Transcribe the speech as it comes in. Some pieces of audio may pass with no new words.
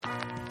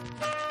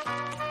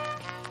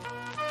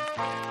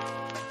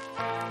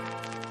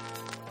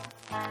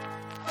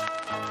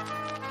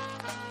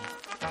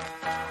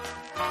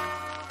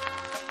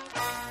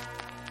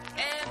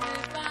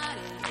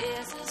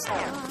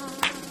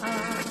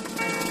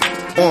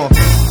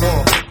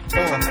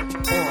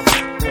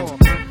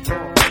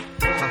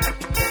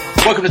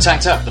Welcome to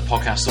Tanked Up, the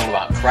podcast all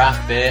about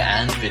craft beer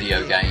and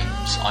video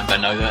games. I'm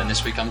Ben Nova, and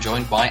this week I'm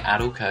joined by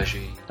Adil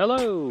Kurji.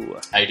 Hello.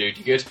 Hey dude,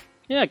 you good?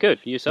 Yeah, good.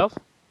 Yourself?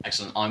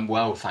 Excellent. I'm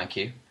well, thank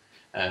you.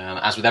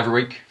 As with every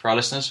week for our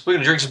listeners, we're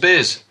going to drink some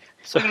beers.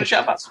 We're going to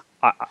chat about some.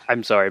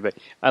 I'm sorry, but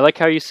I like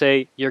how you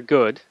say you're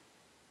good,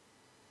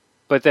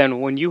 but then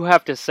when you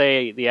have to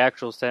say the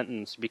actual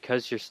sentence,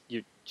 because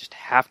you just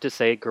have to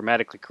say it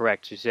grammatically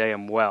correct, you say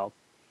I'm well.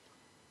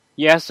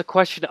 You ask the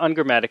question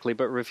ungrammatically,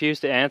 but refuse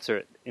to answer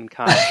it in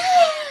kind.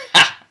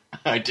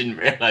 I didn't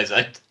realise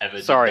I'd ever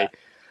done Sorry. that.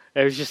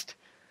 It was just...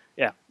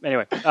 Yeah,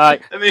 anyway.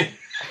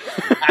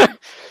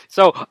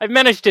 So, I've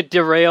managed to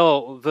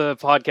derail the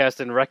podcast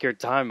in record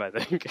time, I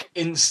think.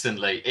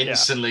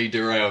 Instantly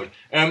derailed.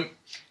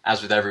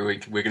 As with every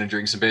week, we're going to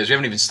drink some beers. We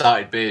haven't even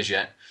started beers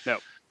yet. No.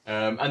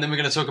 And then we're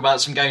going to talk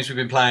about some games we've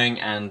been playing,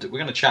 and we're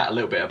going to chat a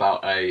little bit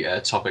about a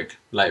topic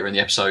later in the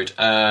episode,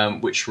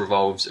 which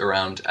revolves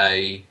around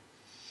a...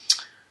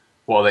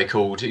 What are they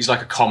called? He's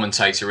like a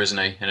commentator, isn't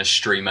he? And a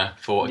streamer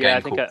for a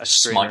game called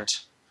Smite.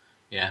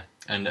 Yeah,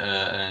 and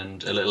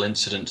a little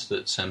incident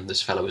that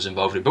this fellow was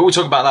involved in. But we'll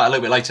talk about that a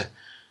little bit later.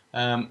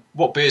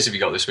 What beers have you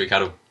got this week,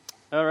 Adel?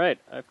 All right,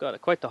 I've got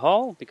quite the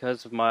haul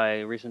because of my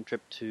recent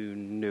trip to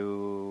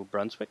New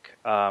Brunswick.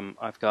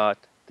 I've got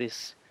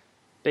this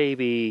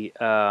baby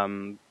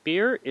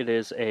beer. It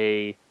is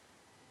it's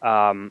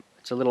a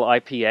little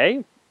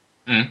IPA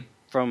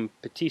from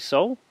Petit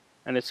Sol,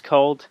 and it's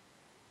called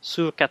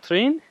Sœur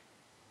Catherine,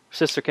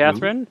 Sister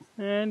Catherine,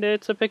 and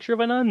it's a picture of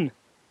a nun.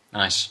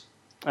 Nice.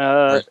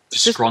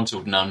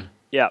 Disgruntled nun.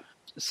 Yeah.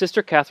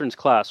 Sister Catherine's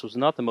class was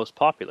not the most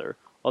popular,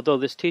 although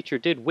this teacher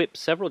did whip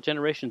several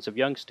generations of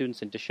young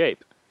students into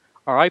shape.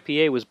 Our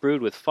IPA was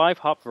brewed with 5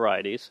 hop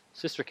varieties.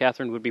 Sister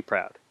Catherine would be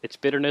proud. Its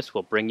bitterness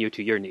will bring you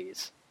to your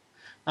knees.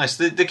 Nice.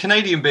 The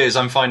Canadian beers,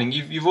 I'm finding,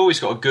 you've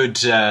always got a good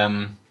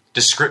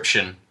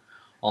description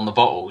on the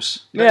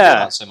bottles. You don't get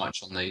that so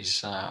much on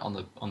these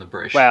on the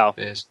British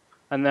beers.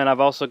 And then I've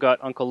also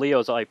got Uncle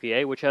Leo's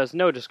IPA, which has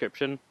no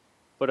description,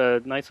 but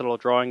a nice little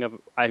drawing of,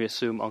 I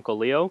assume, Uncle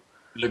Leo.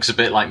 Looks a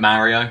bit like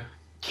Mario,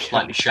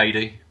 slightly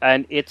shady.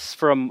 And it's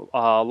from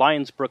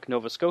Lionsbrook,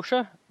 Nova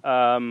Scotia.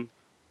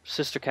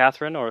 Sister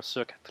Catherine, or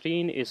Sœur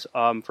Catherine, is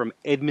from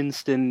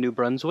Edmundston, New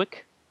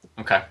Brunswick.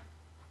 Okay.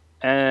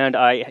 And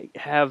I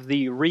have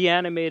the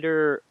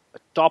Reanimator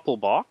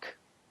Doppelbock,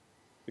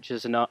 which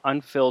is an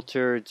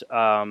unfiltered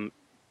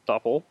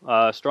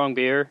Doppel, strong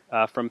beer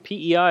from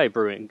PEI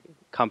Brewing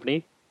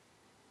Company.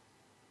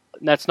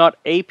 That's not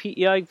a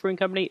PEI Brewing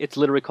Company, it's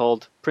literally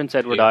called Prince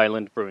Edward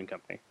Island Brewing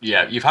Company.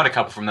 Yeah, you've had a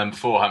couple from them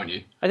before, haven't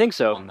you? I think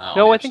so.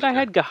 I think I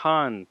had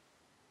Gahan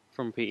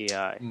from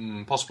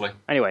PEI. Possibly.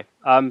 Anyway,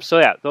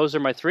 those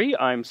are my 3.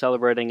 I'm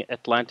celebrating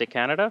Atlantic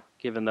Canada,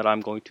 given that I'm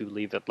going to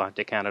leave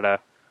Atlantic Canada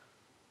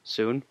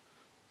soon.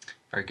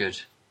 Very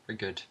good, very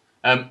good.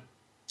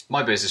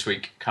 My beers this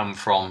week come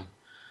from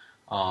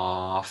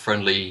our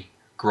friendly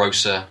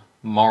grocer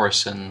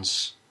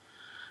Morrison's,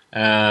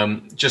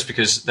 just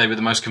because they were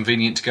the most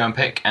convenient to go and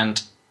pick,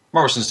 and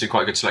Morrison's do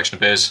quite a good selection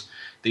of beers.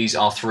 These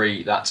are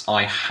 3 that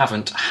I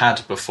haven't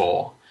had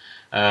before.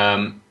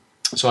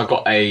 So I've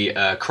got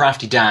a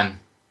Crafty Dan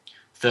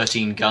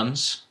 13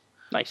 Guns.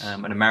 Nice.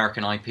 An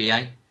American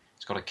IPA.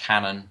 It's got a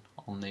cannon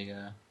on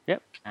the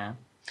can.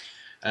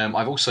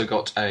 I've also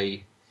got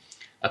a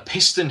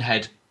Piston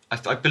Head,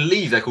 I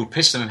believe they're called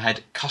Piston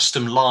Head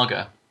Custom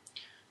Lager.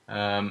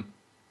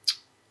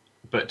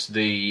 But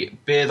the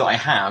beer that I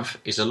have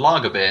is a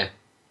lager beer.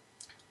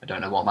 I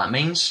don't know what that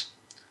means.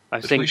 I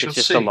think it's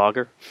just a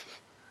lager.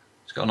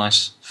 It's got a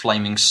nice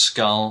flaming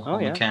skull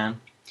on the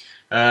can.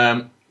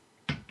 And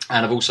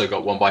I've also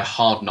got one by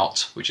Hard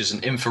Knot, which is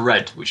an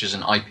infrared, which is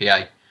an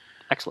IPA.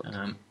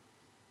 Excellent.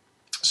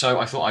 So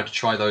I thought I'd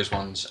try those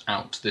ones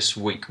out this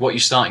week. What are you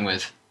starting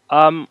with?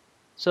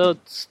 So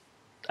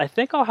I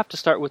think I'll have to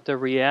start with the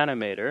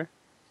Reanimator.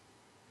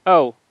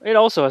 Oh, it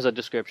also has a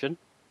description.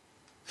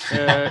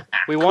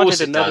 We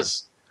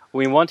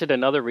wanted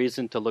another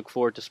reason to look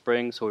forward to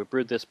spring, so we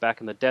brewed this back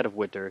in the dead of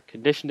winter,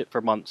 conditioned it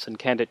for months, and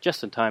canned it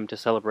just in time to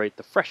celebrate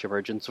the fresh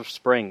emergence of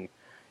spring.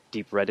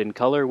 Deep red in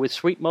color with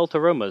sweet malt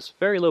aromas,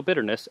 very low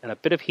bitterness, and a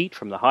bit of heat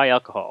from the high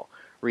alcohol.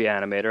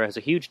 Reanimator has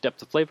a huge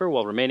depth of flavor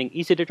while remaining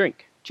easy to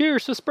drink.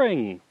 Cheers to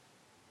spring!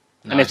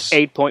 Nice. And it's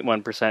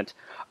 8.1%.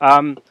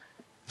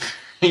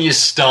 You're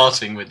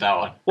starting with that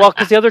one. Well,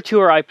 because the other 2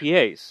 are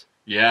IPAs.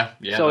 Yeah.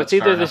 So it's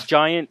either this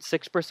giant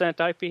 6%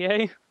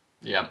 IPA,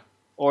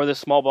 or this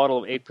small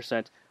bottle of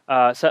 8%,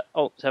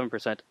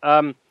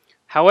 7%.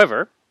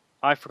 However,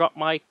 I forgot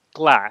my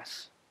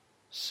glass,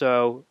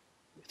 so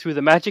through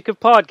the magic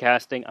of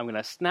podcasting, I'm going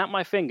to snap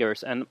my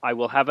fingers and I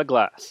will have a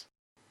glass.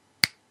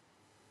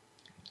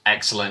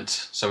 Excellent.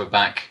 So we're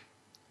back.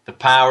 The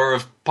power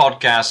of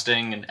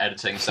podcasting and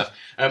editing and stuff.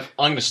 I'm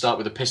going to start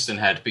with a piston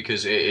head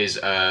because it is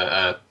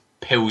a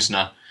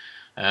Pilsner.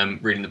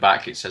 Reading the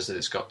back, it says that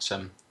it's got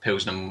a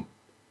Pilsner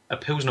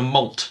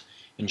malt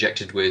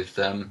injected with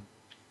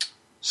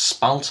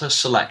Spalter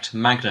Select,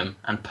 Magnum,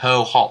 and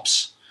Pearl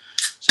hops.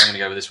 So I'm going to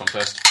go with this one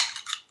first.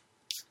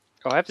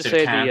 Oh, I have to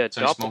say the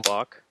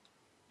Doppelbock.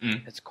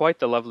 It's quite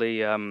the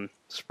lovely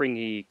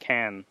springy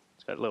can.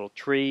 It's got a little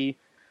tree,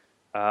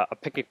 a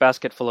picnic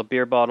basket full of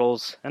beer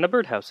bottles, and a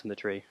birdhouse in the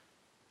tree.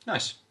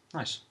 Nice.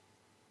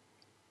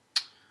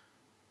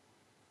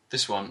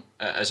 This one,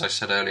 as I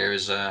said earlier,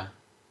 is a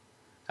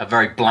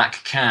very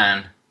black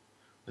can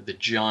with a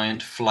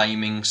giant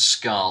flaming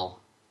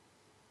skull.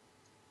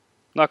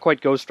 Not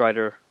quite Ghost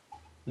Rider.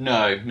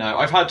 No.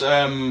 I've had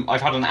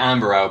an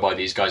amber ale by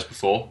these guys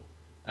before,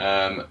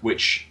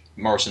 which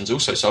Morrison's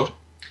also sold,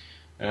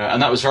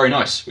 and that was very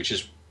nice. Which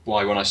is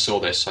why when I saw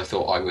this, I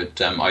thought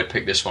I'd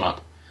pick this one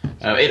up.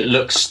 It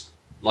looks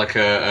like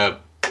a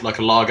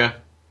lager,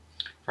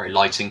 very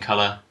light in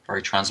colour,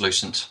 very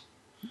translucent.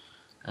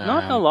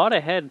 Not a lot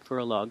of head for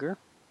a lager.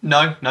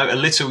 No, a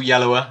little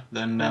yellower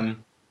than a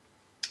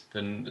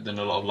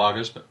lot of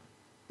lagers, but.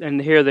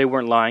 And here they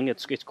weren't lying.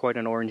 It's quite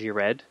an orangey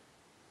red.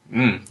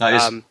 That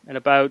is. And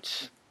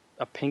about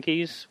a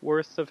pinky's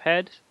worth of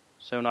head,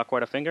 so not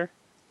quite a finger.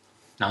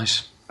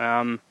 Nice.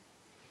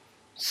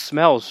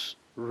 Smells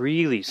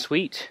really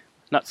sweet.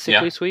 Not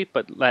sickly sweet,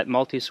 but that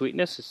malty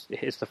sweetness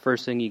is the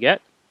first thing you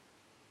get.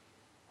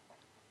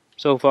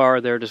 So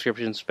far, their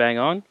description's bang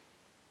on.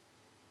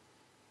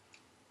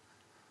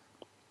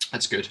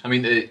 That's good. I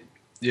mean,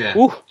 yeah.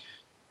 Ooh.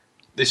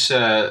 This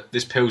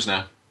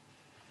Pilsner,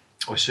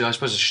 I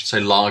suppose I should say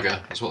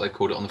lager, that's what they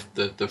called it on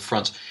the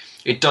front.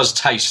 It does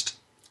taste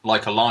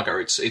like a lager.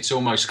 It's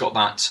almost got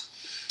that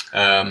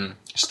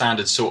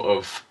standard sort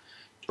of,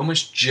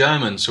 almost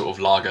German sort of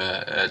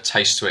lager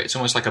taste to it. It's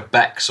almost like a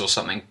Beck's or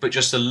something, but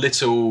just a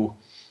little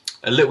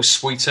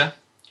sweeter.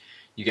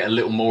 You get a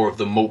little more of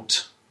the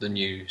malt than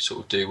you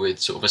sort of do with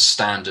sort of a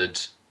standard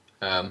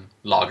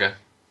lager.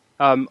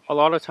 A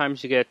lot of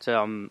times you get a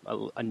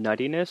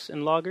nuttiness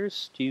in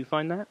lagers. Do you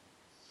find that?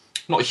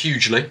 Not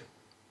hugely.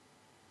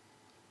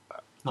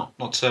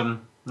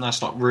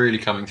 That's not really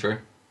coming through.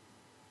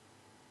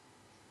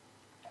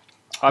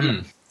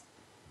 That's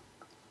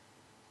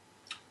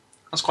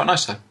quite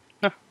nice though.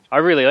 Yeah, I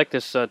really like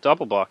this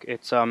Doppelbock.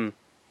 It's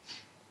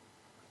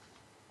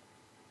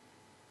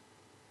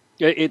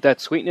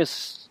that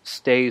sweetness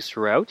stays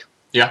throughout.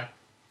 Yeah.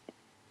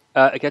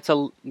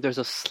 There's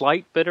a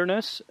slight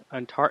bitterness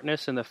and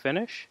tartness in the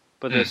finish,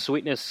 but the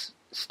sweetness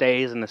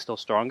stays and is still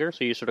stronger.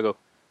 So you sort of go,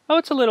 oh,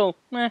 it's a little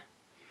meh.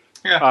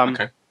 Yeah.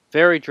 Okay.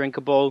 Very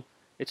drinkable.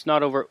 It's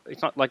not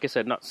like I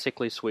said, not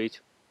sickly sweet.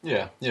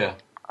 Yeah.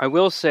 I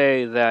will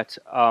say that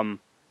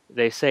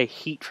they say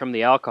heat from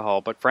the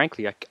alcohol, but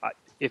frankly,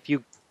 if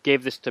you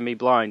gave this to me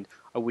blind,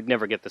 I would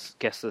never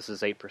guess this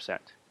is 8%.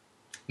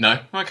 No?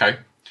 Okay.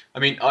 I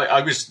mean,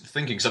 I was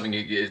thinking something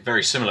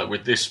very similar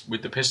with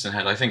the piston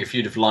head. I think if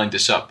you'd have lined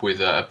this up with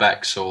a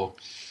Beck's or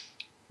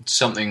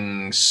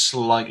something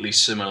slightly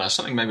similar,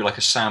 something maybe like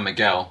a San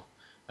Miguel,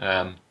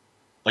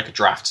 like a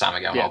draft San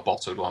Miguel, not a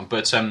bottled one,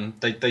 but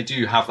they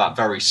do have that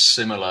very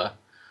similar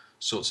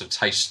sorts of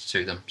taste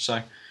to them.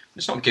 So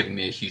it's not giving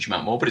me a huge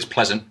amount more, but it's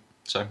pleasant.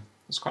 So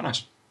it's quite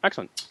nice.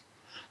 Excellent.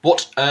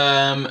 What?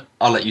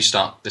 I'll let you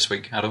start this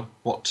week, Adel.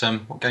 What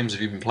games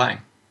have you been playing?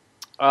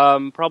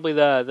 Probably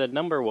the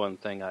number one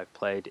thing I've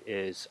played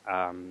is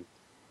well,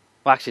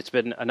 actually, it's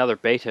been another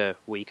beta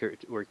week or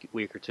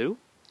two.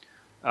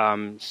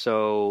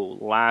 So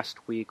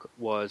last week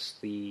was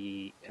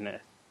I'm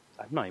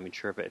not even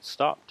sure if it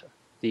stopped.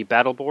 The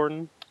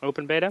Battleborn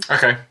open beta.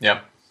 Okay.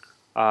 Yeah.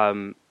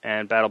 And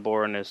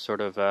Battleborn is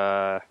sort of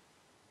a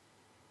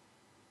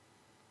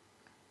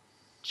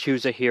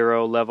choose a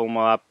hero, level them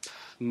up,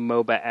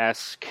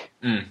 MOBA-esque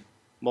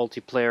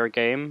multiplayer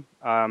game.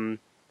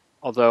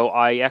 Although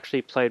I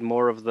actually played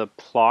more of the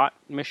plot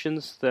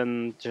missions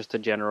than just the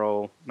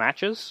general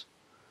matches.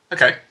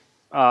 Okay.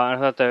 I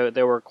thought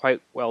they were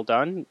quite well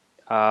done.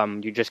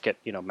 You just get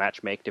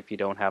matchmaked if you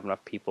don't have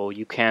enough people.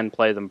 You can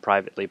play them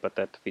privately, but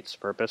that defeats the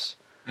purpose.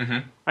 Mm-hmm.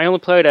 I only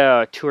played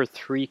 2 or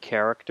 3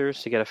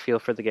 characters to get a feel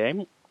for the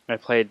game. I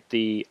played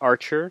the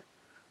archer,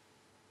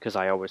 because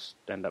I always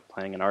end up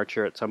playing an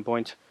archer at some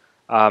point.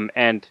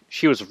 And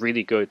she was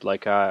really good.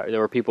 Like there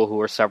were people who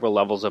were several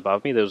levels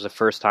above me. That was the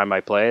first time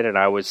I played, and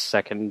I was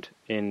second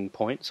in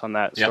points on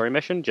that story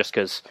mission, just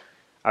because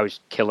I was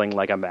killing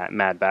like a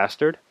mad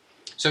bastard.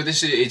 So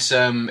it's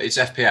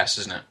FPS,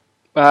 isn't it?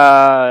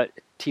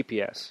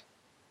 TPS.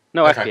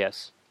 No, okay.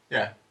 FPS.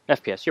 Yeah.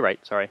 FPS. You're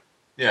right. Sorry.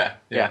 Yeah.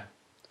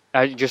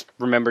 I just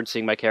remembered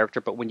seeing my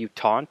character, but when you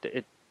taunt,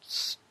 it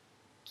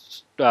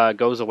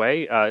goes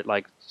away,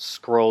 like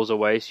scrolls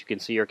away, so you can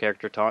see your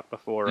character taunt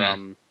before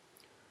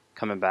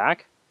coming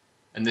back.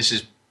 And so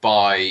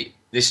I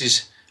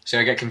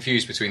get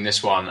confused between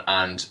this one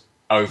and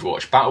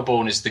Overwatch.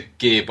 Battleborn is the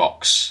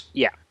Gearbox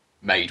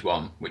made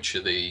one, which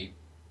are the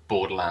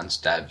Borderlands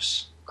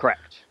devs.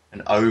 Correct.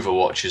 And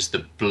Overwatch is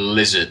the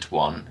Blizzard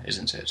one,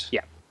 isn't it?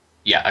 Yeah.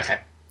 Yeah. Okay.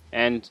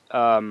 And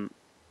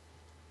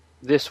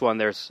this one,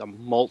 there's a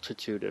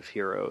multitude of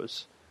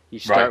heroes. You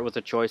Right. start with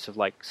a choice of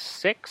like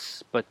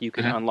 6, but you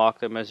can Hmm. unlock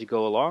them as you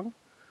go along.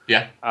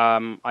 Yeah.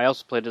 I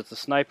also played as the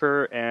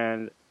sniper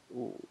and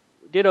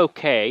did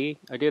okay.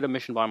 I did a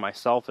mission by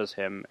myself as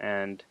him,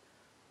 and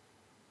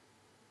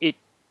it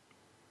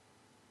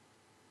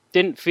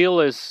didn't feel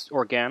as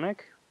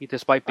organic,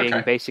 despite being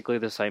Okay. basically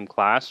the same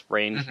class.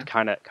 Ranged, Hmm.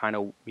 kind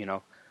of,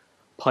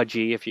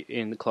 pudgy if you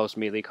in close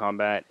melee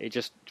combat. It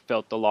just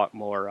felt a lot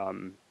more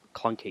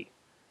clunky,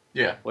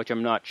 Yeah. which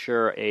I'm not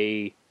sure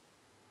a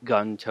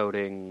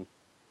gun-toting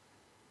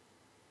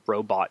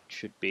robot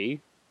should be.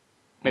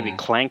 Maybe Mm.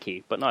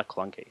 clanky, but not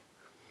clunky.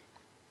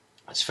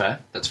 That's fair.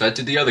 That's fair.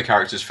 Did the other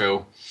characters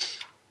feel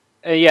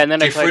Yeah, and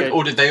then I played different,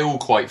 or did they all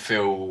quite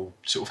feel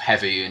sort of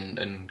heavy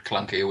and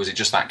clunky, or was it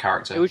just that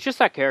character? It was just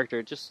that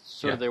character. Just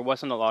sort of Yeah. there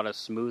wasn't a lot of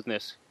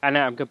smoothness. And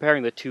I'm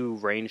comparing the two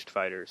ranged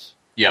fighters.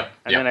 Yep.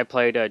 And then I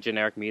played a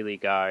generic melee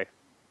guy,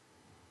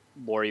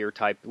 warrior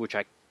type, which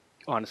I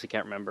honestly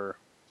can't remember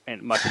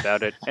and much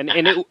about it.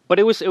 But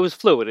it was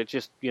fluid. It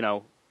just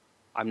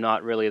I'm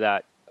not really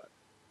that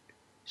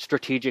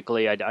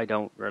strategically. I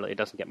don't really. It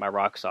doesn't get my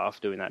rocks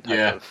off doing that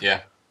type of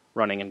Yeah.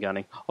 running and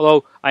gunning.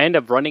 Although I end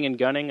up running and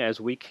gunning as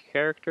weak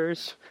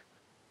characters.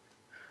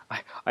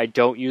 I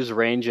don't use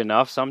range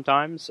enough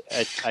sometimes,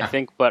 I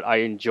think, but I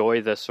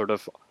enjoy the sort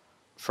of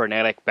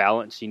frenetic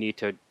balance you need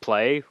to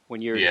play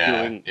when you're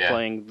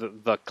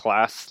playing the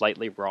class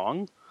slightly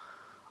wrong.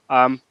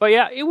 But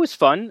yeah, it was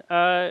fun.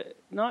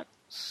 Not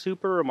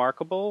super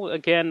remarkable.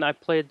 Again, I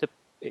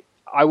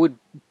would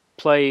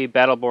play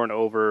Battleborn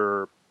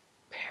over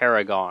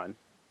Paragon,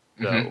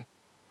 though.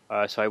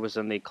 So I was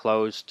in the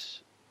closed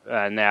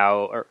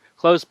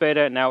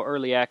beta, now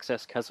early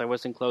access because I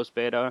was in closed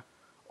beta.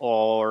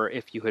 Or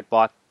if you had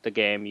bought the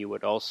game, you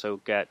would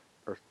also get,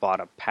 or bought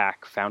a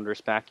pack,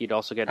 Founders Pack, you'd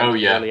also get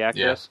early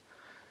access.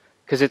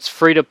 Because it's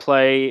free to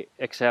play,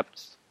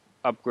 except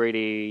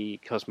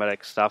upgradey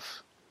cosmetic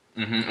stuff.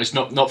 It's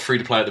not free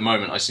to play at the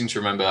moment. I seem to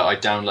remember I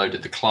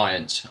downloaded the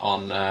client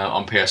on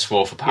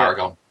PS4 for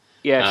Paragon.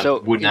 Yeah,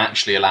 so wouldn't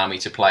actually allow me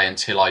to play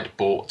until I'd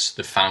bought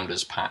the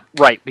Founders Pack.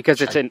 Right,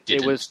 because it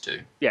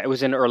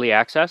was in early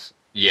access.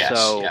 Yes.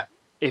 So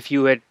if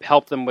you had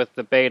helped them with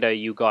the beta,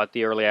 you got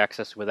the early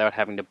access without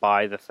having to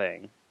buy the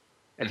thing.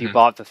 If you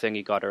bought the thing,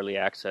 you got early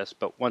access.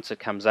 But once it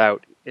comes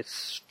out,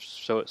 it's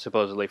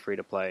supposedly free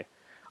to play.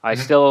 I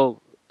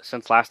still,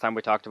 since last time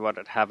we talked about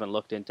it, haven't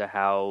looked into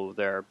how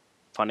their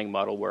funding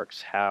model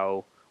works,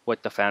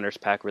 what the Founders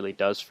Pack really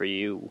does for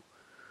you.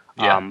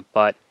 Yeah.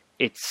 But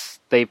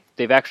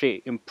they've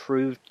actually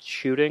improved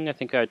shooting. I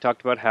think I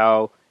talked about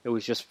how it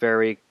was a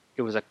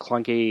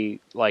clunky,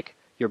 like,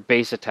 your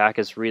base attack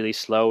is really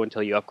slow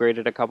until you upgrade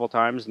it a couple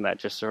times, and that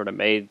just sort of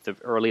made the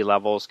early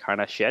levels kind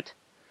of shit.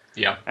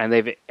 Yeah. And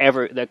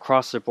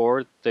across the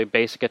board, the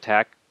basic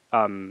attack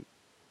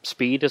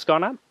speed has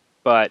gone up,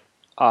 but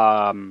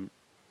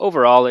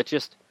overall,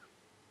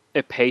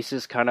 the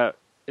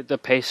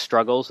pace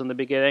struggles in the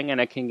beginning,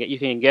 and you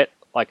can get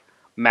like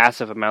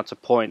massive amounts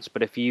of points,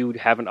 but if you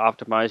haven't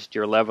optimized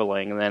your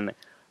leveling, then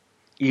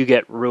you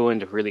get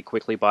ruined really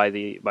quickly by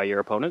your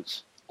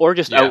opponents, or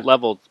just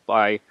out-leveled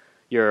by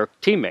your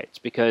teammates,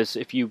 because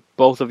if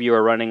both of you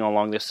are running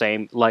along the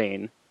same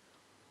lane,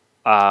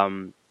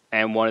 and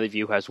one of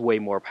you has way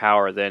more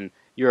power, then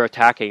you're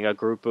attacking a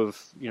group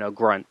of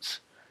grunts,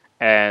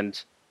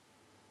 and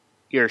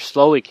you're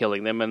slowly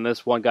killing them. And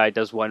this one guy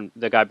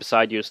the guy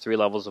beside you is 3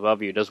 levels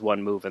above you, does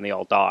one move, and they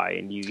all die,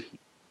 and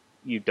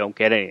you don't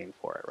get anything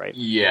for it, right?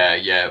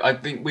 Yeah. I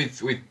think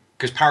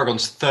because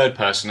Paragon's third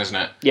person, isn't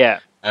it? Yeah.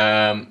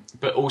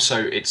 But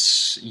also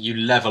you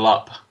level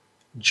up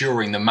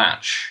during the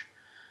match.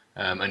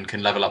 And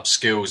can level up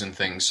skills and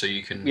things, so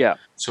you can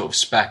sort of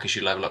spec as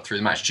you level up through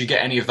the match. Do you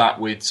get any of that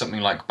with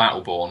something like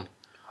Battleborn?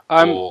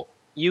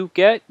 You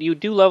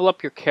do level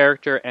up your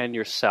character and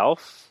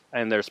yourself,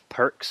 and there's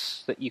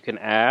perks that you can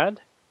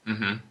add.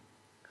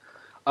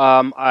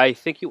 I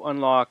think you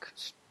unlock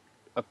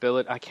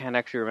ability. I can't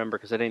actually remember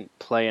because I didn't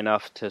play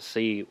enough to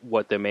see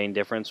what the main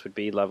difference would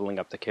be leveling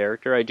up the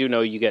character. I do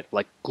know you get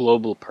like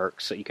global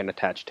perks that you can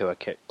attach to a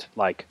kit,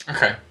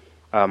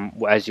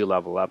 as you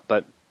level up,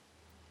 but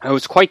I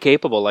was quite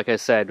capable, like I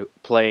said,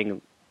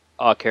 playing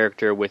a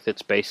character with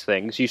its base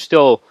things. You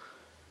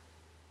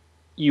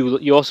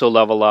also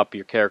level up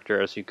your character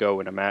as you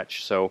go in a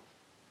match. So,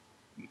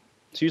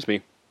 excuse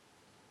me.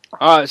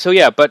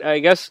 But I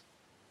guess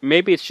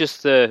maybe it's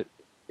just the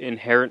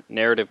inherent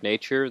narrative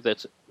nature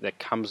that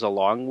comes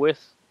along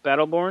with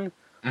Battleborn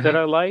that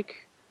I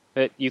like.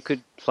 That you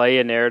could play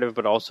a narrative,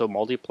 but also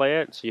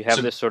multiplayer it. So you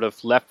have this sort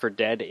of Left 4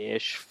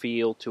 Dead-ish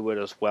feel to it,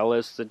 as well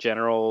as the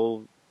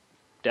general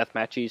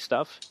deathmatchy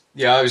stuff.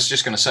 Yeah, I was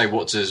just going to say,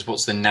 what's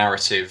the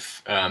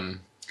narrative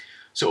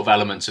sort of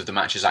elements of the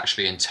matches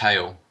actually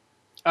entail?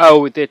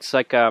 Oh, it's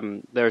like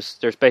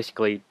there's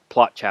basically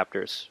plot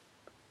chapters.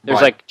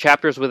 There's like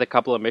chapters with a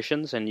couple of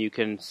missions, and you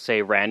can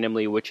say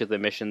randomly which of the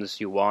missions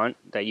you want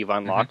that you've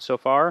unlocked so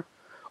far,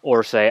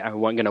 or say I'm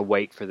going to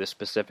wait for this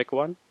specific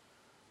one.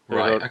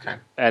 Right. Okay.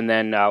 And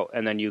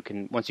then you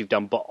can, once you've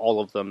done all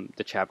of them,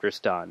 the chapter's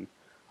done.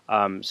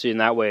 So in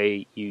that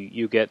way,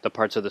 you get the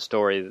parts of the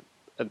story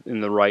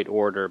in the right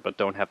order, but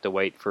don't have to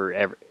wait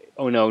for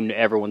oh no,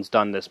 everyone's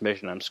done this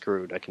mission, I'm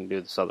screwed. I can do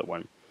this other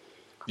one.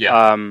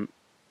 Yeah.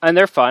 And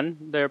they're fun.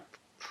 They're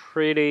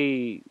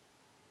pretty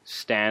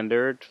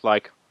standard.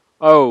 Like,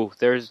 oh,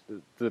 there's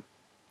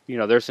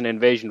there's an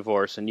invasion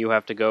force, and you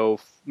have to go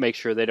make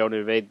sure they don't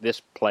invade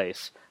this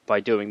place by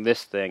doing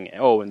this thing.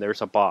 Oh, and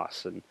there's a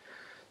boss, and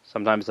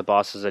sometimes the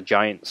boss is a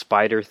giant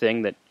spider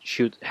thing that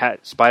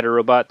spider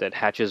robot that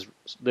hatches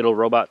little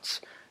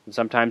robots, and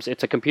sometimes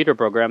it's a computer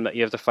program that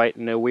you have to fight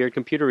in a weird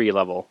computery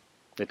level.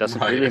 It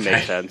doesn't really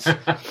make sense.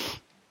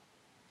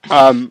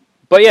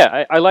 But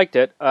yeah, I liked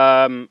it.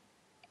 I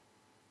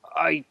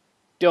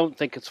don't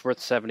think it's worth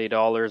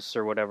 $70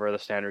 or whatever the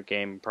standard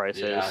game price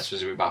is. Yeah, it's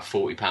supposed to be about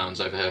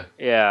 £40 over here.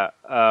 Yeah,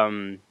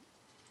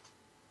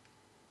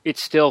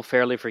 it's still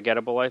fairly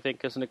forgettable, I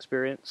think, as an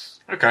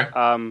experience. Okay.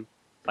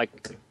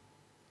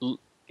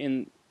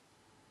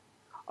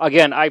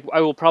 Again, I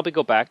will probably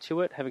go back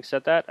to it, having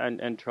said that,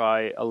 and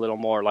try a little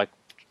more like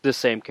the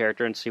same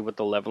character and see what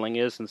the leveling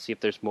is and see if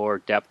there's more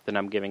depth than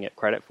I'm giving it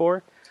credit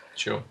for.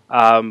 Sure.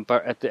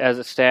 But as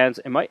it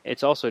stands,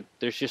 it's also,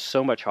 there's just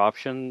so much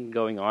option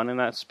going on in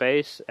that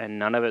space, and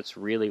none of it's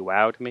really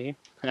wowed me.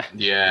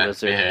 Yeah.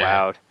 Blizzard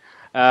wowed.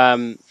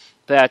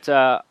 That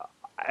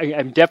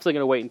I'm definitely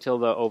going to wait until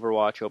the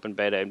Overwatch open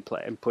beta and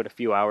play and put a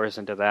few hours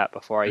into that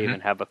before I even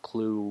have a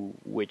clue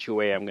which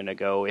way I'm going to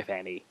go, if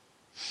any.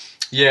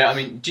 Yeah, I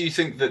mean, do you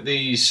think that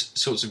these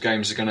sorts of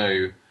games are going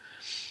to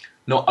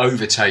not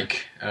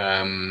overtake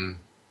the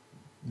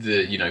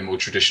more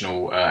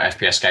traditional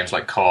FPS games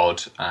like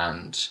COD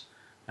and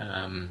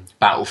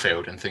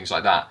Battlefield and things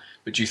like that?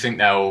 But do you think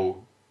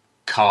they'll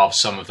carve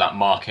some of that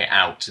market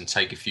out and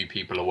take a few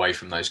people away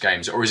from those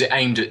games, or is it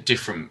aimed at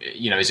different?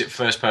 Is it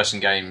first-person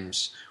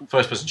games,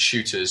 first-person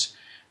shooters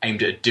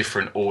aimed at a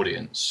different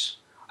audience?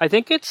 I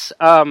think it's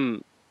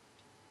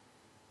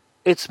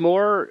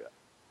more.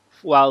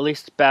 Well, at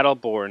least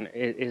Battleborn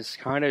is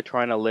kind of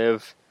trying to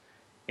live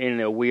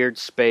in a weird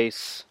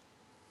space.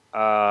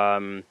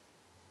 It's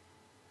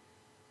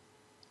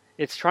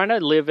trying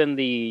to live in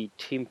the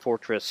Team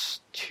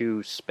Fortress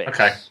 2 space.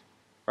 Okay.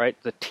 Right?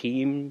 The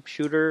team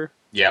shooter.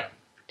 Yeah.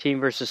 Team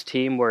versus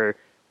team where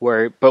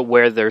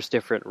there's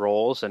different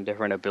roles and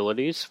different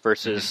abilities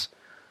versus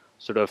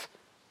sort of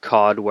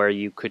COD where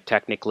you could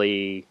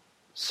technically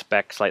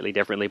spec slightly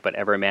differently, but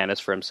every man is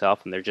for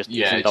himself and there just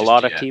isn't a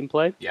lot of team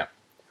play. Yeah.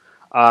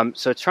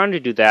 So it's trying to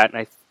do that, and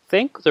I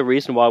think the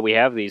reason why we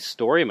have these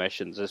story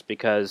missions is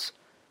because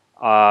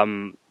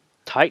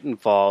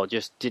Titanfall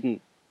just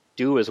didn't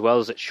do as well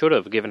as it should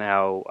have, given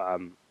how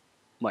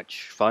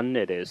much fun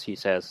it is, he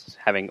says,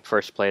 having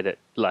first played it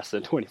less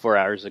than 24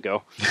 hours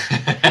ago.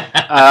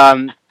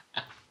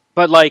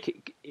 But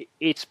like,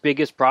 its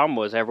biggest problem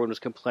was everyone was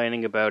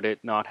complaining about it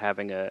not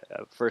having a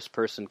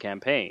first-person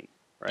campaign,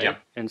 right?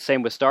 Yep. And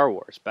same with Star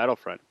Wars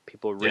Battlefront.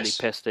 People were really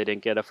pissed they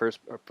didn't get a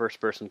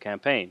first-person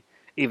campaign,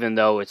 even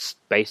though it's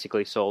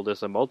basically sold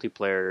as a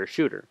multiplayer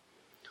shooter.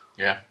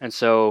 Yeah. And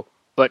so,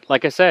 but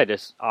like I said,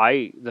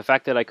 the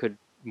fact that I could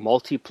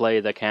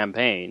multiplay the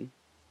campaign,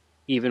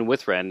 even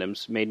with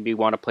randoms, made me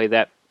want to play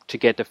that to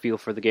get the feel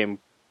for the game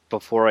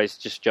before I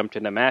just jumped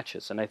into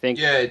matches. And I think...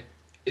 Yeah,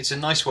 it's a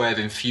nice way of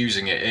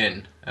infusing it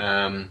in.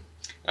 But,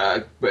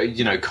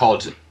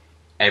 COD,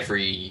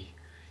 every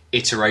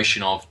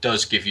iteration of,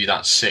 does give you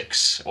that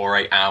 6 or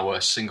 8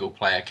 hour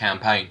single-player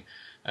campaign,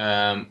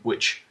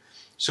 which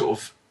sort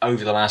of,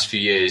 over the last few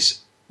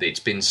years, it's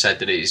been said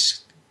that it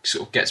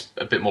sort of gets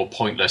a bit more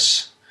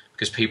pointless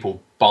because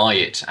people buy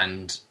it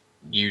and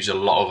use a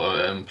lot of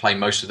and play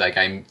most of their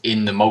game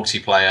in the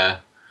multiplayer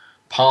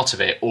part of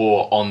it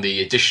or on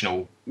the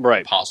additional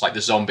parts like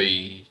the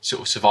zombie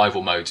sort of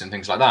survival modes and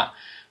things like that.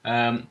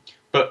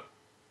 But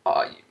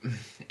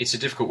it's a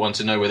difficult one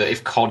to know whether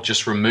if COD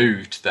just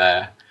removed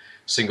their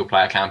single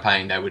player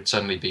campaign, there would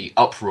suddenly be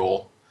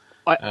uproar.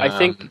 I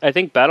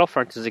think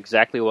Battlefront is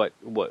exactly what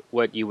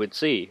you would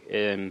see.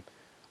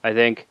 I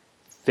think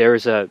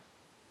there's a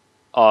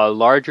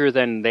larger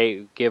than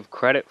they give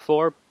credit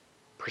for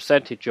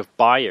percentage of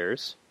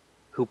buyers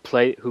who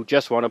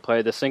just want to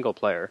play the single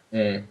player.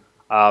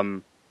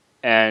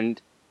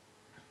 And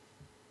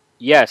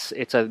yes,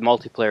 it's a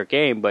multiplayer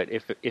game, but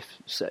if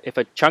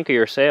a chunk of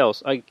your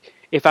sales, like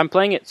if I'm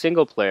playing it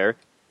single player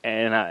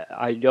and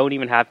I don't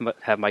even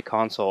have my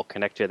console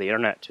connected to the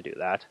internet to do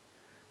that,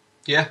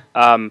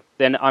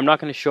 then I'm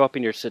not going to show up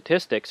in your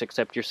statistics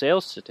except your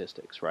sales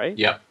statistics, right?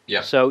 Yeah.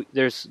 So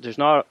there's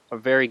not a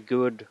very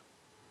good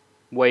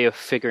way of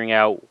figuring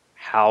out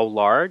how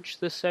large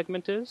this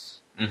segment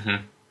is.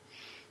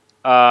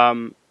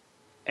 And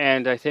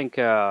I think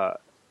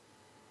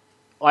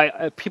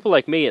people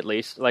like me, at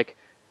least, like,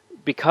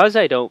 because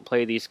I don't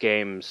play these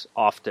games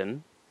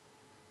often,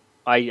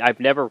 I've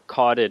never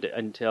caught it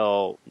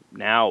until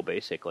now,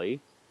 basically.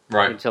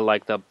 Right. Until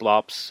like the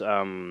Blops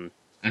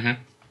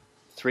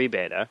 3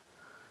 beta,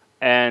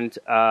 and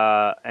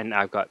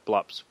I've got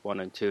Blops 1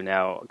 and 2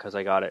 now because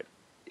I got it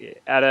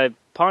at a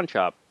pawn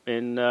shop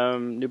in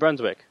New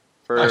Brunswick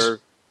for Nice.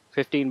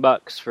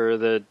 $15 for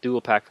the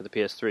dual pack for the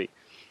PS3.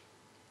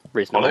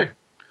 Reasonable. Follow.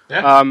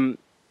 Yeah.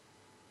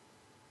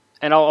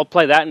 And I'll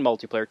play that in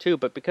multiplayer too,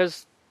 but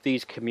because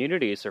these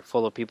communities are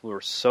full of people who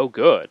are so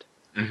good,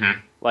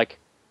 like,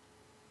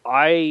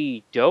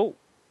 I don't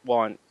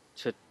want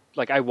to,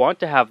 like, I want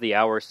to have the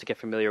hours to get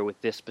familiar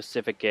with this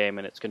specific game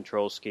and its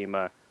control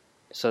schema,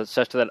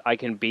 such that I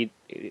can beat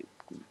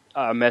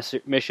a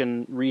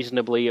mission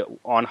reasonably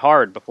on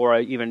hard before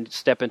I even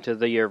step into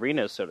the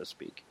arena, so to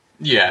speak.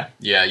 Yeah.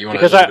 You want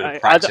Because a little bit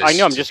of practice. I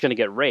know I'm just going to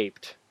get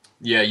raped.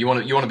 Yeah, you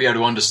want to be able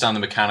to understand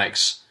the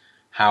mechanics,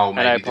 how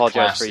maybe the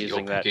class for that you're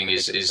using that picking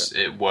is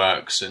it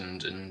works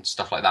and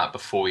stuff like that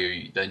before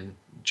you then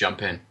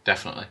jump in.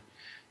 Definitely.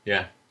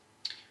 Yeah.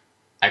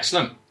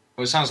 Excellent.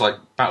 Well, it sounds like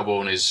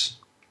Battleborn is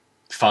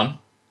fun,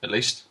 at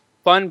least.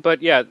 Fun,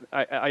 but yeah,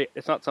 I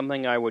it's not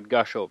something I would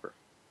gush over.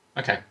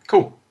 Okay,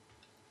 cool.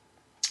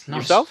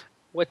 Nice. Yourself?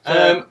 What?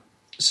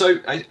 So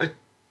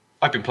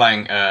I've been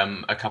playing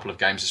a couple of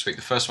games this week.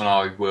 The first one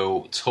I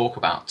will talk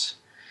about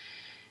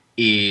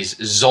is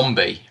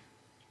Zombie,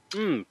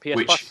 PS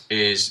which Plus.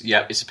 is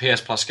it's a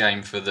PS Plus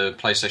game for the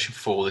PlayStation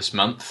 4 this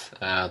month,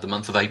 the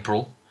month of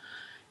April.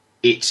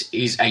 It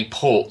is a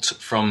port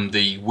from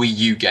the Wii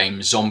U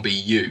game Zombie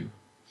U,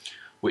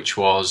 which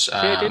was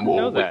I didn't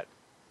know that.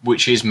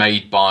 Which is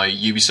made by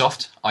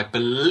Ubisoft. I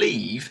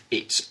believe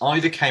it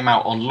either came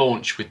out on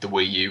launch with the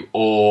Wii U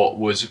or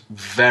was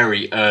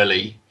very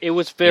early. It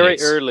was very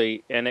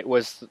early, and it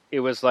was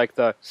like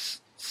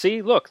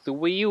see, look, the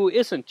Wii U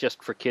isn't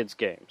just for kids'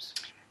 games.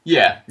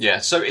 Yeah.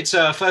 So it's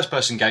a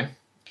first-person game.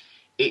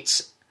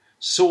 It's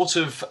sort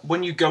of,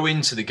 when you go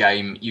into the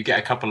game, you get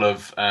a couple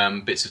of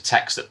bits of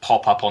text that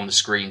pop up on the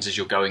screens as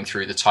you're going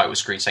through the title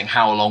screen saying,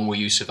 how long will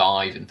you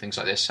survive, and things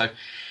like this. So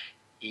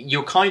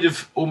you're kind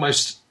of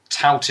almost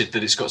touted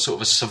that it's got sort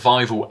of a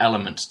survival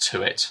element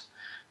to it.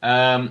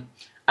 And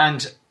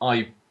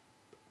I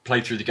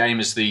played through the game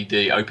as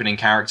the opening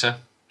character.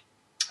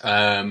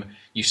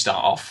 You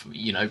start off,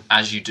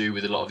 as you do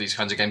with a lot of these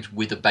kinds of games,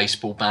 with a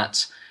baseball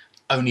bat.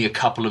 Only a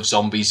couple of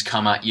zombies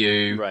come at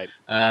you. Right.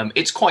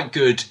 It's quite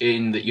good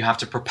in that you have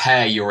to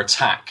prepare your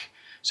attack.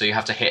 So you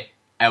have to hit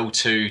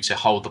L2 to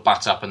hold the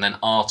bat up, and then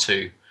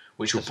R2,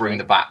 which will bring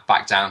the bat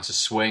back down to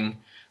swing.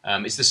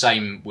 It's the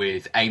same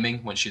with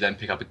aiming. Once you then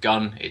pick up a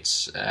gun,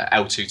 it's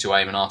L2 to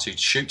aim and R2 to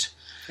shoot.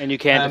 And you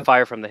can't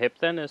fire from the hip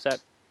then? Is that...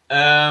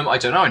 I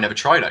don't know. I never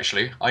tried,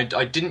 actually. I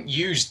didn't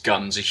use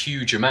guns a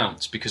huge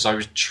amount because I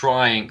was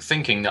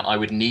thinking that I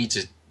would need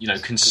to,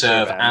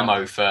 conserve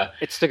ammo for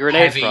It's the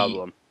grenade heavy...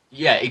 problem.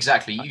 Yeah,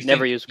 exactly.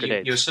 Never use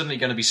grenades. You're suddenly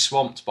going to be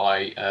swamped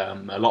by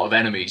a lot of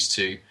enemies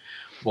to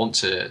want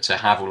to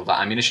have all of that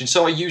ammunition.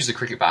 So I used the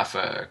cricket bat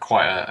for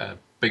quite a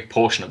big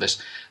portion of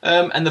this.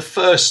 And the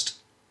first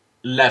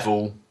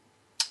level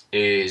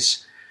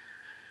is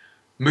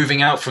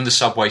moving out from the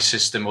subway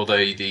system or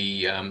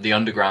the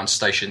underground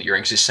station that you're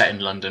in, because it's set in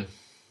London.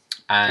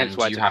 And hence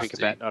why it's a cricket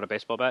bat, not a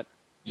baseball bat?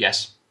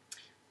 Yes.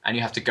 And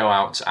you have to go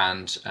out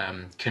and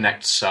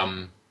connect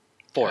some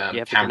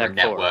camera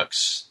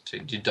networks.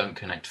 You don't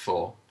connect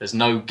 4. There's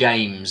no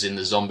games in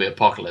the zombie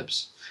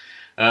apocalypse.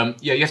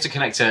 You have to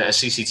connect a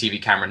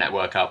CCTV camera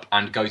network up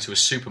and go to a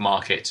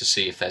supermarket to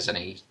see if there's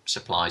any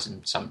supplies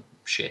and some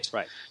shit.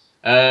 Right.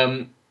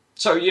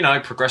 So,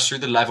 progress through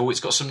the level. It's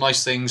got some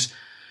nice things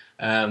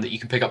that you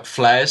can pick up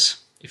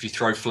flares. If you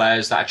throw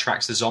flares, that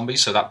attracts the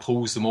zombies, so that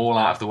pulls them all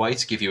out of the way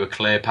to give you a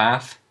clear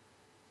path.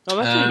 Oh,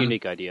 that's a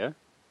unique idea.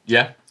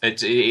 Yeah,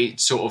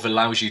 it sort of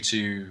allows you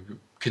to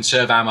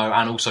conserve ammo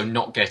and also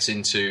not get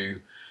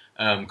into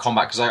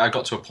combat, because I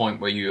got to a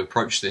point where you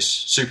approach this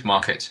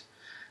supermarket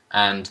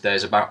and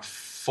there's about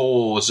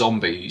 4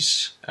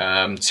 zombies,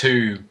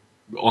 2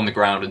 on the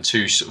ground and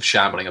 2 sort of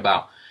shambling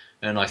about,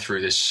 and I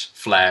threw this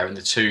flare and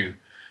the 2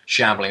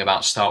 shambling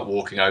about start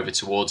walking over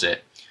towards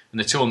it, and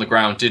the 2 on the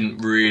ground didn't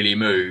really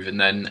move,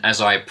 and then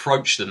as I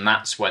approached them,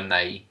 that's when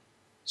they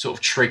sort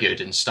of triggered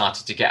and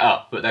started to get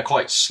up, but they're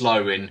quite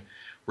slow in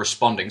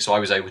responding, so I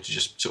was able to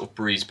just sort of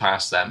breeze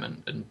past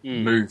them and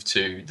move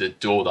to the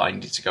door that I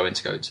needed to go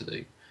into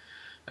the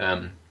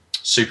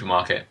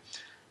supermarket.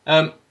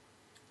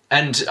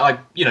 And I,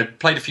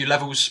 played a few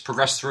levels,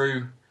 progressed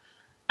through,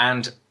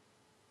 and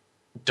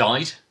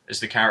died as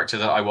the character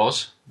that I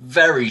was,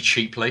 very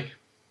cheaply.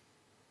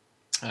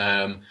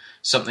 I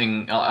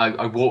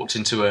walked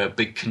into a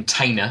big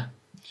container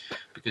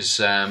because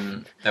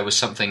there was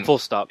something... Full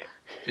stop.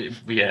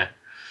 Yeah.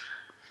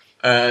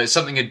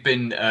 Something had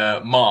been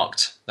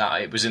marked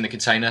that it was in the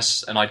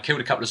containers, and I'd killed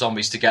a couple of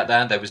zombies to get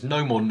there. There was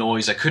no more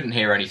noise. I couldn't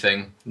hear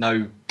anything.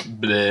 No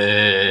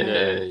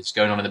bleh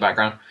going on in the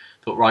background.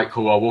 Thought, right,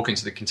 cool, I'll walk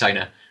into the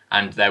container,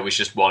 and there was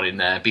just one in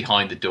there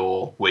behind the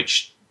door,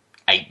 which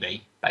ate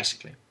me,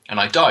 basically. And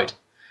I died.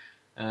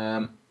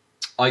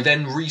 I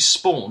then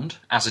respawned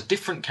as a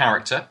different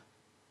character.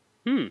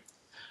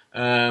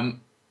 Back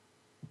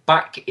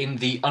in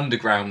the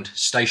underground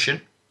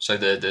station. So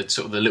the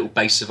sort of the little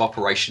base of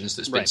operations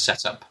that's been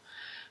set up.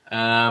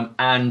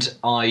 And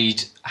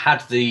I'd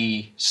had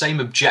the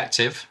same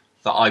objective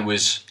that I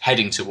was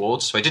heading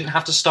towards, so I didn't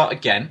have to start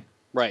again.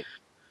 Right.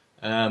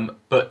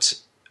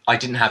 But I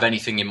didn't have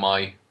anything in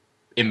my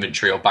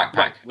inventory or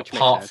backpack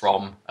apart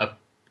from a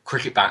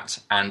cricket bat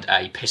and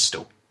a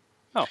pistol.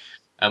 Oh.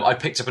 I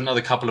picked up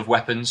another couple of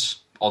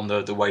weapons on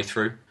the way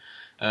through,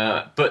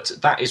 but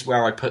that is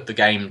where I put the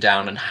game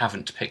down and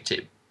haven't picked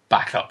it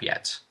back up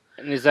yet.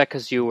 And is that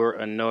because you were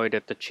annoyed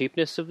at the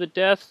cheapness of the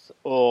death,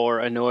 or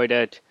annoyed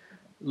at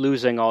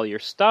losing all your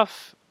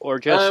stuff, or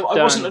just?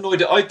 I wasn't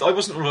annoyed. I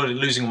wasn't annoyed at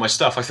losing all my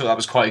stuff. I thought that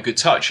was quite a good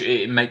touch.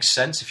 It makes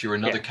sense if you're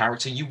another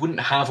character, you wouldn't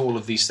have all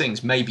of these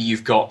things. Maybe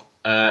you've got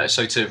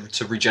so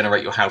to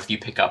regenerate your health, you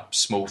pick up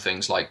small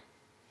things like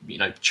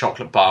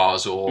chocolate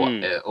bars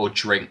or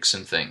drinks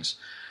and things.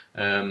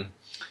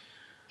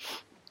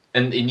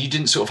 And you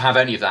didn't sort of have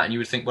any of that, and you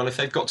would think, well, if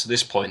they've got to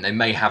this point, they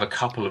may have a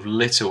couple of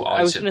little items.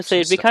 I was going to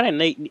say, it'd be kind of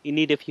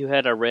neat if you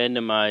had a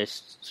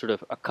randomized sort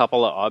of a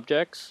couple of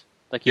objects.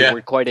 Like you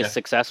weren't quite as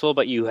successful,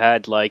 but you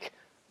had like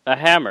a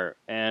hammer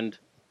and,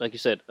 like you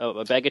said,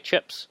 a bag of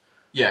chips.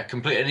 Yeah,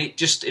 completely.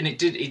 And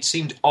it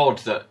seemed odd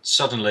that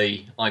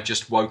suddenly I've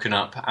just woken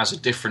up as a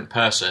different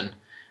person,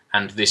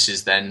 and this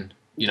is then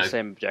the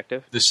same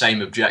objective. The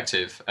same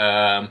objective.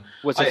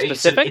 Was it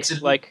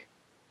specific?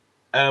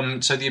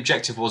 So the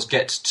objective was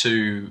get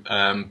to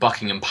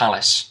Buckingham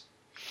Palace.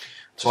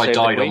 So I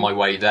died on my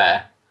way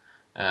there.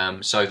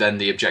 So then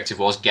the objective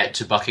was get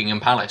to Buckingham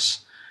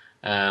Palace.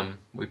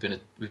 We've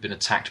been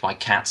attacked by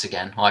cats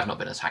again. I've not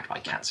been attacked by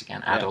cats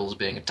again. Adults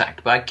being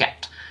attacked by a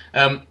cat.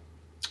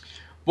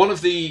 One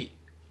of the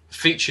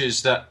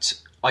features that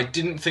I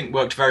didn't think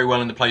worked very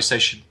well in the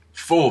PlayStation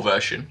 4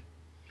 version,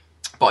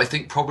 but I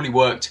think probably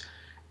worked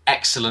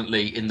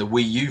excellently in the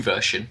Wii U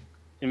version.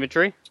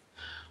 Inventory?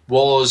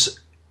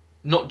 Was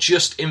not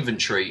just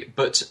inventory,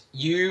 but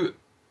you,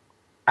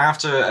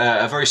 after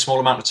a very small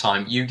amount of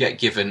time, you get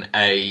given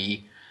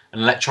an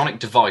electronic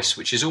device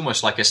which is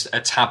almost like a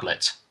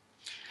tablet.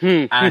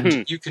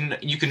 And you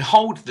can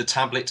hold the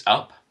tablet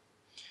up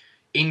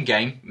in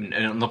game,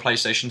 and on the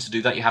PlayStation to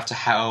do that you have to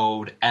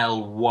hold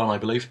L1, I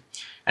believe,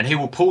 and he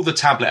will pull the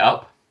tablet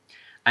up,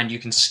 and you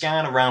can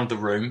scan around the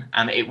room,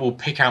 and it will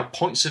pick out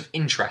points of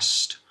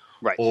interest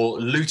or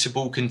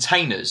lootable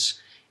containers.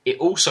 It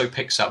also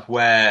picks up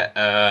where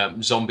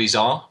zombies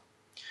are.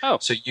 Oh,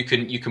 so you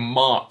can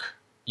mark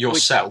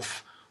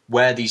yourself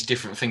where these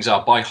different things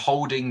are by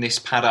holding this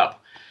pad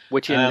up.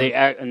 Which in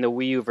the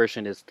Wii U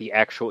version is the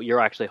actual.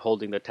 You're actually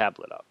holding the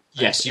tablet up.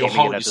 Yes, you're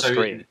holding it at the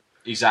screen.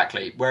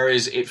 Exactly.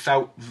 Whereas it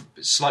felt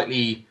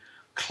slightly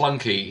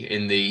clunky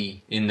in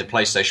the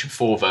PlayStation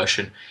 4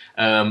 version.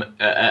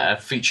 A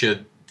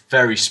feature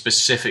very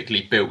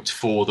specifically built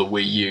for the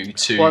Wii U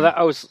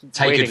to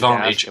take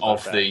advantage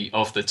of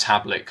the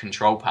tablet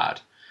control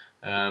pad.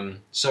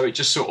 So it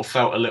just sort of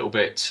felt a little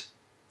bit.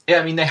 Yeah,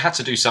 I mean they had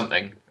to do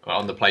something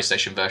on the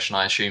PlayStation version,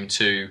 I assume,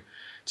 to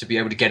be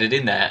able to get it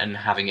in there, and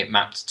having it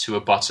mapped to a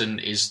button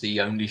is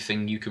the only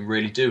thing you can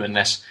really do,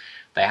 unless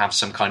they have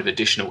some kind of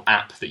additional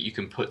app that you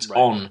can put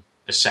on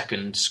a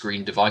second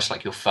screen device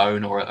like your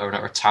phone or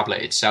a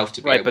tablet itself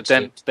to be able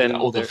to.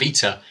 Or the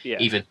Vita,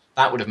 even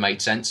that would have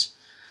made sense.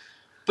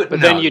 But no,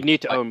 then you'd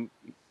need to own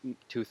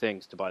two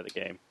things to buy the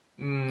game.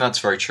 That's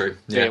very true.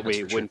 Yeah,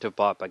 we wouldn't have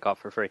bought, but got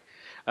for free.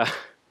 But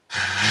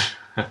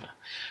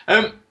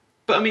I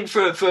mean,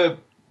 for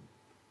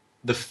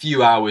the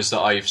few hours that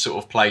I've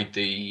sort of played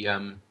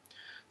the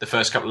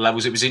first couple of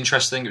levels, it was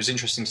interesting. It was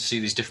interesting to see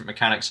these different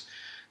mechanics,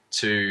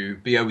 to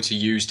be able to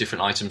use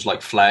different items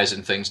like flares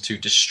and things to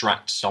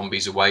distract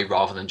zombies away,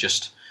 rather than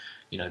just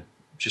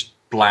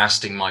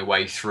blasting my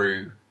way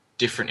through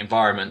different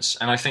environments.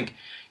 And I think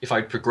if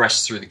I'd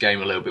progressed through the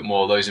game a little bit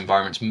more, those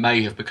environments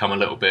may have become a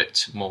little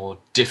bit more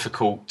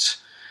difficult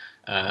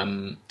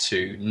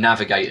to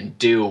navigate and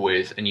deal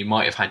with, and you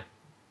might have had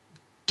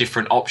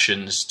different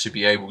options to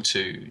be able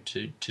to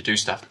do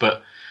stuff.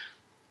 But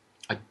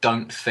I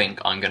don't think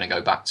I'm going to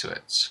go back to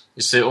it.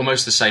 It's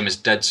almost the same as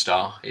Dead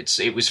Star.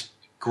 It was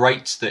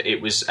great that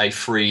it was a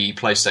free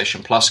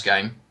PlayStation Plus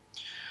game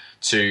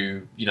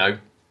to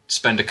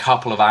spend a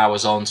couple of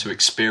hours on to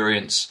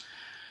experience,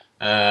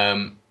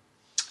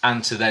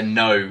 and to then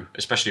know,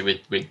 especially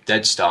with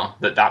Dead Star,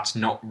 that that's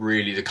not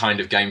really the kind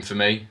of game for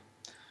me.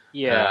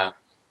 Yeah.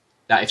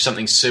 That if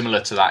something similar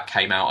to that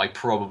came out, I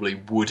probably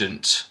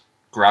wouldn't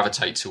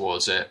gravitate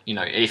towards it.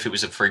 If it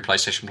was a free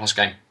PlayStation Plus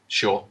game,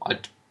 sure,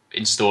 I'd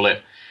install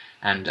it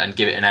and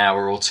give it an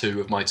hour or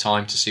two of my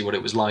time to see what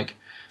it was like.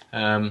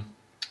 But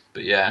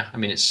yeah, I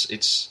mean,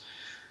 it's.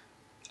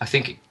 I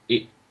think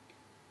it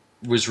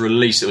was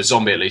released. It was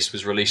Zombie, at least,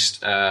 was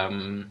released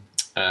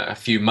a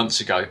few months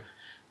ago,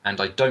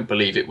 and I don't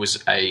believe it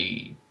was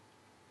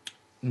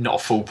not a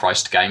full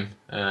priced game.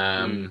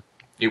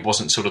 It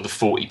wasn't sort of the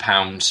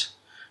 £40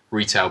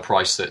 retail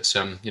price that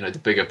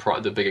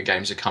the bigger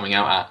games are coming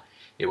out at.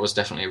 It was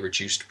definitely a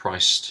reduced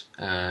priced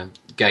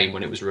game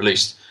when it was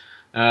released.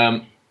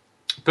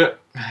 But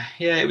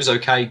yeah, it was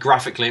okay.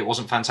 Graphically, it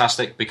wasn't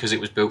fantastic because it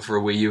was built for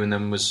a Wii U and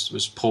then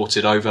was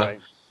ported over.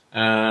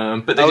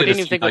 Right. But they didn't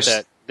even think of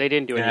that. They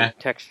didn't do any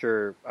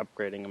texture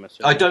upgrading, I'm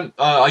assuming. I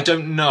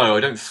don't know. I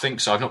don't think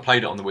so. I've not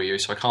played it on the Wii U,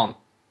 so I can't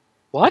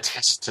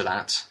attest to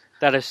that.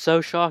 That is so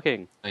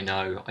shocking. I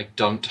know. I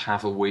don't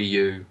have a Wii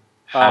U.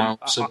 How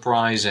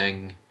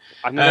surprising.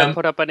 I'm going to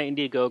put up an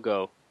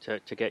Indiegogo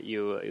to get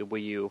you a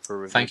Wii U for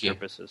review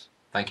purposes.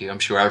 Thank you. I'm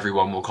sure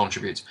everyone will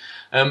contribute.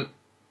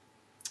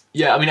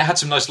 Yeah, I mean, it had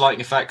some nice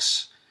lighting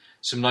effects,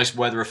 some nice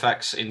weather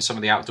effects in some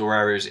of the outdoor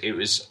areas. It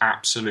was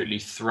absolutely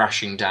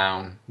thrashing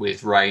down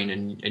with rain,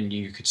 and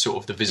you could sort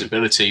of, the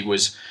visibility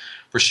was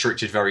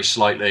restricted very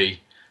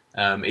slightly.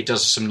 It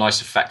does some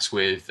nice effects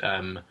with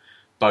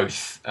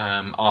both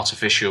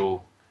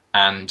artificial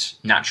and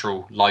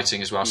natural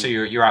lighting as well. So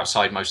you're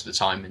outside most of the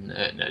time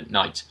at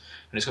night,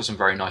 and it's got some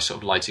very nice sort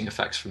of lighting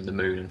effects from the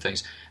moon and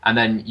things. And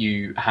then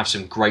you have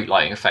some great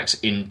lighting effects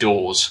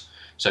indoors.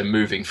 So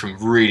moving from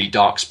really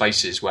dark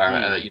spaces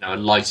where a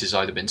light has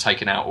either been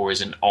taken out or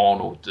isn't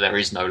on, or there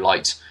is no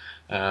light,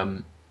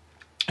 and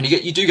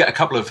you do get a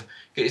couple of,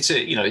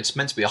 it's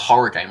meant to be a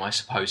horror game, I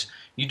suppose.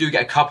 You do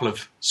get a couple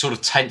of sort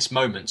of tense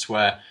moments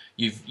where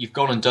you've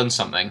gone and done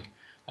something,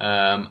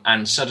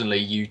 and suddenly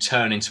you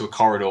turn into a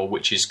corridor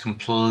which is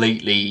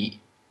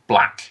completely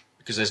black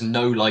because there's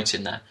no light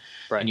in there,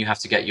 and you have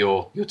to get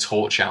your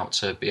torch out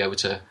to be able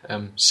to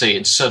see,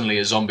 and suddenly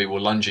a zombie will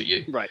lunge at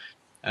you. Right.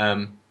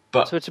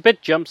 So it's a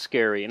bit jump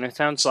scary, and it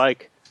sounds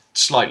like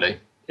slightly.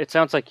 It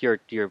sounds like your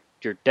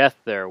death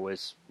there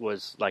was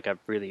like a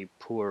really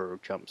poor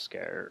jump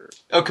scare.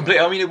 Oh,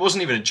 completely. I mean, it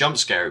wasn't even a jump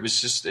scare. It was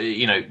just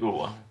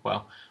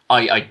well,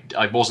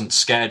 I wasn't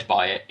scared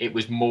by it. It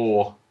was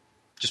more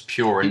just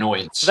pure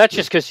annoyance. So that's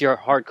just because you're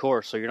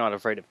hardcore, so you're not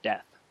afraid of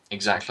death.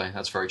 Exactly.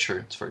 That's very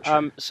true. It's very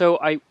true. So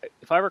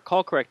if I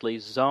recall correctly,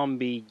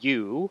 Zombie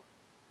U,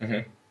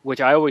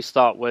 which I always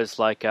thought was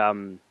like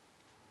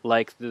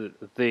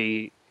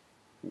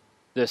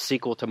the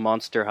sequel to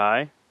Monster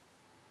High.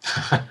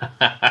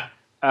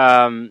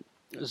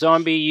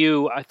 Zombie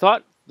U, I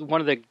thought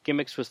one of the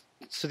gimmicks was,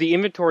 so the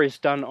inventory is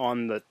done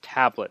on the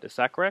tablet, is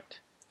that correct?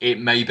 It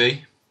may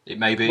be.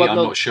 Well, I'm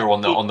not sure on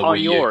the Wii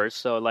U. On yours,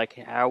 so like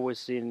how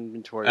was the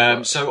inventory?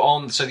 So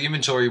the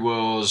inventory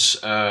was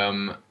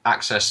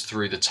accessed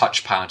through the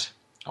touchpad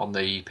on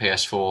the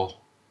PS4.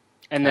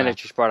 And then it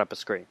just brought up a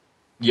screen.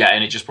 Yeah,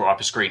 and it just brought up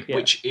a screen,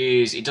 which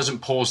is, it doesn't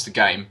pause the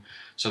game,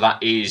 so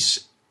that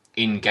is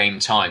in-game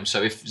time.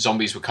 So if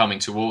zombies were coming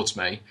towards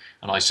me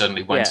and I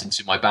suddenly went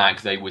into my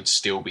bag, they would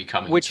still be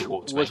coming towards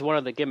me. Which was one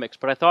of the gimmicks,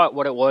 but I thought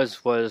what it was,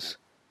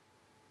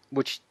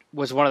 which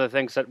was one of the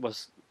things that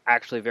was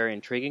actually very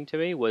intriguing to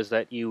me, was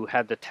that you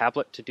had the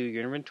tablet to do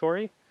your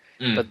inventory,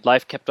 but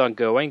life kept on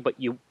going, but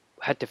you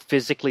had to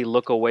physically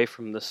look away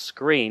from the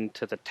screen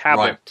to the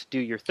tablet to do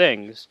your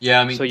things. Yeah,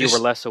 I mean, so you were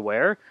less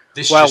aware.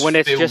 Well, when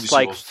it's just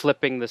like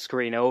flipping the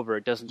screen over,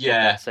 it doesn't get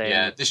that same...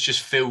 Yeah, this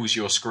just fills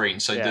your screen,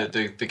 so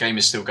the game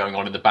is still going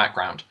on in the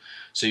background,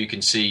 so you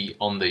can see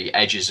on the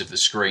edges of the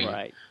screen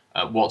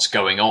what's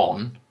going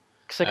on.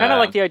 Because I kind of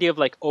like the idea of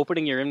like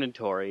opening your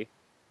inventory,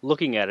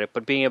 looking at it,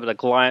 but being able to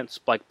glance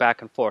like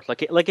back and forth.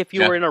 Like if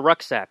you were in a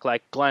rucksack,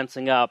 like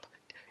glancing up,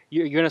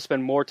 you're going to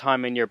spend more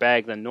time in your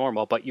bag than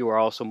normal, but you are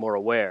also more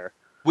aware.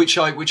 Which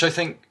I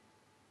think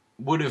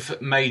would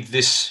have made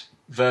this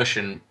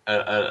version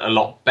a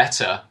lot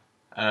better,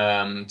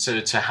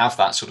 to have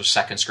that sort of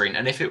second screen.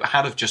 And if it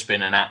had have just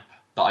been an app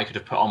that I could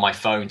have put on my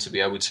phone to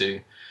be able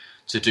to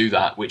do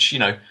that, which,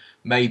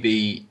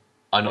 maybe,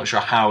 I'm not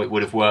sure how it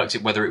would have worked,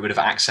 whether it would have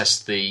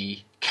accessed the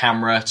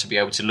camera to be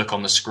able to look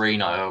on the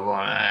screen.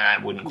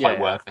 It wouldn't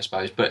quite work, I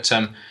suppose. But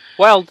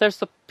well, there's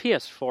the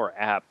PS4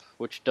 app,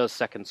 which does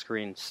second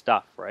screen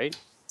stuff, right?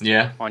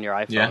 Yeah. On your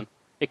iPhone. Yeah.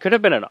 It could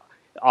have been an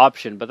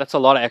option, but that's a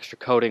lot of extra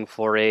coding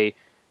for a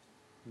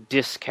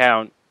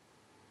discount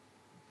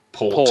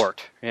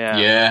port.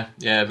 Yeah,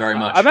 very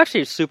much. I'm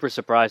actually super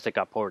surprised it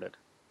got ported.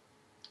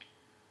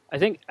 I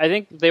think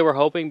they were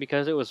hoping,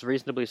 because it was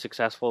reasonably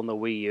successful in the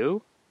Wii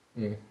U,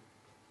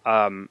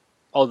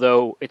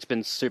 although it's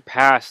been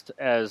surpassed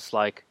as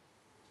like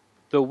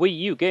the Wii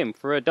U game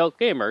for adult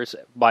gamers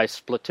by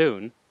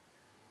Splatoon.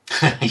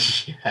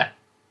 Yeah.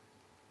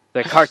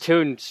 The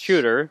cartoon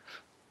shooter.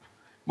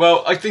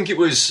 Well, I think it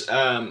was...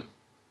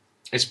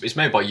 It's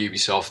made by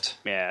Ubisoft.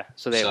 Yeah,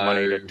 so they have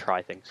money to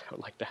try things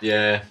like that.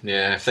 Yeah.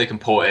 If they can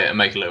port it and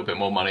make a little bit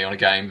more money on a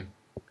game...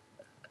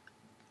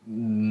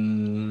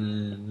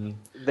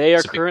 They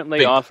are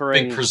currently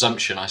offering... Big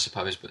presumption, I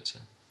suppose, but...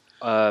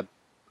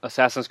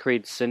 Assassin's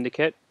Creed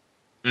Syndicate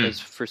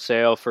is for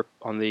sale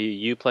on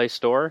the Uplay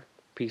Store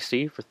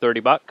PC for $30.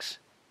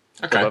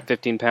 Okay. About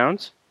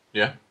 £15.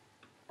 Yeah.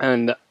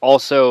 And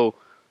also,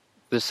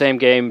 the same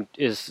game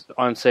is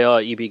on sale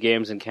at EB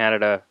Games in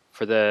Canada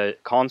for the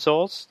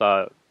consoles,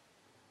 the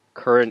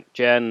current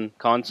gen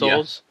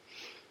consoles,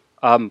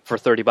 for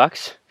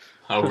 $30.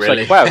 Oh,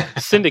 really? It's like, wow,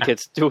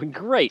 Syndicate's doing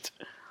great.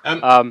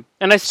 And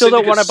I still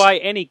don't want to buy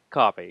any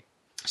copy.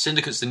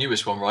 Syndicate's the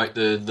newest one, right?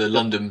 The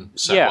London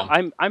set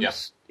one. I'm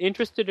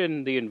interested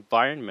in the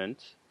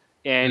environment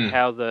and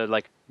how the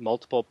like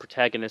multiple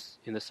protagonists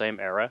in the same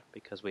era,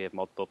 because we have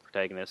multiple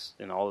protagonists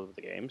in all of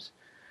the games.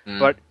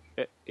 But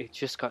it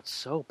just got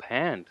so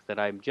panned that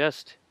I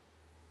just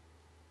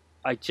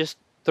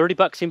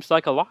 $30 seems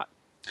like a lot.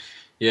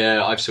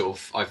 Yeah,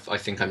 I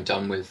think I'm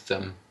done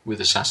with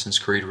Assassin's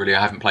Creed. Really,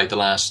 I haven't played the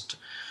last.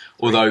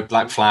 Although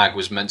Black Flag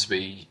was meant to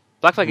be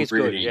Black Flag is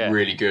really, good, yeah.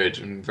 really good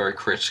and very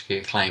critically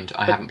acclaimed.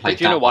 I haven't played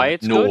but you that know why one,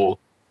 it's nor good?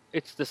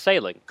 It's the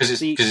sailing.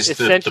 because it's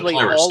essentially the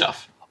pirate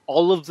stuff.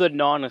 All of the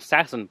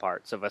non-assassin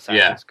parts of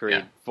Assassin's Creed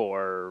yeah.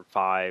 4,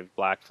 5,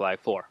 Black Flag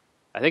 4.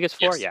 I think it's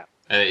 4, Yes.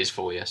 yeah. It is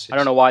 4, yes. I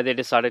don't know why they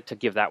decided to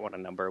give that one a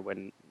number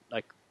when,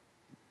 like...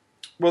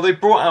 Well, they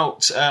brought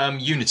out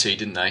Unity,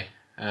 didn't they?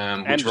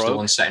 Which was Rogue. the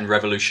one set in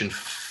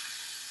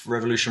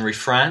revolutionary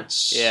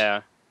France.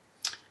 Yeah.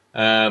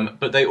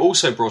 But they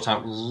also brought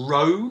out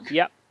Rogue,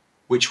 Yep.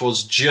 which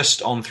was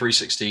just on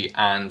 360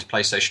 and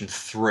PlayStation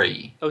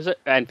 3. Oh, was it?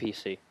 And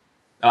PC.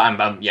 And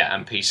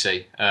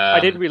PC. I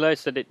didn't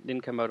realize that it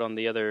didn't come out on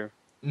the other...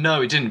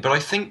 No, it didn't. But I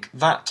think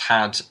that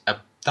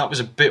was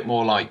a bit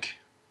more like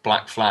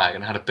Black Flag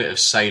and had a bit of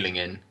sailing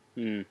in.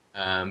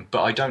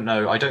 But I don't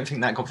know. I don't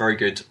think that got very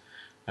good.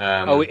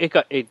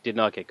 It did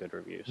not get good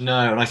reviews.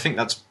 No, and I think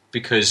that's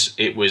because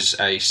it was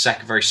a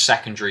very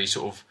secondary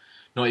sort of,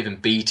 not even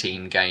B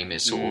team game.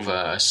 It's sort of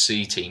a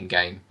C team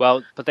game.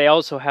 Well, but they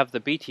also have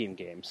the B team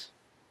games,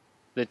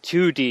 the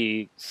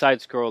 2D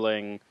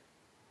side-scrolling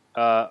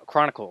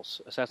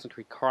Assassin's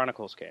Creed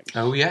Chronicles games.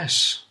 Oh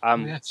yes,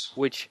 yes.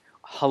 Which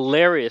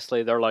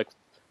hilariously they're like,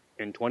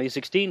 in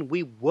 2016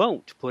 we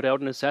won't put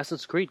out an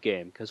Assassin's Creed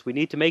game because we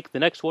need to make the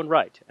next one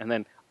right, and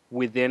then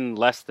within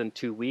less than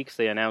 2 weeks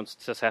they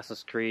announced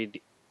Assassin's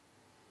Creed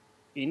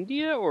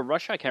India or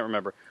Russia, I can't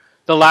remember.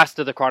 The last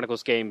of the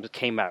Chronicles games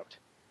came out.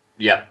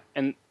 Yeah.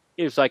 And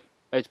it was like,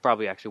 it's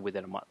probably actually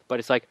within a month, but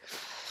it's like,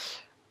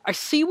 I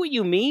see what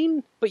you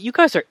mean, but you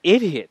guys are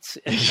idiots.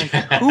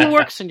 Who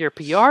works in your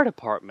PR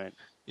department?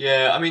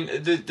 Yeah, I mean,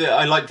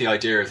 I like the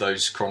idea of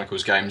those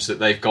Chronicles games, that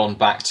they've gone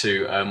back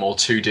to more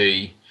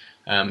 2D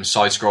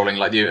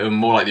side-scrolling,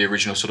 more like the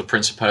original sort of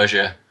Prince of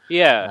Persia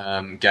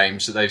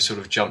games, that they've sort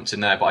of jumped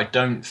in there. But I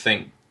don't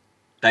think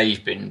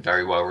they've been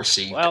very well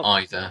received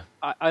either.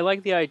 I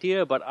like the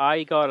idea, but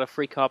I got a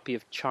free copy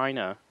of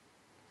China.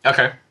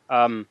 Okay.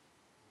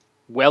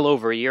 Well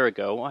over a year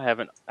ago. I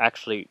haven't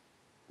actually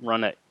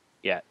run it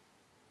yet.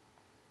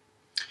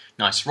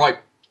 Nice. Right,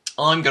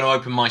 I'm going to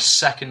open my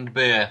second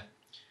beer.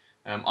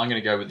 I'm going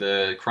to go with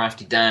the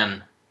Crafty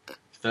Dan.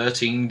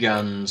 13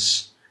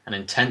 Guns. An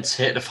intense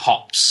hit of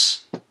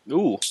hops.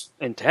 Ooh,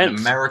 intense. An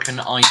American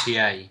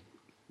IPA.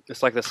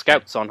 It's like the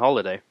Scouts on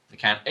holiday.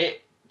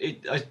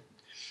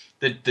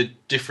 The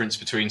difference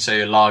between,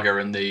 say, a lager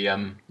and the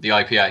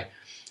IPA,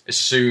 as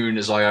soon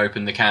as I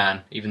open the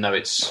can, even though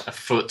it's a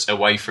foot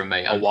away from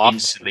me, I'm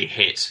instantly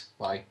hit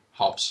by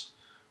hops,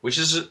 which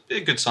is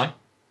a good sign.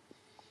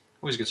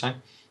 Always a good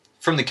sign.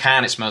 From the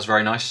can, it smells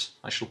very nice.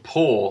 I shall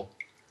pour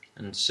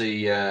and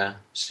see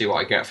what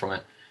I get from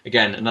it.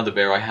 Again, another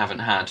beer I haven't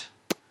had.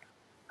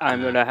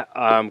 I'm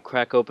gonna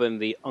crack open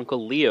the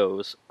Uncle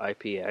Leo's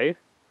IPA.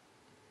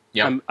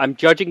 Yeah, I'm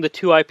judging the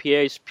two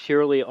IPAs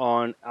purely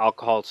on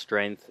alcohol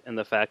strength and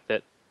the fact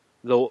that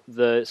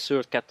the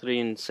Sur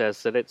Catherine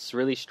says that it's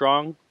really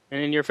strong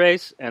and in your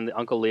face, and the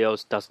Uncle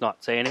Leo's does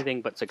not say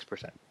anything but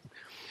 6%.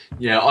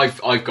 Yeah,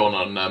 I've gone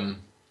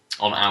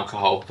on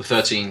alcohol. The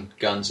 13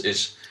 Guns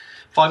is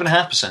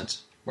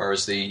 5.5%,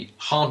 whereas the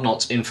Hard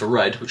Knot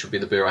Infrared, which would be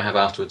the beer I have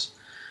afterwards,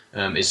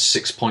 is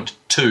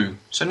 6.2.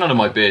 So none of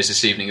my beers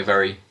this evening are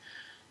very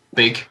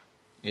big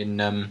in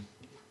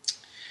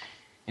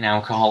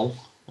alcohol,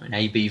 in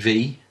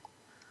ABV.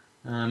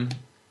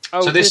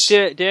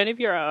 Do any of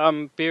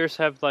your beers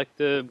have like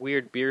the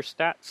weird beer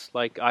stats,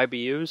 like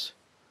IBUs?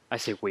 I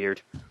say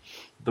weird.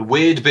 The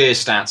weird beer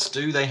stats.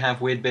 Do they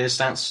have weird beer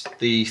stats?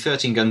 The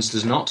 13 Guns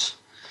does not.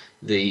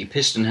 The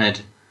Piston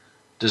Head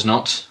does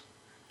not.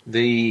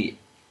 The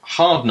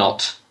Hard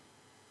Knot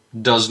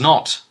does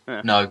not.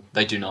 No,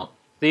 they do not.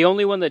 The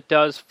only one that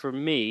does for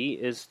me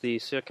is the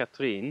Sur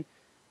Catherine,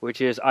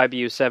 which is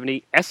IBU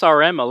 70,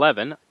 SRM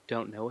 11.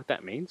 Don't know what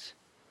that means.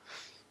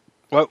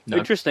 Well,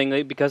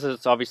 interestingly, because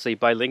it's obviously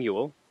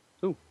bilingual.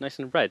 Ooh, nice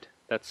and red.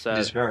 It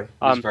is very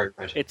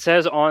red. It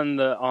says on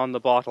the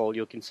bottle,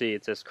 you can see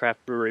it says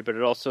craft brewery, but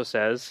it also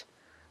says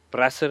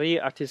Brasserie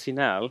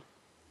Artisanale.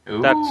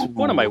 Ooh. That's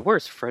one of my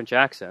worst French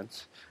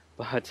accents,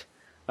 but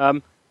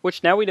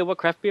which now we know what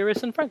craft beer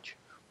is in French.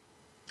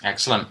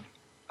 Excellent.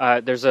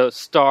 There's a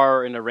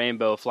star in a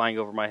rainbow flying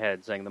over my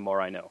head saying the more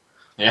I know.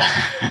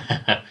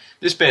 Yeah.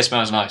 This beer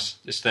smells nice.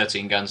 This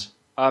 13 Guns.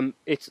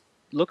 It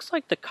looks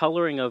like the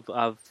coloring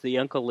of the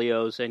Uncle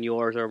Leo's and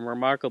yours are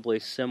remarkably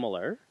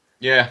similar.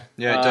 Yeah,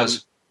 it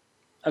does.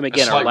 I mean,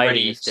 again, our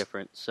lighting is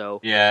different,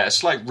 so... Yeah, a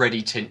slight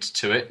reddy tint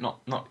to it,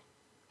 not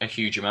a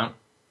huge amount.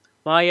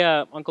 My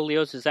Uncle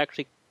Leo's is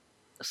actually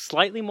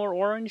slightly more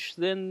orange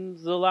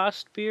than the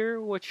last beer,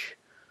 which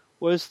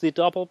was the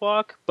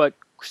Doppelbock, but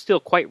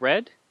still quite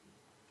red.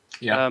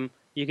 Yeah.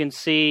 You can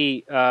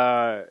see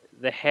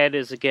the head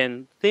is,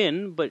 again,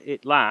 thin, but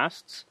it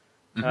lasts.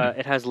 Mm-hmm.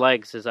 It has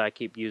legs, as I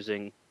keep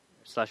using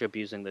 /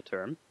 abusing the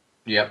term.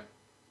 Yep.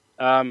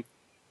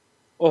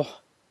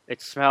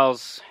 It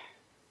smells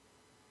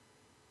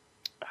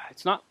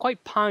it's not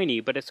quite piney,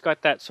 but it's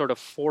got that sort of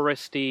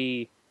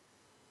foresty.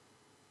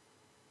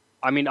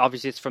 I mean,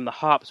 obviously it's from the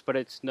hops, but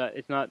it's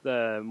not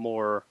the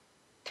more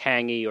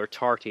tangy or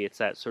tarty. It's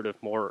that sort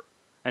of more,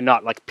 and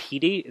not like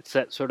peaty. It's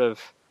that sort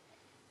of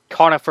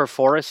conifer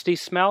foresty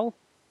smell.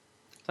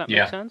 Does that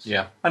make sense?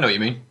 Yeah, I know what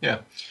you mean. Yeah,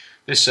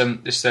 this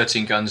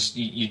 13 Guns,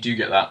 you do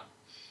get that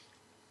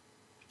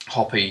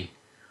hoppy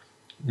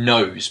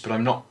nose, but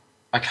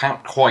I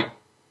can't quite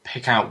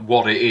pick out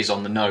what it is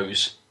on the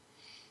nose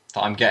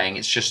that I'm getting.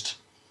 It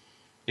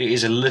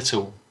is a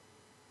little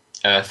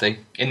earthy.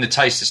 In the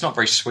taste, it's not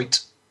very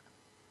sweet.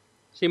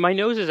 See, my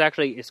nose is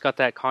actually, it's got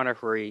that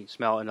conifery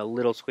smell and a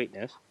little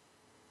sweetness.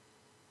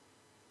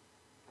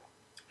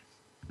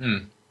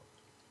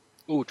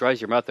 Ooh,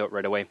 dries your mouth out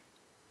right away.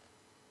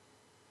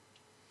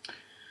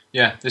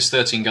 Yeah, this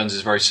 13 Guns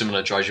is very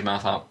similar, dries your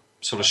mouth out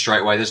sort of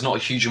straight away. There's not a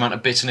huge amount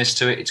of bitterness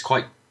to it. It's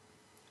quite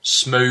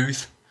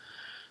smooth.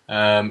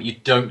 You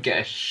don't get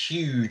a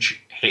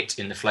huge hit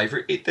in the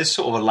flavour. There's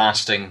sort of a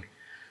lasting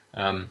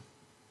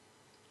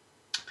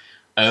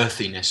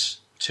earthiness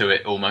to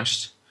it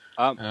almost.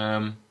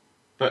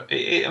 But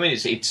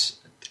it's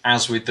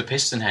as with the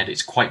Pistonhead,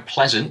 it's quite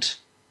pleasant.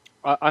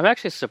 I'm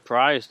actually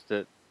surprised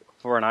that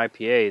for an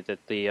IPA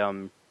that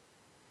the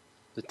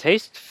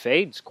taste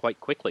fades quite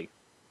quickly.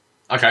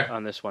 Okay.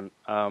 On this one.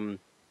 Having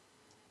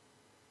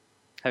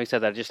said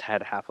that, I just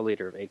had half a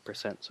liter of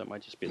 8%, so it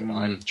might just be the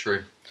wine.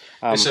 True.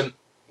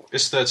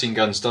 This 13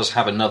 Guns does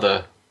have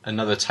another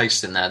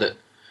taste in there that,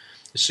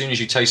 as soon as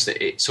you taste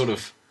it, it sort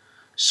of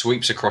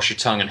sweeps across your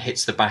tongue and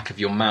hits the back of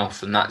your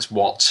mouth, and that's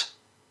what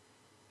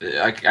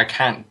I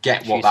can't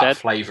get what that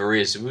flavour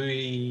is.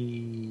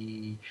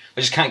 I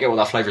just can't get what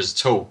that flavour is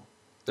at all.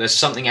 There's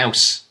something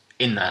else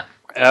in that.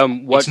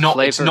 What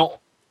flavour?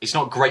 It's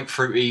not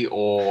grapefruity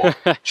or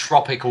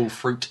tropical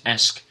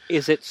fruit-esque.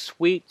 Is it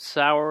sweet,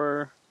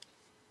 sour,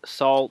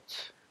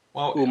 salt,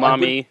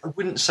 umami? I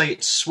wouldn't say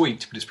it's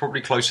sweet, but it's probably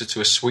closer to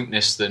a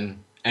sweetness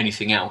than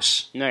anything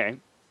else. Okay.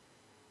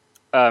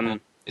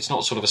 It's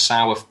not sort of a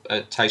sour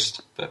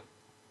taste. But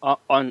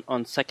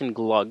on second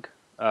glug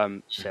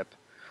sip,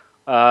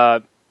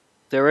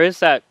 there is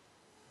that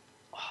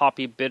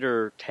hoppy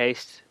bitter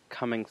taste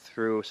coming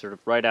through sort of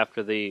right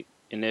after the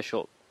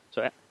initial.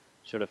 So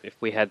sort of if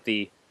we had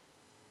the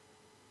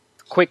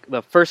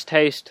first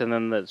taste and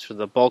then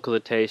the bulk of the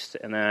taste,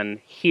 and then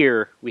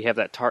here we have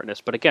that tartness.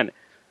 But again,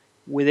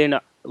 within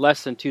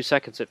less than 2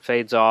 seconds it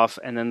fades off,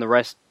 and then the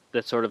rest,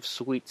 that sort of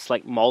sweet,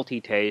 slight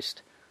malty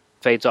taste,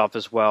 fades off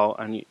as well,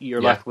 and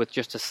you're left with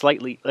just a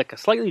slightly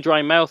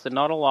dry mouth and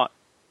not a lot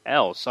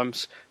else. I'm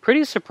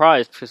pretty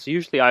surprised, because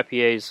usually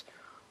IPAs,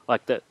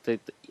 like the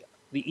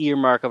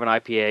earmark of an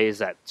IPA is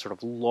that sort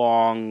of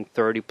long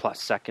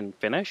 30-plus second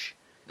finish,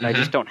 and I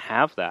just don't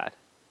have that.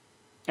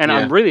 And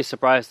I'm really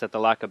surprised at the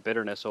lack of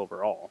bitterness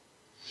overall.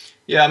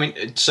 Yeah, I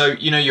mean, so,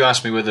 you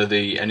asked me whether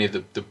any of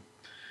the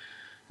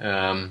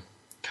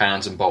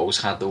cans and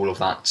bottles had all of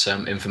that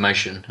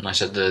information, and I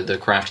said the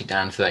Crafty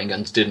Dan 13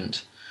 Guns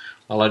didn't.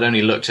 Well, I'd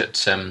only looked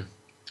at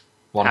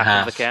one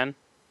half of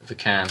the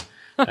can.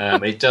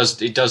 It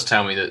does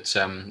tell me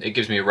that it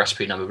gives me a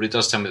recipe number, but it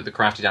does tell me that the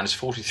Crafty Dan is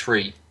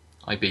 43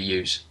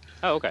 IBUs.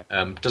 Oh, okay.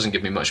 Doesn't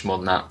give me much more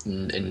than that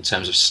in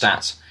terms of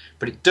stats.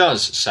 But it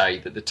does say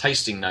that the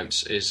tasting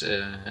notes is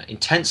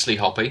intensely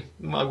hoppy.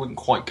 I wouldn't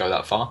quite go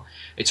that far.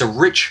 It's a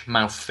rich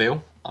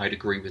mouthfeel. I'd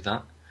agree with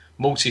that.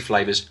 Malty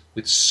flavours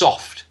with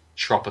soft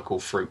tropical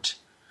fruit.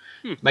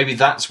 Maybe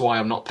that's why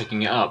I'm not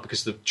picking it up,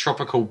 because the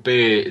tropical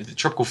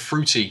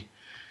fruity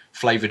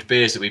flavoured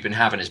beers that we've been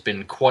having has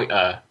been quite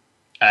a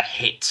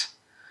hit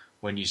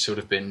when you've sort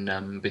of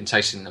been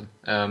tasting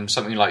them.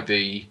 Something like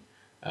the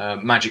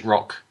Magic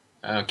Rock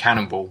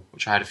Cannonball,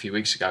 which I had a few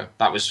weeks ago.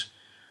 That was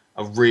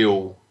a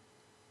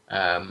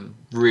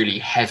really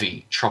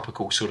heavy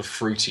tropical sort of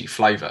fruity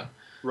flavour,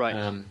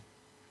 right?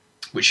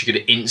 Which you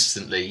could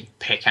instantly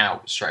pick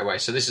out straight away.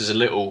 So this is a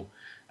little,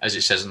 as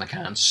it says in the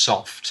can,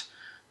 soft.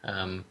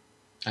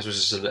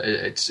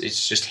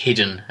 It's just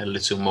hidden a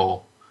little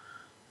more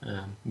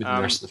with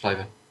the rest of the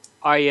flavour.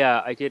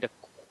 I did a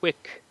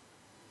quick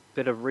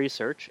bit of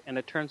research, and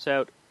it turns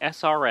out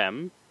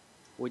SRM,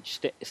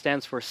 which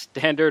stands for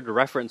Standard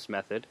Reference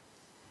Method,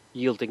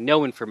 yielding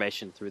no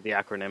information through the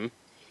acronym.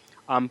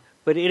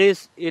 But it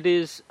is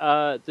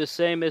the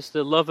same as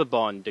the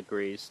Lovibond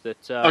degrees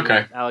that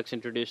Alex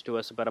introduced to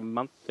us about a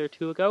month or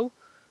two ago.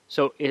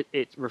 So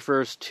it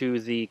refers to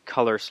the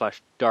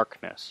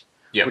color/darkness,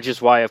 which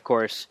is why, of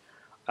course,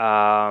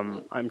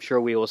 I'm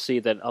sure we will see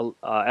that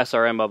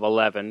SRM of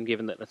 11,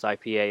 given that it's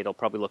IPA, it'll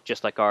probably look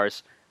just like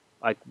ours,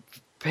 like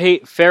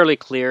fairly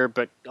clear,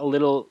 but a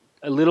little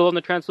on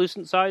the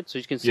translucent side, so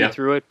you can see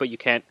through it, but you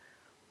can't.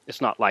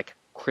 It's not like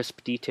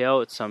crisp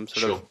detail; it's some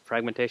sort of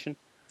fragmentation.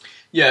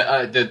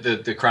 Yeah,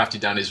 the Crafty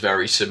Dan is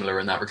very similar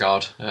in that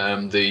regard.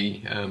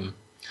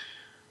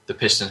 The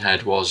piston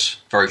head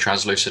was very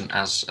translucent,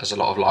 as a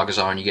lot of lagers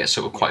are, and you get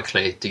sort of quite a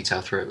clear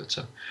detail through it.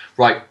 So,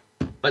 right,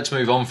 let's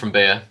move on from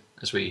beer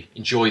as we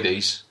enjoy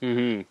these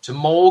to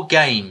more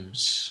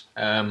games.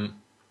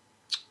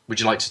 Would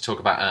you like to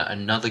talk about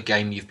another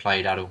game you've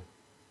played, Adel?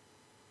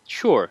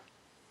 Sure.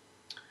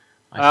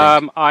 I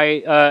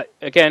think.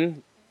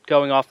 Again,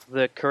 going off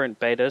the current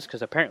betas,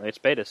 because apparently it's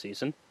beta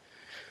season,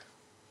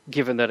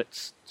 given that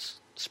it's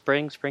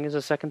spring. Spring is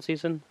the second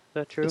season. Is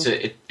that true?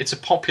 It's a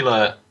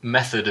popular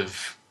method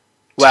of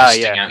Well,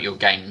 testing yeah. out your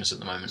games at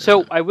the moment. So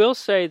isn't it? I will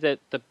say that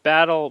the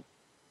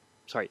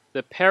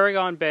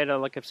Paragon beta,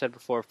 like I've said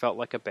before, felt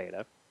like a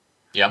beta.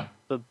 Yeah.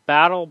 The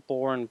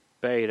Battleborn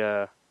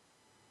beta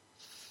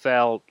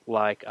felt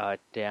like a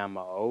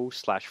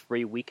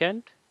demo/free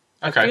weekend.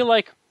 Okay. I feel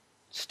like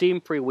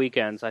Steam free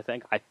weekends, I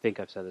think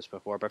I've said this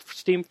before, but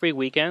Steam free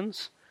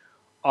weekends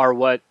are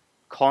what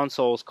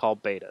consoles call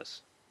betas.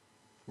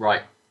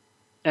 Right.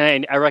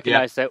 And I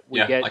recognize that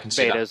we get I can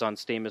see betas that. on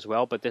Steam as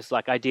well, but this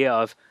idea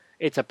of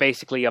it's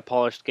basically a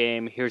polished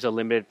game, here's a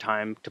limited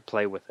time to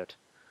play with it.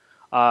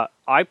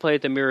 I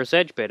played the Mirror's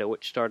Edge beta,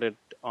 which started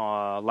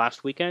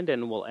last weekend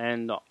and will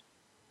end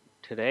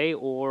today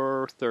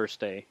or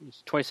Thursday.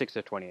 It's 26th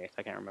or 28th,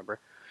 I can't remember.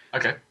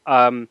 Okay.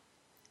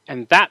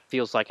 And that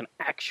feels like an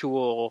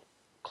actual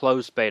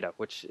closed beta,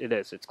 which it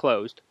is. It's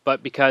closed,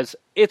 but because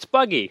it's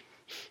buggy.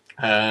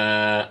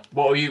 What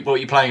were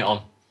you playing it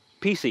on?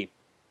 PC.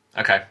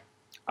 Okay.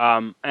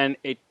 And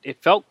it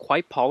felt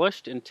quite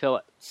polished until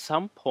at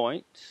some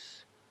point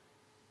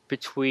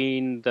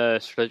between the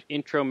sort of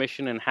intro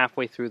mission and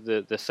halfway through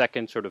the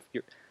second sort of...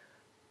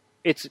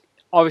 It's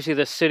obviously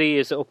the city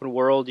is open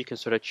world. You can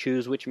sort of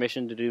choose which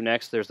mission to do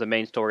next. There's the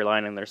main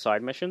storyline and there's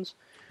side missions.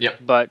 Yep.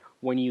 But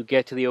when you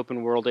get to the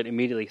open world, it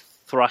immediately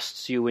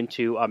thrusts you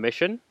into a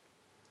mission.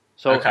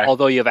 So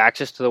although you have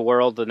access to the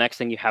world, the next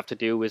thing you have to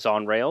do is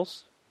on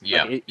rails.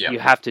 Yeah. You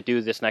have to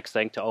do this next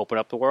thing to open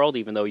up the world,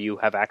 even though you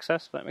have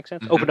access. If that makes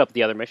sense. Mm-hmm. Open up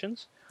the other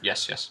missions.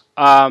 Yes.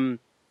 And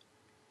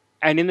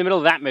in the middle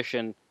of that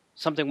mission,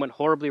 something went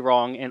horribly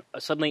wrong, and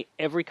suddenly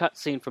every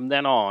cutscene from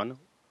then on,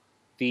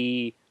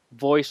 the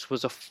voice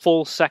was a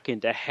full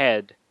second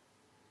ahead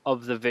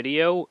of the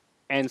video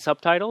and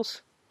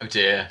subtitles. Oh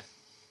dear.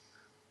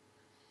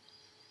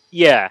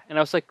 Yeah, and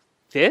I was like,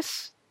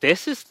 this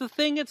is the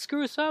thing that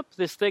screws up?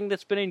 This thing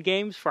that's been in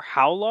games for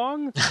how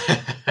long?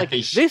 Like,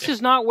 this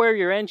is not where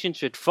your engine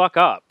should fuck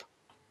up.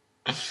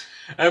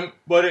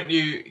 Why don't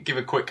you give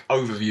a quick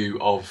overview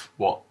of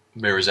what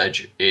Mirror's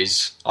Edge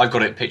is? I've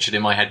got it pictured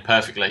in my head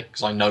perfectly,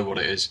 because I know what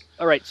it is.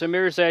 Alright, so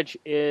Mirror's Edge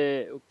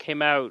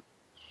came out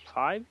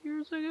 5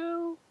 years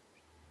ago?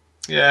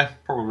 Yeah,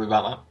 probably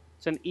about that.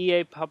 It's an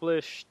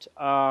EA-published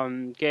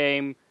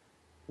game.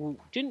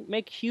 Didn't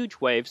make huge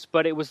waves,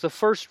 but it was the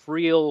first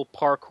real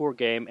parkour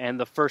game and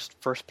the first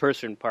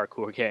first-person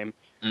parkour game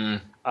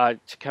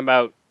to come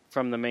out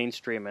from the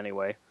mainstream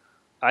anyway.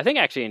 I think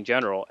actually in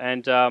general.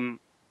 And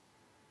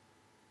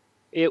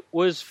it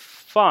was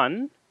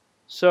fun.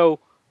 So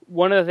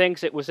one of the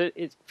things,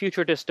 it's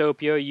future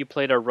dystopia. You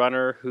played a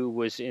runner who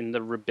was in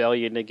the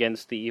rebellion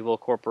against the evil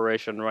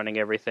corporation running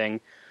everything,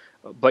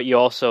 but you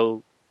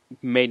also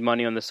made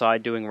money on the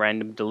side doing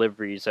random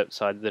deliveries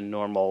outside the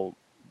normal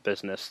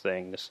business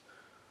things.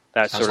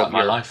 That's Sounds sort of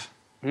like my life.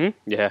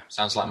 Yeah.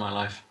 Sounds like my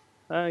life.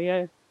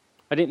 Yeah.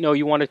 I didn't know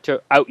you wanted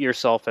to out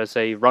yourself as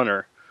a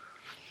runner.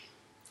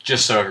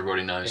 Just so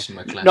everybody knows.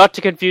 Yeah. Not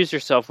to confuse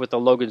yourself with the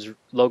Logan's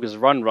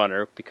Run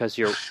runner, because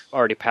you're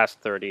already past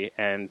 30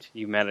 and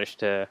you managed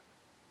to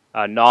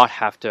not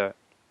have to...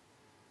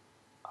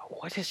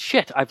 What is...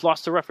 Shit, I've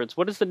lost the reference.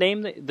 What is the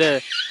name?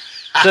 Your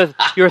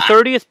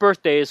 30th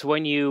birthday is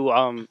when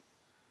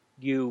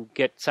you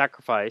get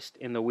sacrificed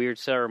in the weird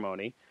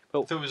ceremony.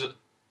 But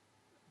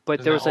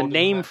there was a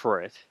name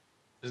for it.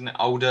 Isn't it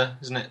older?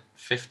 Isn't it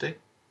 50?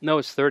 No,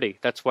 it's 30.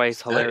 That's why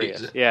it's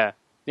hilarious. 30, yeah.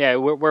 Yeah,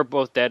 we're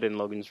both dead in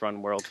Logan's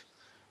Run world.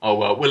 Oh,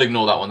 well, we'll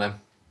ignore that one then.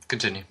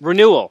 Continue.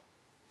 Renewal.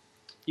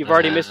 You've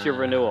already missed your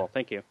renewal.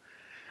 Thank you.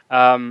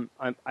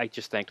 I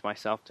just thanked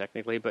myself,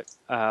 technically. But,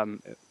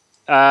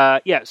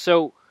 yeah,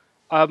 so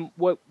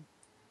what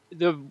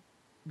the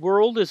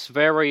world is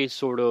very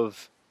sort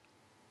of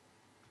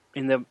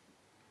in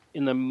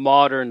the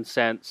modernist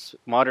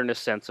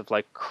sense of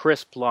like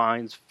crisp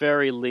lines,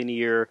 very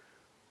linear,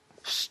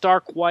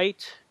 stark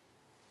white,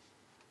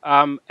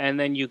 and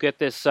then you get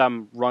this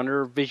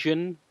runner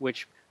vision,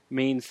 which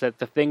means that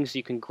the things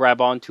you can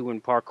grab onto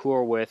and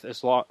parkour with,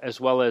 as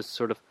well as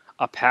sort of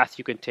a path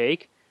you can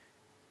take,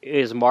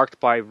 is marked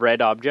by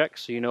red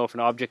objects. So you know if an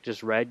object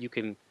is red, you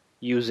can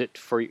use it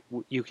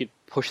you could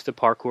push the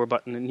parkour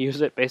button and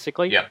use it,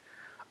 basically. Yeah.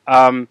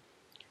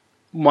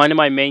 One of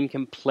my main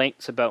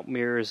complaints about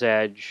Mirror's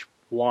Edge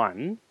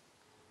 1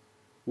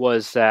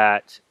 was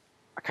that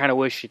I kind of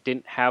wish it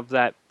didn't have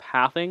that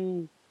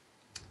pathing.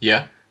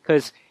 Yeah.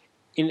 Because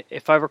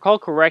if I recall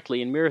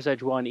correctly, in Mirror's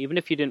Edge 1, even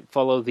if you didn't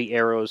follow the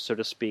arrows, so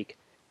to speak,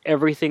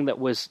 everything that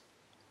was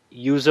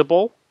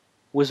usable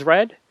was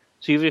red.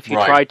 So even if you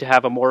tried to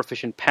have a more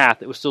efficient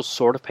path, it was still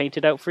sort of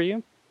painted out for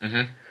you.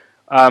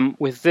 Mm-hmm.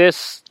 With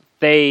this,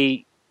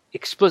 they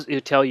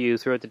explicitly tell you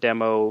throughout the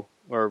demo,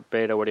 or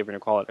beta, whatever you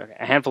call it,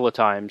 a handful of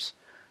times,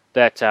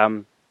 that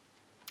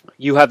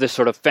you have this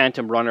sort of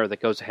phantom runner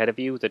that goes ahead of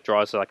you that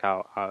draws like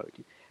a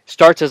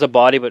starts as a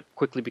body, but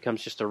quickly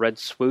becomes just a red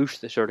swoosh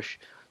that sort of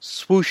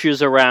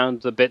swooshes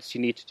around the bits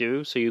you need to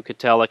do. So you could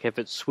tell, like, if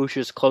it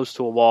swooshes close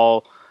to a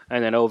wall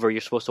and then over,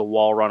 you're supposed to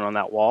wall run on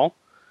that wall.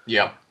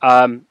 Yeah.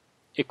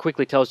 It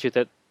quickly tells you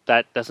that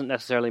that doesn't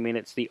necessarily mean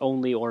it's the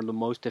only or the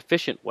most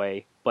efficient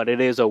way, but it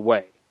is a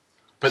way.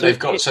 But they've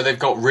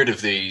got rid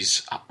of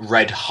these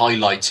red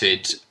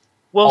highlighted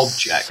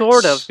objects.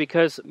 Sort of,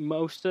 because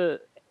most of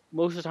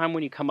the time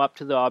when you come up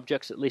to the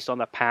objects, at least on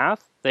the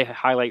path, they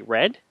highlight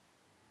red.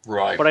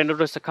 Right. But I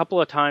noticed a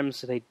couple of times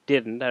they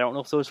didn't. I don't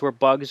know if those were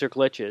bugs or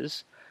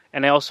glitches.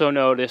 And I also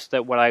noticed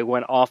that when I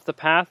went off the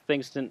path,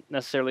 things didn't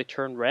necessarily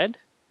turn red.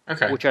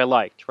 Okay. Which I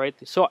liked, right?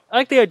 So I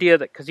like the idea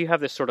that, because you have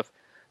this sort of,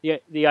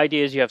 the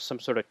idea is you have some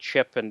sort of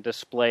chip and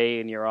display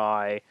in your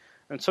eye.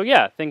 And so,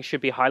 yeah, things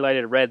should be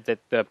highlighted red that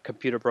the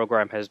computer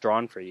program has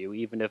drawn for you,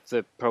 even if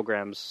the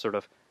program's sort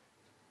of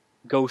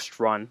ghost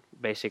run,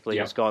 basically,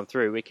 has gone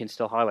through, it can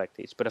still highlight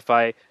these. But if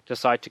I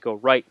decide to go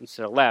right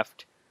instead of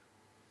left,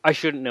 I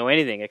shouldn't know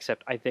anything,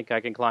 except I think I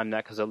can climb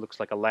that because it looks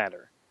like a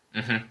ladder.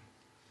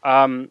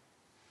 Mm-hmm.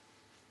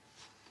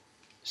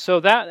 So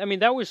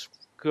that was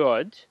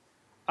good.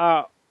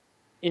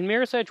 In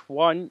Mirror's Edge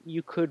 1,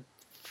 you could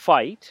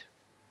fight,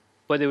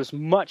 but there was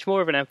much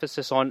more of an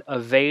emphasis on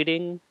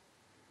evading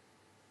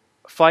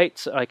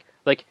fights.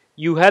 Like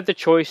you had the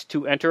choice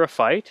to enter a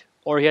fight,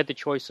 or you had the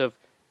choice of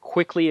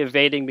quickly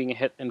evading being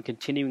hit and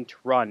continuing to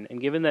run.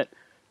 And given that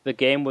the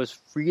game was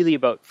really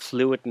about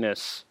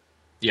fluidness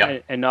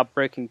and not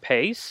breaking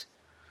pace,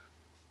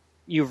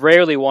 you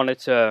rarely wanted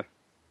to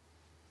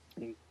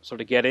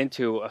sort of get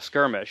into a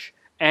skirmish.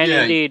 And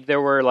indeed,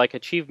 there were like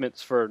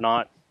achievements for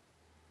not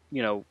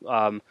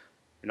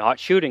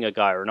shooting a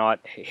guy or not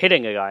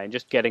hitting a guy and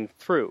just getting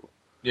through.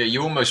 Yeah,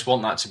 you almost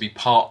want that to be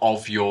part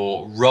of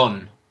your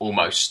run,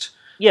 almost.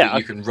 Yeah. That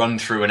you can run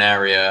through an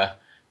area,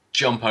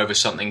 jump over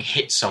something,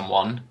 hit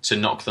someone to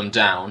knock them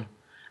down,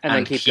 and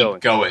then keep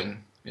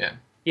going. Yeah.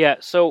 Yeah,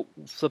 so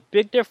the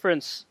big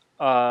difference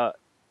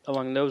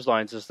along those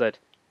lines is that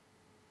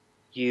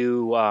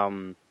you,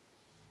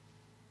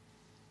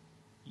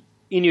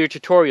 in your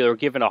tutorial, are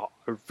given a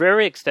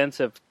very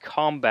extensive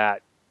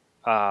combat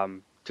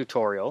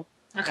tutorial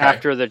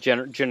after the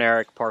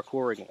generic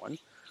parkouring one.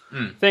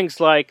 Things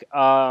like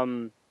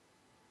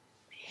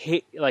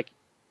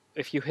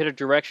if you hit a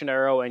direction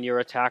arrow and your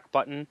attack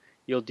button,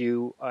 you'll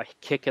do a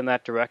kick in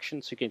that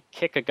direction, so you can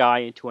kick a guy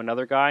into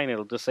another guy and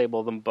it'll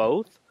disable them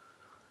both.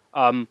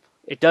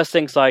 It does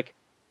things like,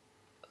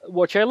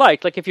 which I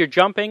like if you're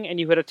jumping and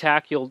you hit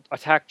attack, you'll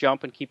attack,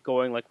 jump, and keep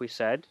going like we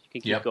said. You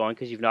can keep going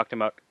because you've knocked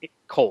him out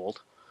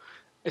cold.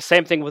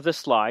 Same thing with the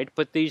slide,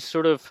 but these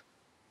sort of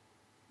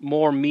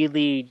more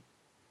melee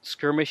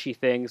skirmishy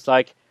things,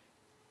 like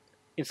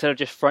instead of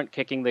just front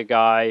kicking the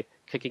guy,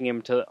 kicking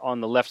him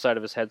on the left side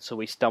of his head so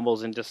he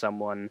stumbles into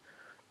someone,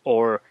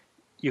 or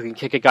you can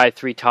kick a guy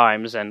 3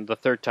 times and the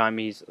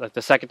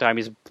second time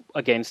he's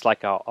against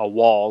like a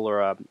wall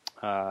or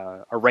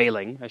a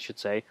railing, I should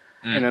say,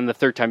 and then the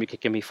third time you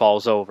kick him he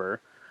falls over,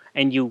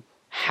 and you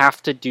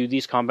have to do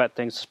these combat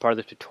things as part of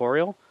the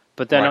tutorial.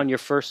 But then on your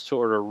first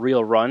sort of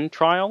real run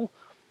trial,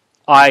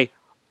 I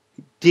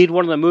did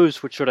one of the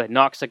moves which sort of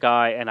knocks a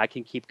guy and I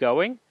can keep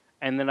going,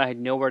 and then I had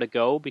nowhere to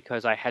go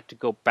because I had to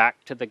go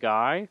back to the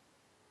guy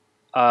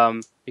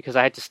because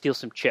I had to steal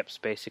some chips,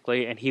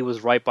 basically, and he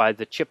was right by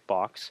the chip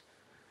box.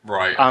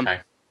 Right,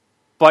 okay.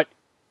 But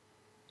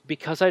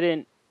because I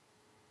didn't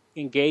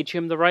engage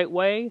him the right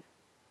way,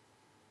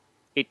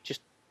 it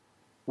just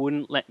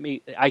wouldn't let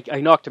me...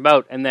 I knocked him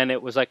out, and then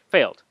it was like,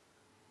 failed.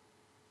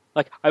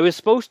 Like, I was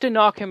supposed to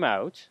knock him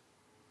out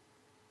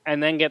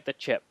and then get the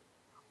chip.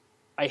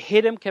 I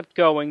hit him, kept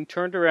going,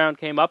 turned around,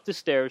 came up the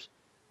stairs,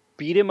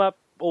 beat him up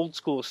old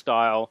school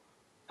style,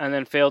 and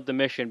then failed the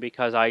mission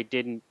because I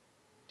didn't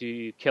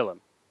kill him.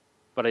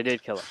 But I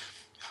did kill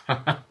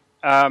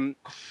him.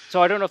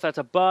 So I don't know if that's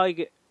a bug,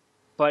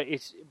 but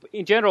it's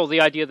in general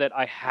the idea that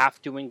I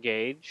have to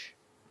engage.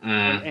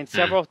 And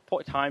several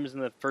times in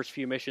the first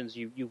few missions,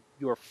 you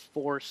are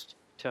forced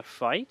to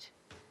fight.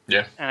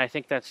 Yeah. And I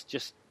think that's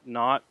just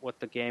not what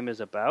the game is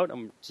about.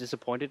 I'm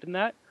disappointed in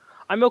that.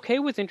 I'm okay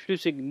with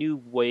introducing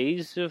new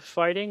ways of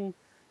fighting,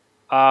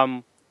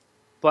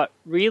 but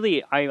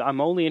really,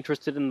 I'm only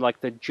interested in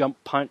like the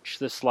jump punch,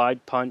 the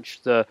slide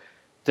punch, the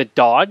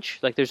dodge.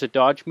 Like there's a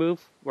dodge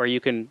move where you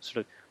can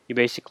you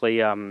basically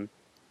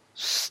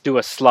do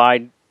a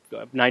slide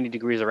 90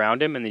 degrees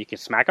around him and then you can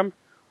smack him.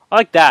 I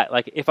like that.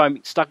 Like if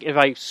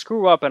I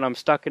screw up and I'm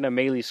stuck in a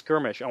melee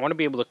skirmish, I want to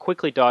be able to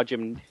quickly dodge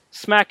him,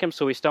 smack him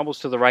so he stumbles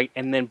to the right,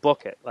 and then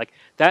book it. Like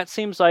that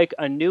seems like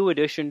a new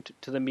addition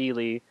to the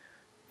melee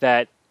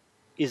that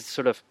is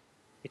sort of,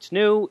 it's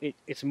new,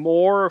 it's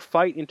more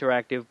fight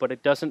interactive, but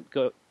it doesn't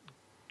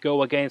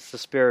go against the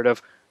spirit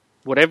of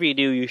whatever you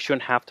do, you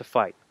shouldn't have to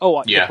fight.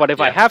 But if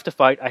I have to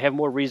fight, I have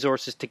more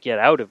resources to get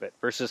out of it,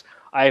 versus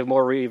I have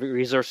more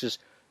resources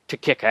to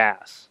kick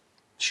ass.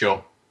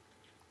 Sure.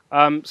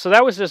 So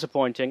that was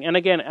disappointing. And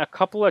again, a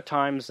couple of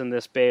times in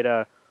this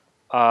beta,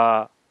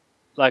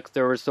 like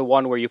there was the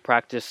one where you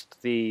practiced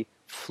the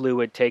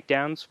fluid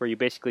takedowns, where you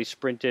basically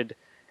sprinted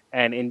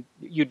and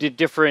you did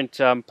different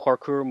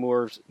parkour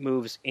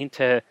moves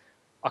into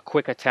a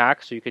quick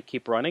attack, so you could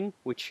keep running,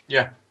 which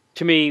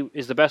to me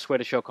is the best way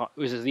to show.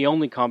 This is the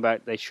only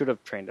combat they should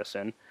have trained us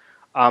in.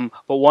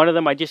 But one of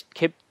them I just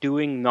kept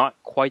doing not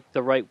quite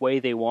the right way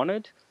they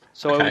wanted,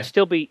 so I would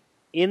still be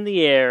in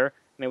the air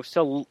and I would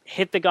still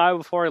hit the guy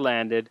before I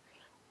landed.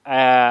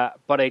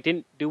 But I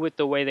didn't do it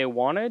the way they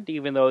wanted,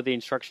 even though the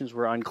instructions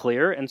were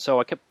unclear, and so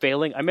I kept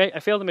failing. I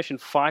failed the mission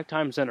 5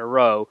 times in a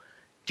row,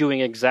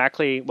 doing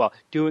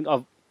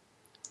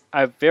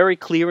a very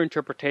clear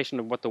interpretation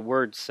of what the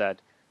words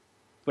said,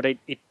 but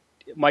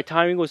my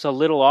timing was a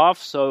little off,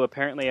 so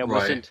apparently I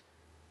wasn't.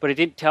 But it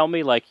didn't tell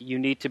me like you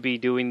need to be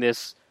doing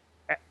this,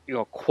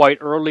 quite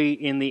early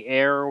in the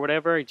air or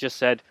whatever. It just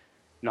said,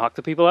 knock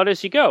the people out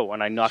as you go,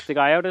 and I knocked the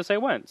guy out as I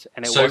went,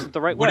 and it wasn't the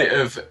right way.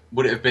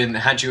 Would it have been,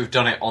 had you have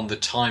done it on the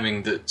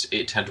timing that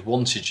it had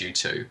wanted you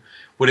to,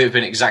 would it have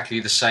been exactly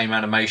the same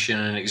animation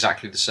and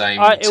exactly the same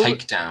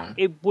takedown?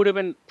 It would have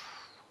been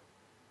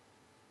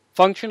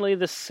functionally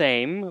the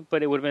same,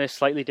 but it would have been a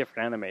slightly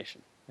different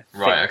animation.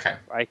 Right, okay.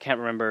 I can't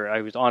remember.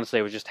 I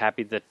was just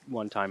happy that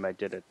one time I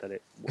did it, that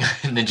it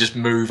and then just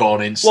move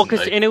on instantly.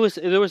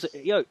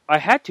 Well, I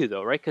had to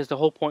though, right? Because the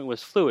whole point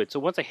was fluid. So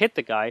once I hit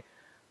the guy,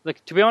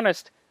 like, to be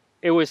honest,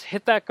 it was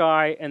hit that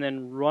guy and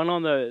then run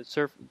on the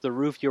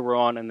roof you were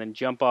on, and then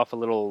jump off a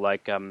little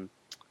like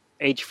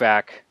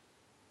HVAC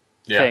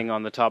thing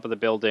on the top of the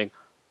building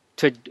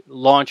to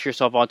launch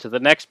yourself onto the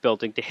next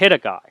building to hit a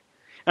guy.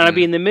 And I'd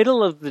be in the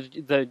middle of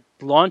the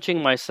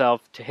launching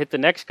myself to hit the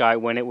next guy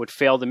when it would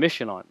fail the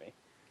mission on me.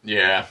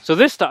 Yeah. So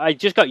this time I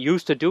just got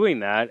used to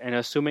doing that and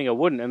assuming it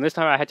wouldn't. And this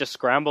time I had to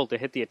scramble to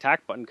hit the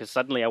attack button because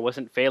suddenly I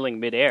wasn't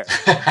failing midair.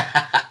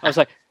 I was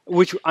like,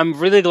 which I'm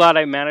really glad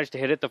I managed to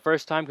hit it the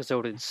first time, because I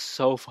would have been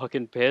so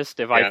fucking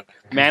pissed if I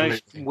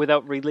managed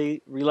without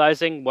really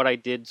realizing what I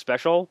did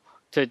special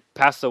to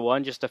pass the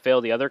one just to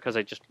fail the other, because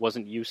I just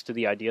wasn't used to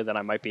the idea that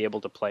I might be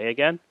able to play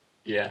again.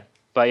 Yeah.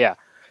 But yeah.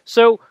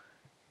 So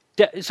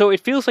it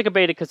feels like a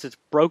beta because it's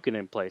broken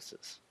in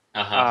places,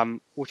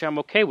 which I'm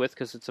okay with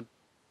because it's a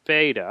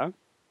beta.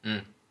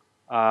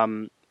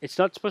 It's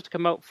not supposed to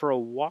come out for a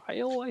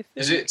while, I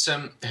think.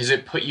 Has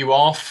it put you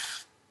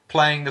off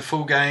playing the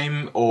full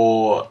game,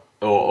 or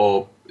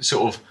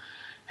sort of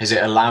has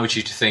it allowed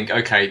you to think,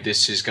 okay,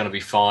 this is going to be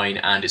fine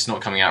and it's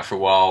not coming out for a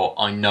while,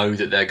 I know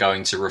that they're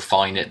going to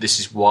refine it, this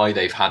is why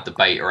they've had the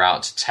beta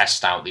out to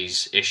test out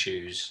these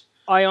issues?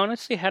 I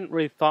honestly hadn't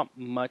really thought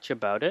much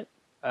about it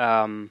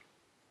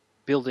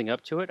building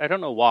up to it. I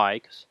don't know why,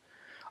 because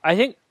I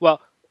think,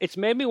 it's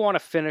made me want to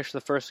finish the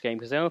first game,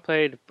 because I only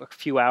played a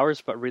few hours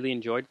but really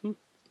enjoyed them.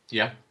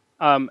 Yeah.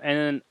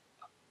 And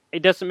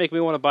it doesn't make me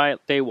want to buy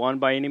it day one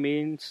by any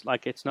means.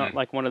 Like, it's not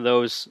like one of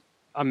those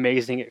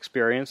amazing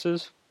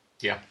experiences.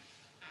 Yeah.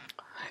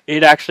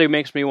 It actually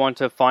makes me want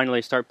to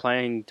finally start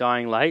playing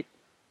Dying Light.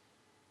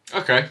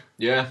 Okay.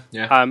 Yeah.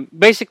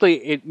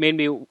 Basically, it made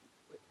me...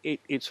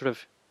 It sort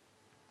of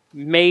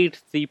made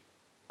the,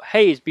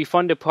 hey, it'd be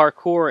fun to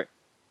parkour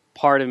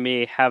part of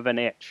me have an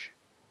itch.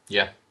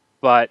 Yeah.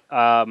 But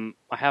I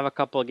have a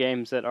couple of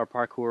games that are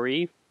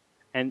parkour-y,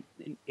 and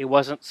it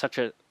wasn't such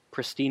a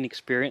pristine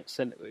experience,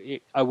 and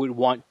I would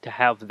want to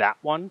have that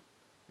one.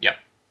 Yeah.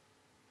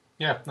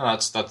 Yeah, no,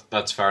 that's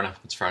fair enough.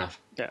 That's fair enough.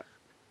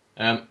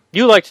 Yeah.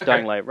 You liked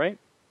Dying Light, right?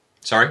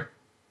 Sorry?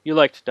 You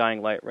liked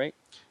Dying Light, right?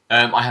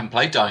 I haven't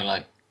played Dying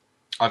Light.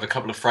 I have a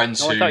couple of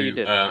friends who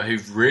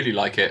really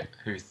like it,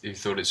 who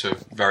thought it's a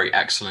very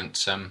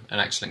excellent, an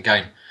excellent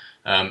game.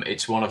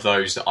 It's one of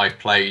those that I've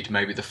played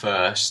maybe the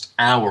first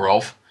hour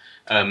of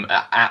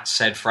at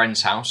said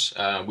friend's house.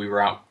 We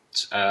were out.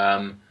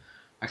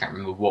 I can't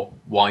remember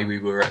why we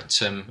were at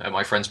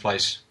my friend's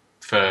place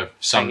for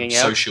some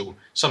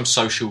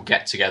social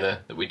get together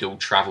that we'd all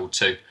travelled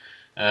to,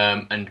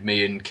 and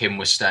me and Kim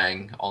were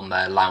staying on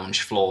their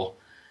lounge floor.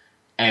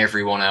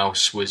 Everyone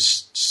else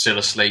was still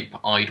asleep.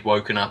 I'd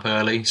woken up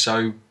early,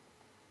 so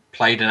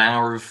played an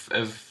hour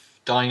of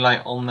Dying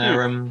Light on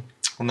their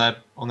on their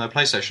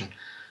PlayStation,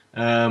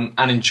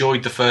 and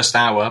enjoyed the first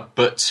hour,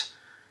 but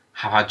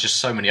have had just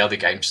so many other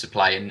games to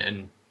play,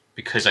 and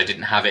because I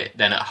didn't have it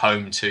then at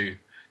home to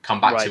come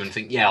back to and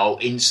think, I'll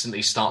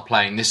instantly start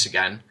playing this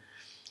again.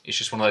 It's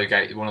just one of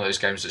those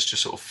games that's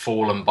just sort of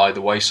fallen by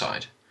the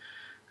wayside.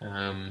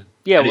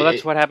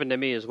 That's what happened to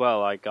me as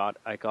well. I got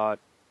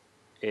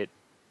it,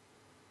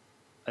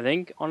 I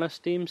think, on a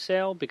Steam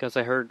sale, because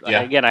I heard,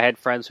 again, I had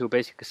friends who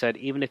basically said,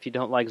 even if you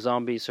don't like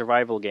zombie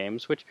survival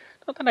games, which,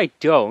 not that I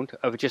don't,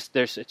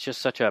 it's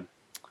just such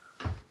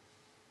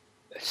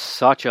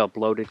a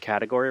bloated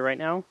category right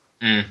now.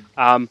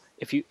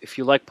 If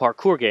you like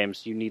parkour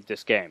games, you need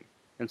this game.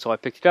 And so I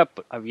picked it up,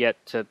 but I've yet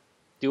to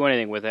do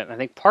anything with it. And I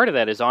think part of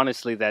that is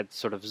honestly that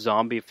sort of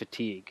zombie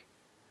fatigue.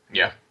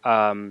 Yeah.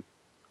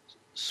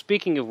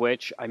 Speaking of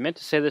which, I meant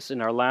to say this in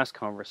our last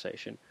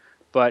conversation,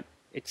 but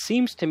it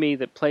seems to me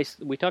that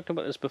we talked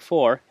about this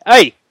before.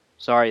 Hey!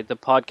 Sorry, the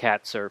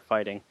podcats are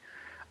fighting.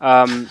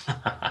 That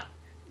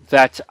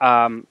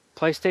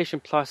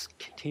PlayStation Plus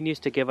continues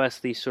to give us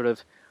these sort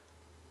of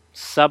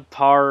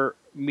subpar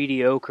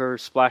mediocre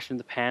splash in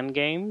the pan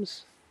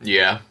games.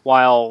 Yeah.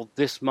 While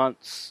this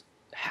month's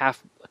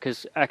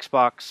because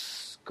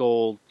Xbox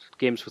Gold,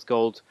 Games with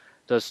Gold,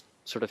 does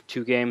sort of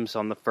 2 games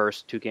on the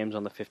 1st, 2 games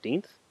on the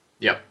 15th.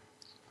 Yep.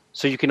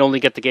 So you can only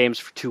get the games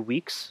for 2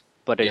 weeks,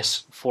 but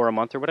it's for a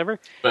month or whatever.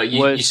 But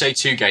you say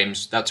 2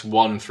 games, that's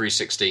one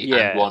 360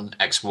 and one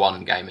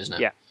X1 game, isn't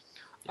it? Yeah.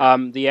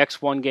 The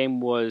X1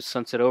 game was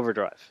Sunset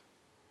Overdrive.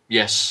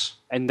 Yes.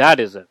 And that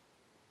is a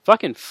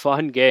fucking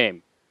fun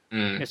game.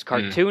 It's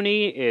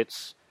cartoony,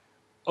 it's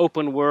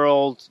open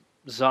world,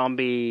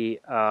 zombie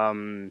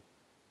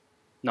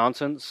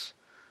nonsense.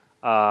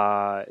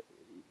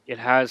 It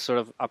has sort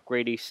of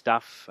upgradey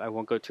stuff. I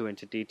won't go too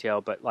into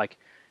detail, but like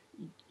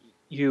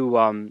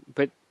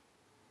but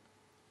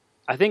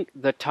I think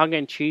the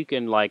tongue-in-cheek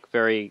and like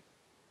very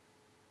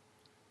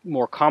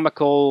more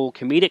comical,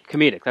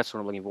 comedic, that's what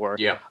I'm looking for,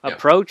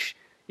 approach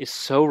is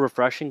so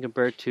refreshing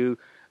compared to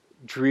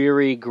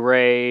dreary,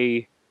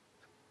 gray,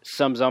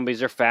 some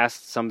zombies are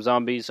fast, some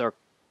zombies are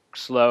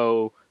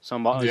slow,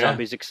 some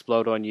zombies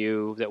explode on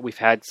you, that we've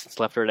had since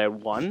Left 4 Dead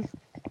 1.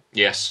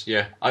 Yes,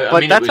 yeah.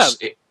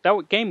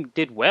 That game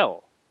did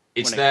well.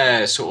 It's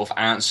their sort of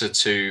answer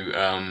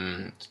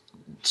to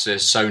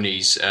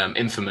Sony's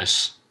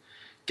Infamous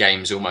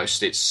games,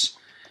 almost. It's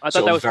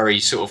very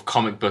sort of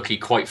comic booky,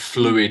 quite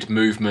fluid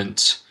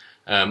movement.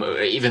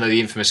 Even though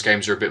the Infamous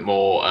games are a bit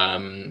more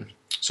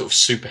sort of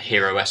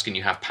superhero-esque and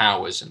you have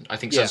powers, and I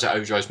think Sunset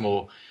Overdrive is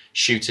more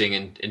shooting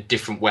and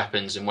different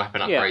weapons and weapon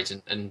upgrades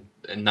and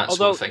that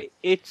sort of thing.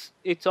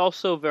 It's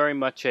also very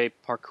much a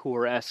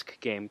parkour-esque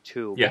game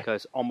too,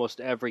 because almost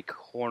every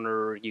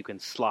corner you can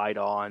slide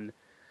on,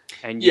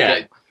 and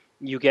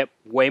you get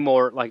way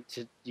more, like,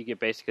 you get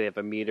basically have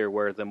a meter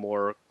where the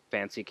more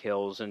fancy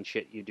kills and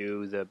shit you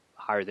do, the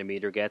higher the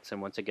meter gets,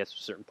 and once it gets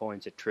to certain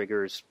points, it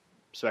triggers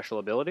special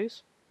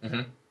abilities.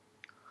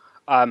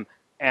 Mm-hmm.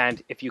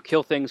 And if you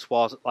kill things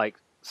while like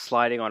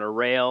sliding on a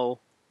rail,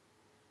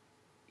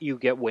 you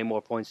get way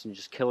more points than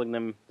just killing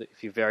them.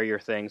 If you vary your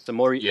things, the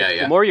more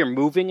you're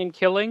moving and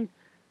killing,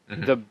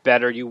 the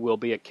better you will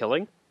be at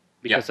killing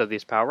because of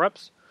these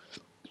power-ups.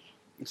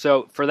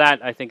 So for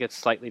that, I think it's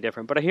slightly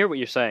different. But I hear what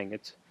you're saying.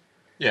 It's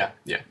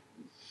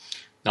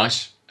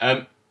nice.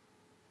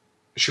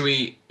 Should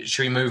we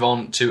move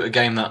on to a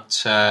game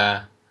that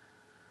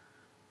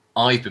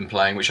I've been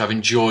playing, which I've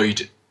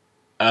enjoyed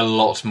a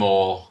lot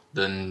more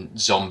than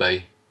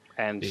Zombie,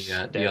 and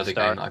the other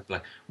game I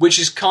play, which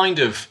is kind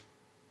of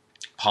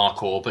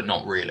parkour, but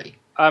not really.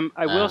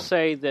 I will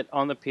say that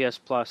on the PS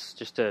Plus,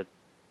 just to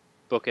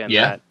bookend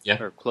that,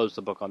 or close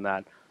the book on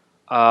that,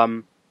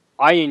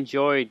 I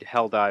enjoyed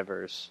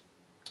Helldivers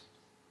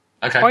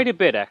quite a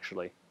bit,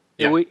 actually.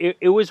 Yeah.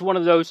 It was one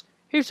of those,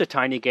 here's a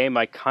tiny game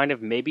I kind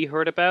of maybe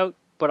heard about,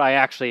 but I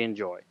actually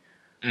enjoy.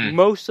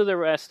 Most of the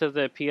rest of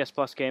the PS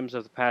Plus games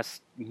of the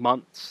past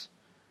months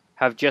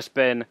have just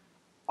been,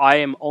 I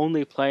am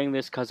only playing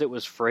this because it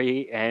was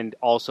free, and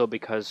also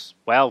because,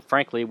 well,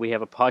 frankly, we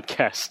have a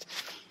podcast.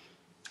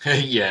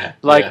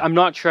 I'm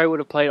not sure I would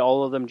have played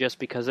all of them just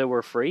because they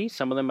were free.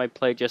 Some of them I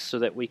played just so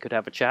that we could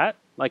have a chat.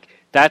 Like,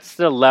 that's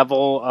the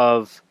level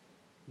of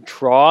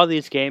draw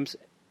these games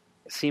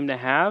seem to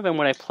have, and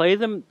when I play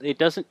them, it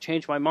doesn't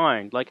change my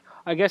mind. Like,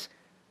 I guess,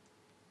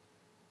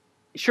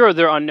 sure,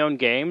 they're unknown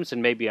games,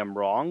 and maybe I'm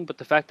wrong, but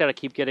the fact that I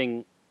keep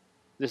getting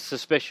this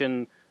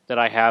suspicion that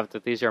I have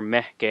that these are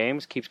meh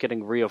games keeps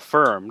getting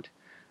reaffirmed,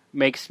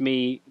 makes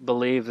me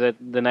believe that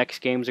the next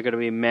games are going to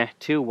be meh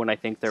too when I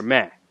think they're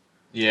meh.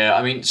 Yeah,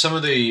 I mean, some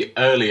of the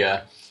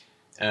earlier,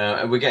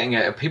 we're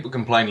getting people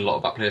complain a lot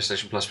about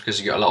PlayStation Plus because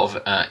you get a lot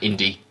of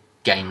indie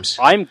games.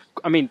 I'm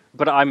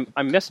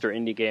Mr.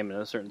 Indie Game in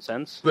a certain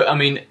sense. But I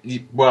mean,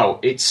 well,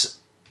 it's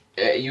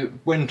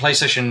when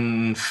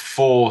PlayStation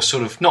 4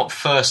 sort of not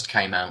first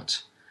came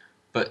out,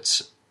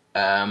 but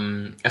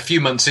a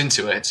few months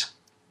into it,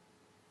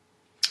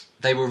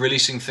 they were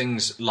releasing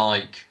things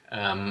like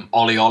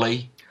Ollie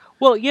Ollie.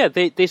 Well, yeah,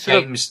 they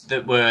sort games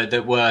that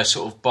were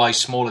sort of by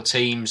smaller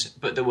teams,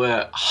 but that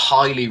were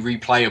highly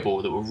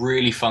replayable, that were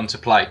really fun to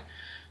play.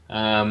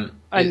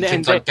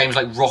 Games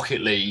like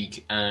Rocket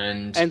League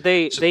and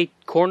they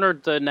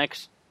cornered the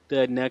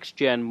next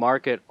gen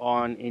market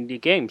on indie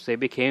games. They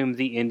became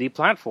the indie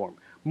platform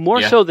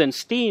more so than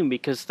Steam,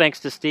 because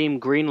thanks to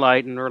Steam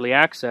Greenlight and Early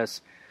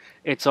Access,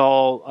 it's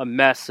all a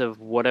mess of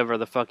whatever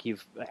the fuck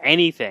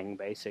anything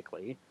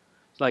basically.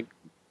 Like,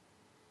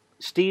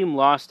 Steam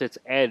lost its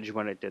edge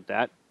when it did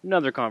that.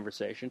 Another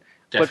conversation.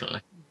 Definitely.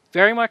 But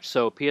very much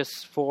so.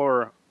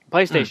 PS4,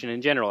 PlayStation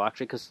in general,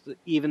 actually, because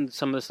even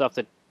some of the stuff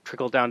that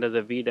trickled down to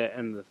the Vita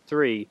and the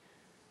 3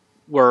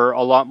 were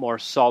a lot more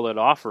solid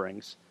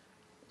offerings,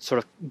 sort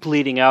of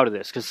bleeding out of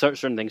this, because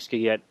certain things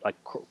could get like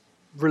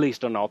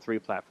released on all 3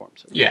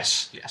 platforms.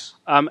 Yes.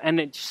 And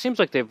it just seems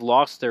like they've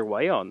lost their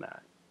way on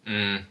that.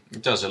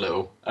 It does a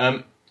little.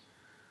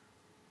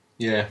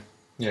 Yeah,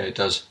 it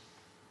does.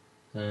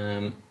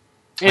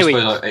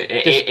 Anyway,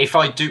 if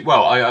I do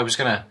well, I was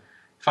gonna.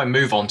 If I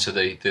move on to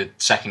the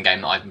second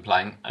game that I've been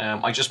playing,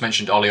 I just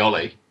mentioned Ollie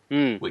Ollie,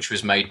 which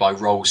was made by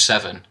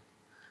Roll7,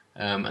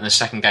 and the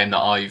second game that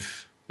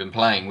I've been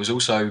playing was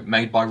also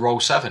made by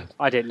Roll7.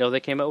 I didn't know they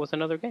came out with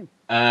another game.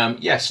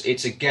 Yes,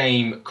 it's a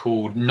game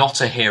called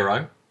Not a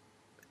Hero.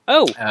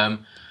 Oh,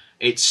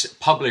 it's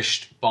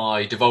published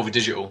by Devolver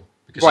Digital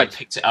because right. I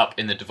picked it up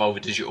in the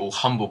Devolver Digital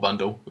Humble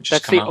Bundle, which has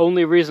That's come the out.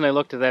 only reason I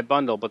looked at that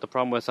bundle, but the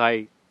problem was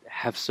I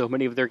have so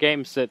many of their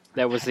games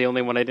that was the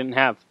only one I didn't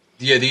have.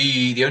 Yeah,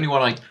 the only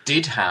one I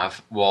did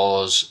have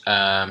was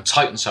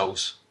Titan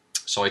Souls,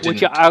 so I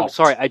didn't.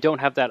 Sorry, I don't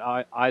have that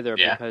either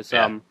because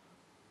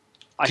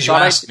you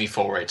asked me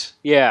for it.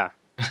 Yeah,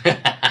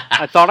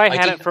 I thought I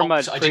had it from a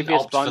I didn't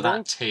previous opt bundle. for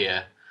that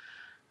tier.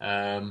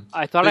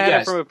 I thought I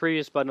had it from a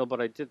previous bundle, but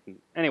I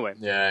didn't. Anyway.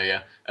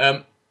 Yeah.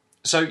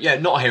 So yeah,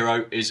 Not a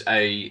Hero is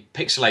a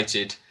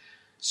pixelated,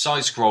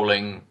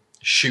 side-scrolling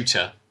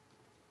shooter.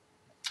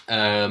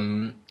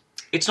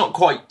 It's not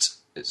quite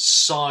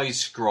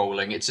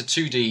side-scrolling. It's a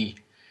 2D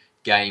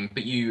game,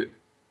 but you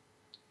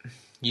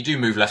do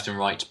move left and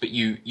right, but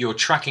you're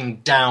tracking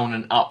down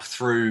and up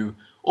through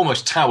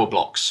almost tower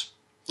blocks.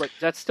 Right,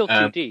 that's still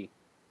 2D.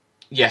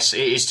 Yes,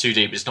 it is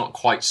 2D, but it's not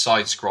quite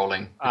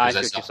side-scrolling because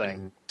there's up saying.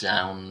 and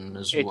down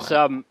as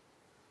well.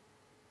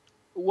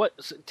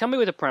 It's tell me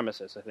what the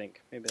premise is. I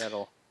think maybe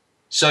that'll.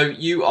 So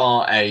you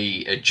are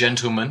a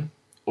gentleman,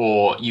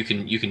 or you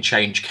can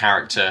change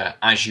character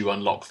as you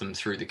unlock them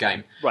through the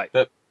game. Right.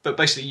 But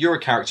basically, you're a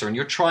character, and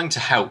you're trying to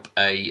help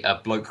a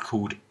bloke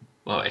called.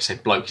 Well, I say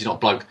bloke. He's not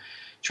bloke.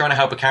 Trying to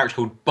help a character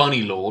called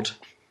Bunny Lord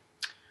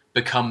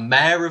become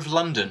mayor of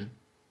London.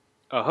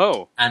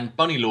 Oh. And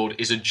Bunny Lord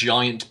is a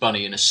giant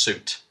bunny in a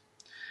suit.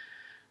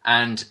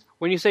 And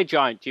when you say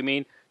giant, do you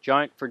mean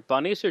giant for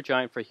bunnies or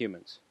giant for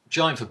humans?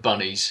 Giant for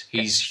bunnies.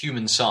 He's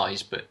human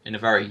size, but in a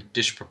very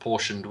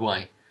disproportioned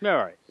way. All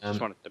right. Just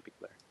wanted to be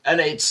clear. And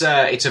it's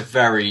a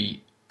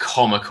very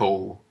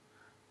comical,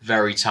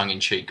 very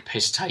tongue-in-cheek,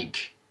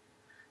 piss-take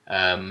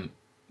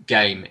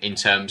game in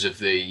terms of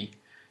the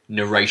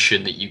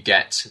narration that you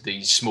get,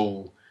 these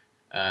small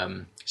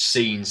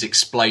scenes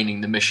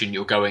explaining the mission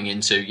you're going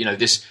into. You know,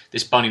 this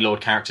Bunny Lord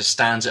character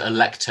stands at a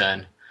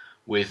lectern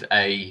with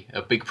a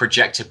big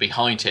projector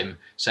behind him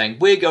saying,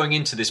 we're going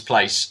into this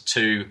place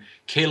to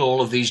kill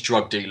all of these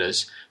drug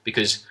dealers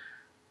because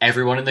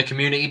everyone in the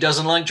community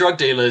doesn't like drug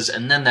dealers,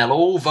 and then they'll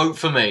all vote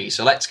for me,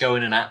 so let's go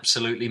in and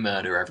absolutely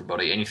murder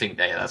everybody. And you think,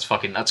 yeah,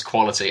 that's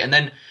quality. And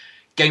then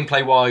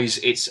gameplay-wise,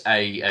 it's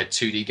a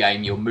 2D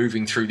game. You're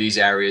moving through these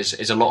areas.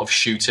 There's a lot of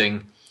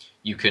shooting.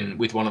 You can,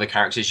 with one of the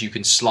characters, you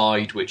can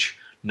slide, which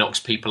knocks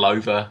people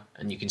over,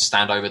 and you can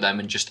stand over them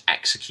and just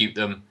execute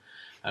them.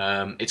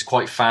 It's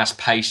quite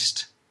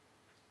fast-paced,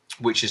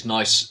 which is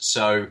nice.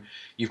 So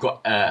you've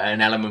got an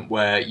element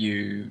where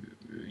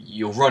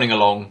you're running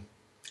along,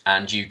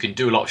 and you can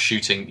do a lot of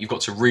shooting. You've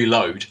got to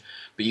reload,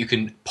 but you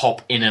can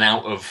pop in and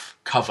out of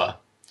cover.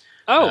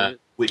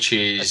 Which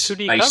is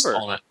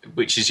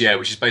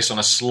based on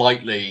a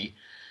slightly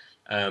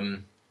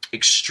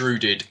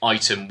extruded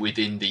item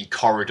within the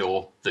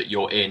corridor that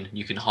you're in.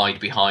 You can hide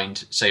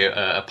behind, say,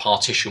 a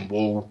partition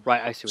wall,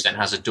 right? I see. Which then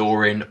has a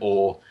door in,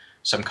 or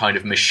some kind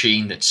of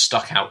machine that's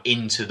stuck out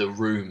into the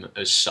room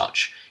as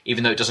such.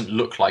 Even though it doesn't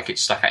look like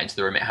it's stuck out into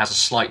the room, it has a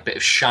slight bit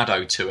of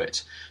shadow to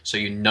it, so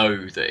you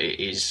know that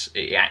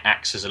it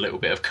acts as a little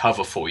bit of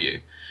cover for you.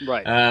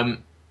 Right.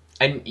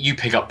 And you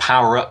pick up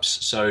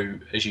power-ups, so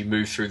as you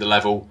move through the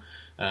level,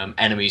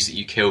 enemies that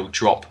you kill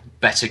drop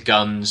better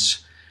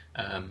guns,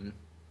 and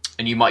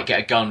you might get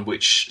a gun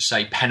which,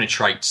 say,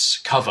 penetrates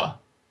cover,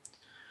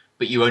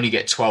 but you only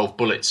get 12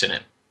 bullets in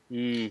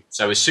it.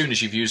 So as soon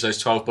as you've used those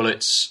 12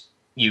 bullets,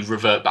 you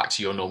revert back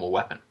to your normal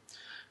weapon.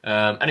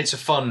 And it's a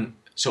fun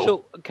sort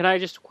of... So, can I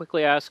just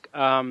quickly ask,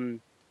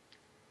 can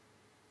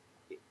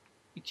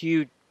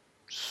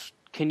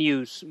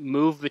you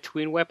move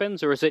between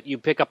weapons, or is it you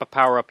pick up a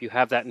power-up, you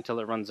have that until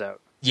it runs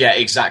out? Yeah,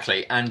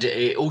 exactly. And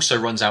it also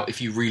runs out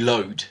if you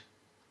reload.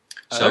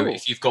 So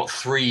if you've got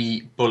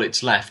 3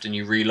 bullets left and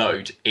you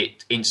reload,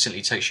 it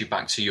instantly takes you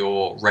back to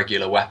your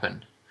regular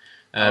weapon.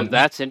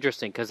 That's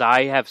interesting, because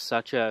I have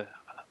such a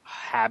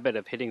habit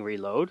of hitting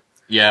reload.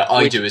 Yeah,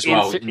 I do as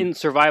well. In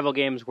survival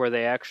games where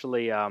they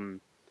actually...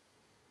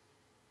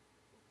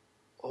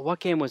 what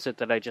game was it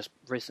that I just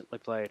recently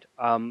played?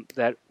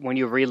 That when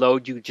you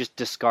reload, you just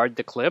discard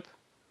the clip?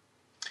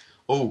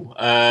 Oh,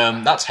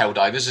 that's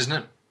Helldivers, isn't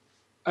it?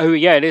 Oh,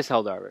 yeah, it is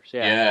Helldivers,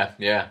 yeah.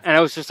 Yeah. And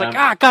I was just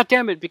like, God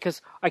damn it,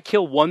 because I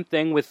kill one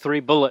thing with 3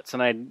 bullets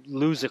and I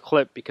lose a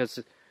clip because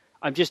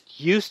I'm just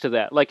used to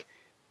that. Like,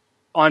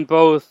 on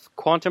both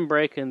Quantum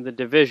Break and The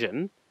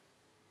Division,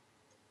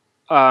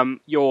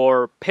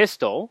 your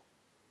pistol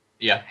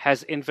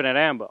has infinite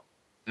ammo.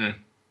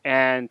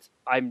 And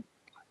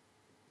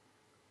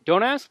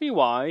don't ask me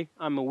why,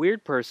 I'm a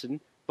weird person,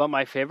 but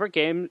my favorite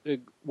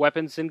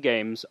weapons in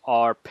games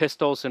are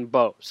pistols and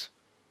bows.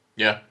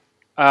 Yeah.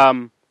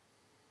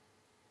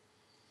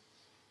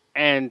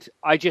 And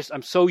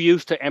I'm so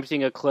used to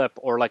emptying a clip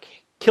or like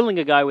killing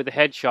a guy with a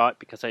headshot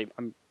because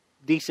I'm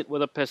decent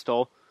with a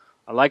pistol.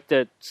 I like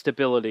the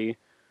stability.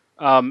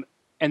 And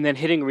and then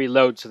hitting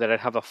reload so that I'd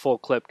have a full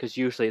clip, because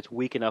usually it's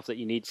weak enough that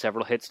you need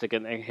several hits to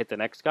hit the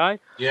next guy.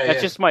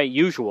 That's just my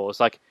usual. It's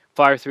like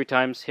fire 3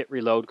 times, hit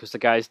reload because the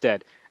guy's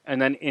dead. And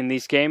then in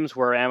these games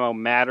where ammo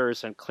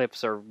matters and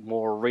clips are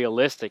more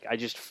realistic, I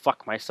just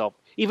fuck myself.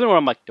 Even when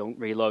I'm like, don't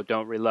reload.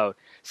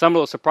 Some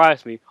will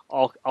surprise me.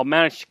 I'll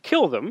manage to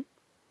kill them,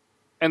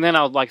 and then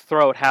I'll like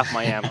throw out half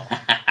my ammo.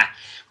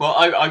 Well,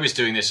 I was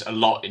doing this a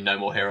lot in No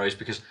More Heroes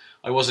because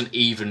I wasn't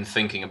even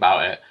thinking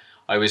about it.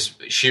 I was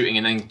shooting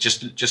and then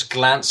just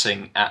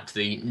glancing at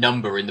the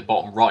number in the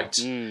bottom right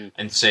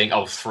and saying,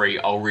 3,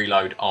 I'll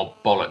reload,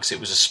 bollocks, it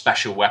was a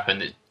special weapon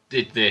that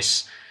did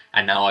this,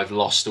 and now I've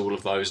lost all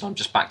of those, and I'm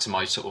just back to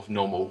my sort of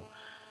normal,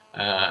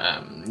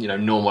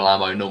 normal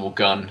ammo, normal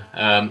gun.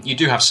 You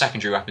do have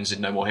secondary weapons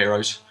in No More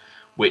Heroes,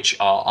 which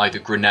are either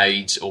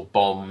grenades or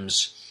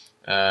bombs.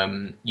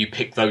 You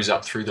pick those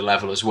up through the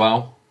level as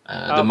well.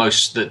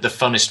 The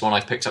funnest one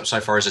I've picked up so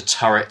far is a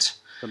turret,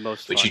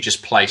 which you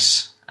just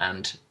place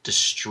and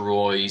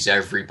destroys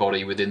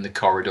everybody within the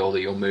corridor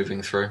that you're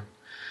moving through.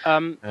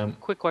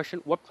 Quick question: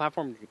 what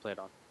platform did you play it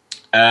on?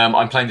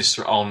 I'm playing this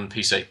on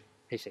PC.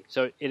 PC,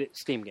 so it's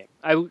Steam game.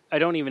 I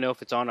don't even know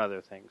if it's on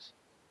other things.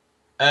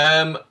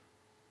 Right,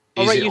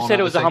 you said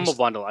it was a Humble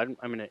Bundle. I'm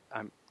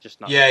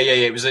just not. Yeah.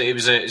 It was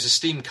a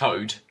Steam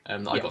code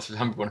that I got through the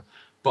Humble Bundle,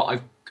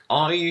 but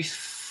I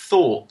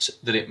thought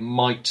that it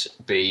might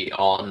be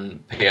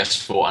on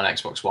PS4 and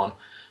Xbox One.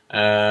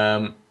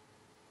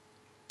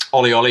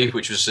 Oli Oli,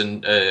 which was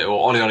or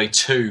Oli Oli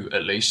 2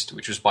 at least,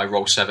 which was by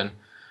Roll7,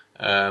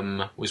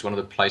 was one of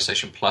the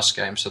PlayStation Plus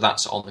games. So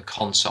that's on the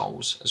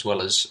consoles as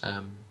well as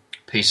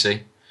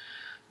PC.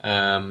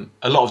 A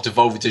lot of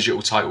Devolver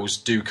Digital titles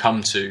do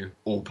come to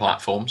all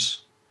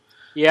platforms.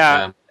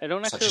 Yeah, I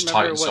don't actually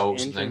remember what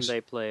Souls engine they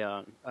play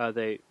on.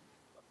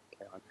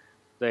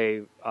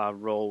 They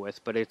roll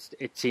with, but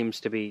it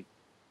seems to be.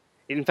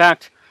 In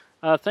fact,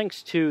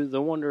 thanks to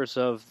the wonders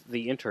of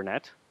the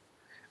internet,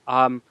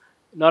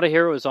 Not a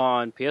Hero is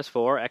on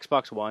PS4,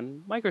 Xbox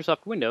One,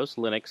 Microsoft Windows,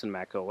 Linux, and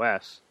Mac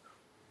OS.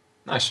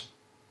 Nice.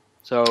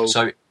 So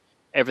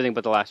everything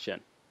but the last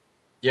gen.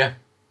 Yeah.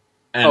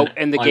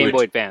 And the Game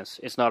Boy Advance.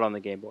 It's not on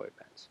the Game Boy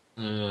Advance.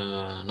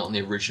 Not on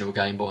the original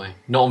Game Boy.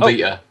 Not on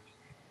Vita.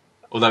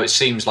 Although it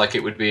seems like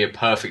it would be a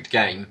perfect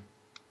game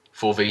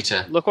for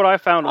Vita. Look what I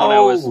found when I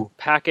was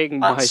packing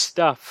my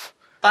stuff.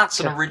 That's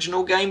an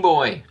original Game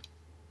Boy.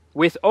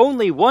 With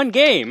only one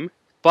game,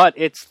 but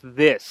it's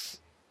this.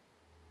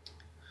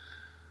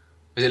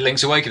 Is it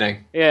Link's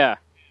Awakening? Yeah.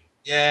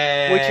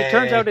 Yay! Which it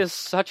turns out is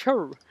such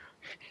a...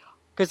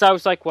 Because I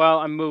was like, well,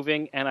 I'm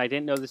moving, and I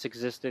didn't know this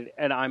existed,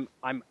 and I'm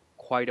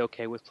quite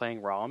okay with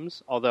playing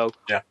ROMs. Although,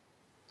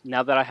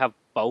 now that I have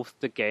both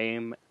the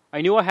game...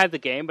 I knew I had the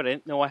game, but I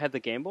didn't know I had the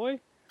Game Boy.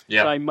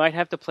 Yeah. So I might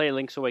have to play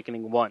Link's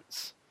Awakening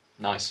once.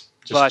 Nice.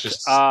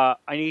 I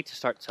need to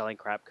start selling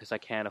crap, because I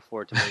can't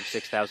afford to move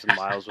 6,000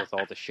 miles with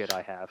all the shit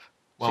I have.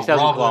 Well,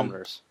 6,000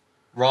 kilometers.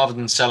 Rather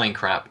than selling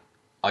crap,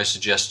 I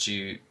suggest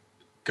you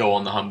go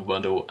on the Humble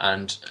Bundle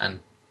and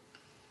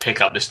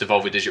pick up this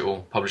Devolver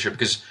Digital publisher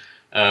because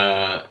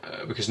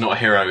Not a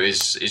Hero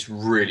is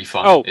really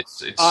fun. Oh,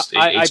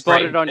 I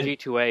bought it on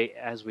G2A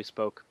as we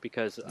spoke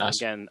because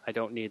again I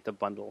don't need the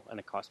bundle and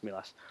it cost me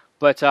less.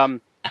 But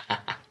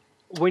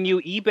when you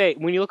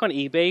look on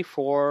eBay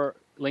for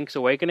Link's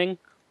Awakening,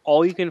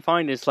 all you can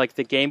find is like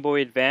the Game Boy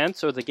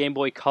Advance or the Game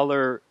Boy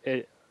Color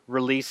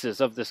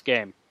releases of this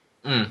game.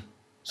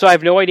 So I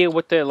have no idea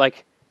what the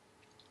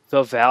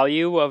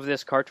value of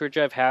this cartridge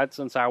I've had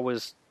since I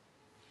was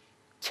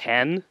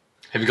 10.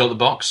 Have you got the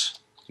box?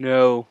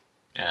 No.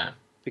 Yeah.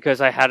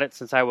 Because I had it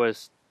since I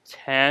was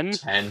 10.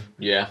 10,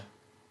 yeah.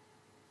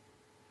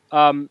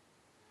 Fair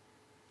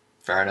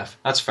enough.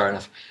 That's fair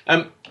enough.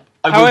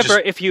 However,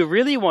 if you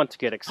really want to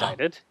get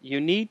excited, you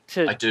need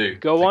to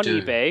go on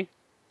eBay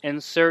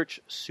and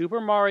search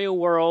Super Mario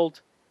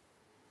World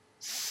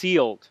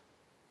Sealed.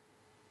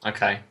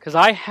 Okay. Because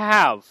I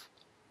have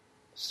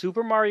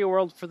Super Mario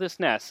World for this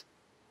NES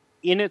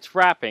in its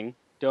wrapping.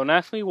 Don't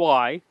ask me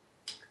why.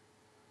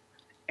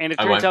 And it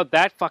turns out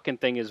that fucking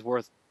thing is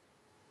worth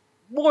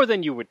more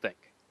than you would think.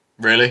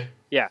 Really?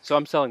 Yeah, so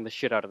I'm selling the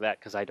shit out of that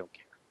because I don't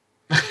care.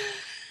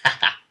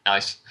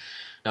 Nice.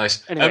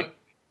 Anyway.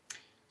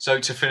 So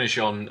to finish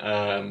on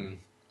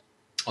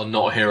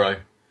Not a Hero,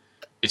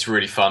 it's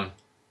really fun.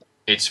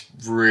 It's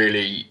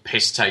really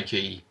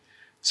piss-takey,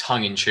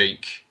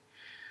 tongue-in-cheek.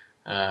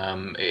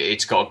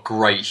 It's got a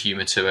great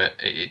humour to it.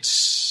 The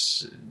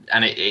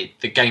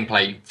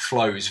gameplay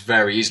flows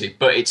very easily,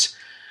 but it's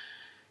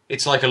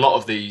like a lot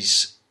of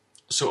these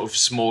sort of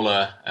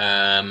smaller,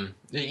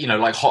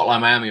 like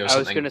Hotline Miami or something. I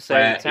was going to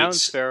say it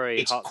sounds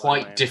it's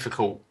quite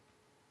difficult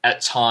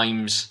at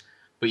times,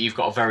 but you've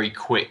got a very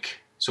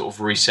quick sort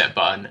of reset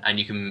button, and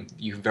you can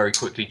very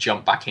quickly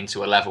jump back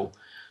into a level.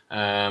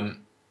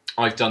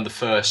 I've done the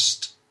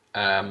first,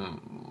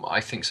 I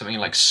think something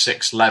like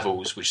 6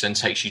 levels, which then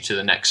takes you to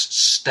the next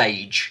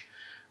stage,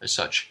 as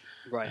such.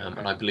 Right.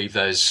 And I believe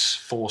there's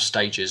 4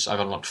 stages. I've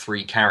unlocked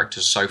 3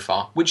 characters so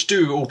far, which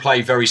do all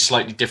play very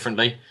slightly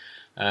differently.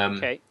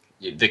 Okay.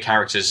 the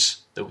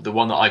characters, the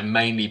one that I've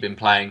mainly been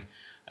playing,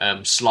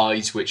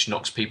 slides, which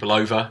knocks people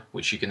over,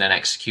 which you can then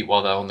execute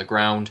while they're on the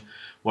ground.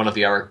 One of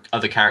the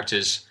other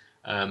characters,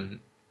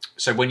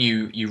 so when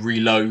you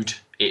reload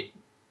it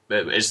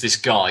as this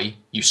guy,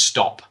 you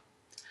stop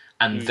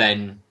and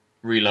then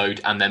reload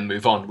and then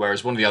move on.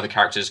 Whereas one of the other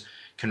characters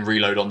can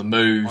reload on the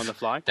move. On the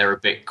fly? They're a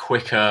bit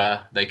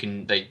quicker.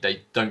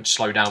 They don't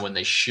slow down when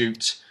they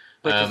shoot.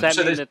 But does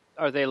that mean that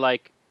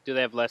do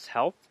they have less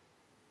health?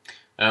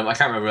 I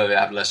can't remember whether they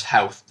have less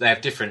health. They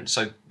have different.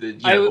 So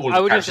I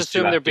would just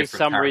assume there'd be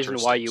some reason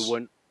why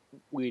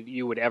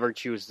you would ever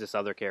choose this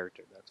other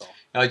character. That's all.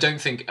 I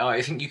don't think.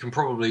 I think you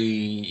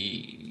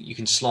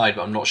can slide,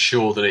 but I'm not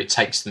sure that it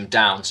takes them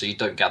down, so you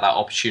don't get that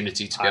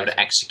opportunity to be able to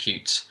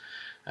execute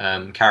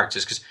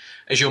characters. Because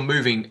as you're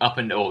moving up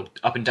and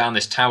down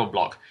this tower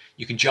block,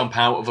 you can jump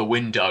out of a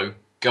window,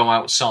 go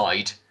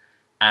outside,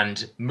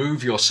 and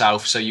move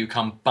yourself so you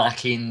come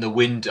back in the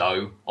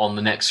window on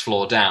the next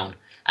floor down.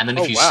 And then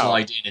if you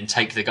slide in and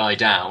take the guy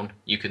down,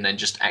 you can then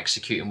just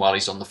execute him while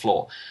he's on the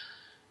floor.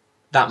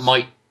 That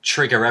might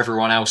trigger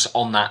everyone else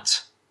on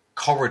that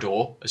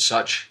corridor, as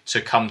such, to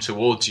come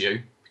towards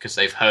you because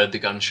they've heard the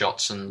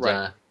gunshots and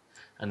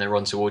they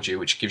run towards you,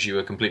 which gives you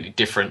a completely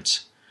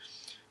different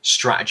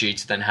strategy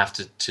to then have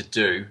to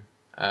do.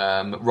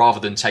 Rather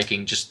than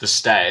taking just the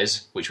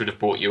stairs, which would have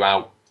brought you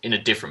out in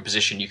a different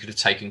position, you could have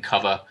taken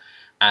cover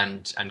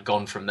and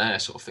gone from there,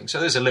 sort of thing. So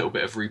there's a little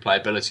bit of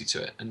replayability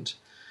to it, and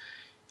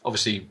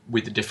obviously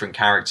with the different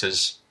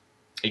characters,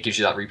 it gives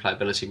you that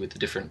replayability with the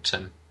different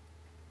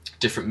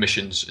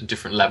missions and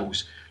different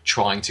levels,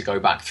 trying to go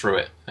back through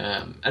it.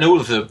 And all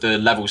of the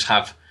levels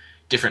have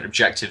different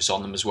objectives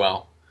on them as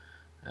well,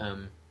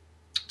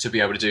 to be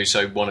able to do.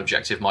 So one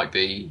objective might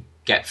be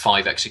get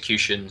 5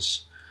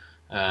 executions.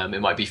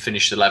 It might be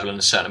finish the level in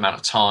a certain amount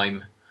of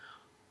time,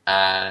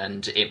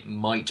 and it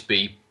might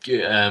be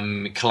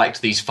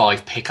collect these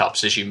 5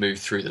 pickups as you move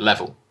through the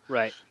level.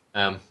 Right.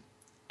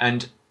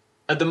 And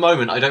at the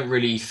moment, I don't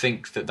really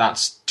think that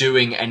that's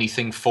doing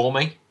anything for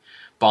me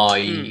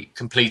by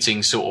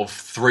completing sort of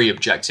 3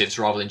 objectives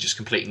rather than just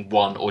completing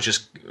 1 or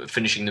just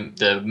finishing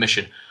the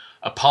mission.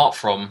 Apart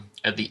from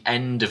at the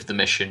end of the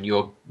mission,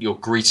 you're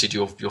greeted.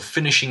 Your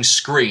finishing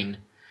screen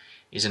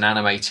is an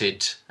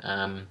animated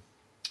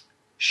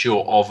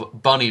shot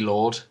of Bunny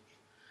Lord,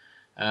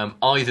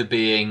 either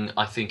being,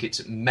 I think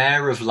it's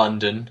Mayor of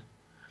London,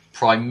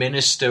 Prime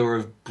Minister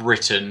of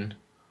Britain,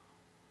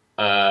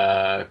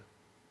 Prime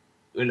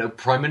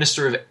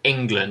Minister of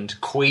England,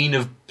 Queen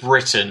of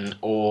Britain,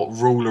 or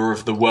Ruler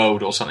of the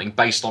World, or something,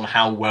 based on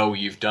how well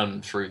you've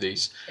done through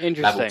these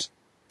levels.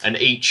 And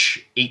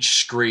each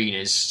screen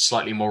is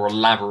slightly more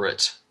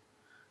elaborate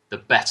the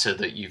better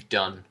that you've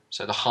done.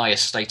 So the higher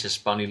status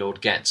Bunny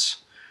Lord gets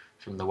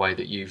from the way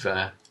that you've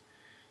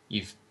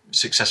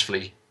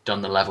successfully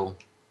done the level,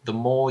 the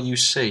more you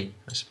see,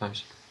 I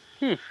suppose.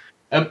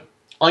 I'm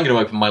going to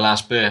open my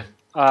last beer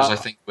because I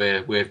think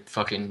we're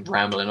fucking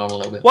rambling on a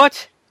little bit.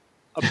 What?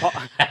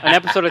 An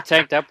episode of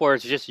Tanked Up where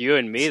it's just you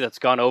and me that's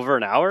gone over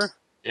an hour?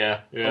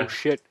 Yeah. Oh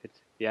shit!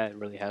 It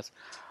really has.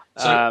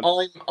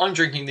 So I'm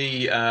drinking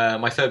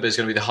my third beer is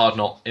going to be the Hard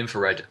Knot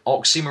Infrared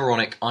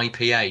Oxymoronic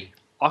IPA.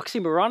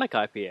 Oxymoronic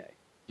IPA.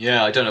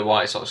 Yeah, I don't know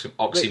why it's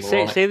oxymoronic.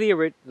 Wait, say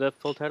the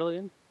full title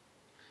again.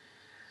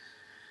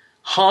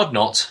 Hard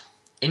Knot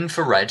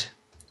Infrared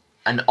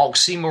and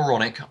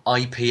Oxymoronic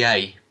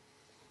IPA.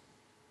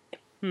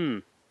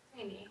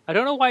 I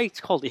don't know why it's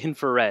called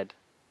infrared.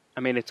 I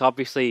mean, it's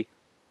obviously...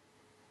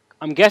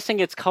 I'm guessing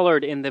it's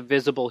colored in the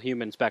visible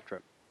human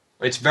spectrum.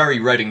 It's very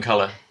red in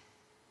color.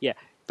 Yeah,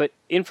 but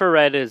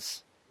infrared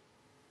is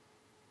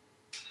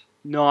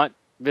not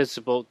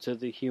visible to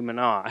the human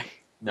eye.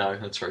 No,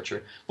 that's very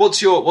true.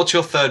 What's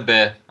your third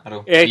beer,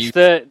 Adol? It's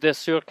the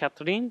Sur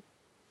Catherine.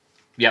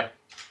 Yep.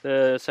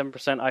 The 7%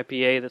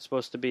 IPA that's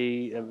supposed to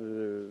be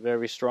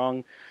very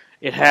strong.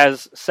 It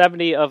has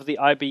 70 of the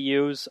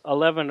IBUs,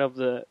 11 of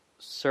the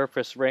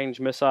surface range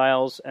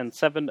missiles, and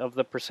 7 of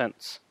the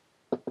percents.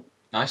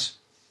 Nice.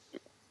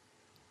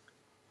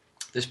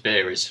 This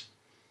beer is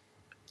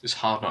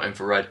Hard Knot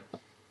Infrared.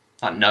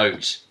 That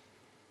nose.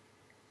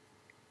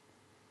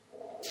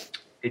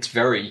 It's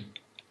very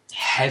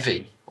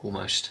heavy,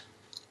 almost.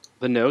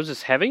 The nose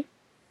is heavy?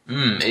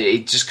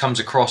 It just comes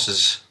across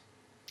as...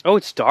 Oh,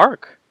 it's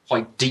dark.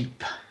 Quite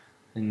deep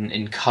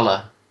in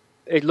colour.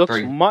 It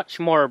looks much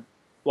more...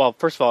 Well,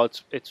 first of all,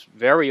 it's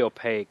very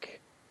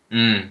opaque.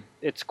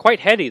 It's quite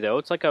heady, though.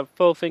 It's like a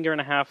full finger and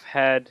a half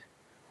head,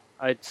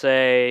 I'd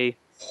say.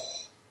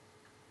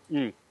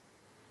 And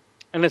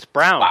it's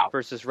brown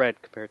versus red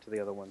compared to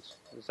the other ones.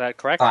 Is that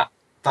correct?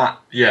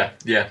 Yeah.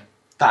 That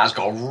has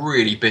got a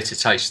really bitter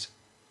taste.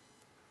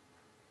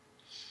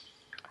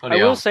 I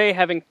will say,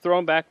 having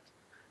thrown back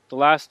the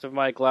last of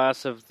my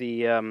glass of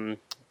the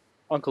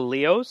Uncle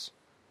Leo's,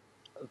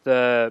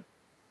 the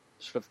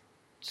sort of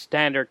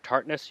standard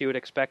tartness you would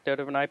expect out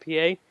of an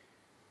IPA,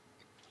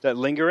 that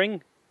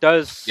lingering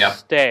does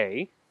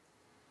stay,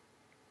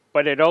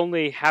 but it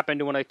only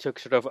happened when I took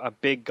sort of a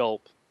big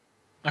gulp.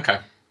 Okay.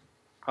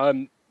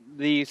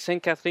 The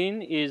Saint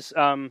Catherine is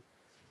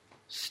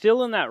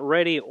still in that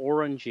ready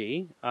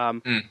orangey.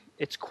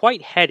 It's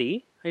quite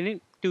heady. I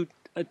didn't do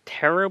a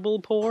terrible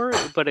pour,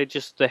 but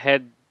the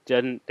head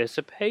didn't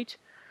dissipate.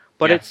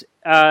 But it's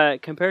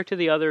compared to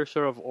the other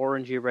sort of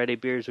orangey ready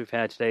beers we've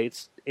had today,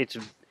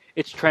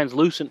 it's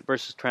translucent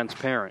versus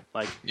transparent.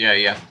 Like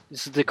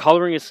the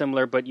coloring is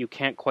similar, but you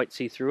can't quite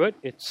see through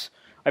it.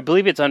 I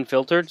believe it's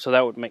unfiltered, so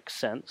that would make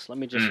sense. Let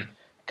me just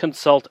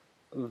consult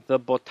the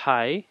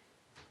bouteille.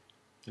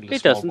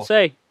 It doesn't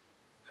say.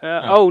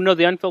 Oh no,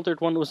 the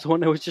unfiltered one was the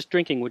one I was just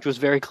drinking, which was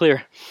very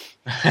clear.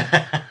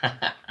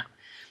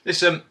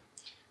 This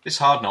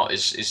hard knot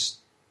is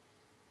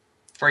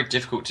very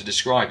difficult to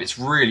describe. It's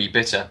really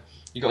bitter.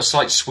 You've got a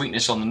slight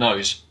sweetness on the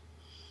nose,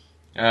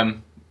 but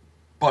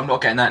I'm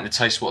not getting that in the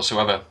taste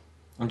whatsoever.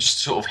 I'm just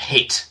sort of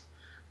hit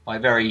by a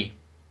very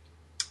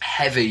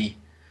heavy,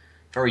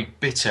 very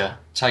bitter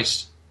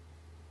taste.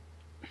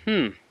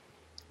 I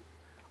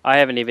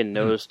haven't even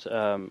noticed.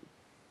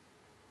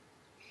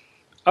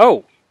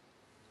 Oh!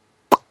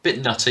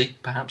 Bit nutty,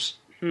 perhaps.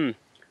 You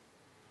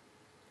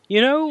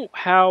know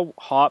how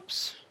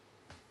hops...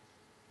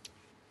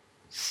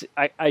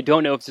 I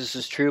don't know if this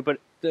is true, but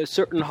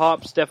certain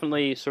hops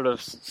definitely sort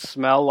of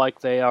smell like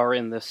they are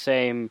in the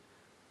same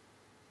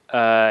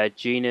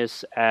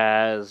genus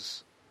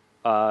as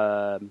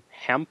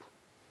hemp.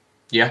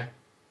 Yeah.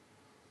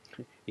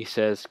 He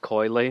says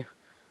coyly.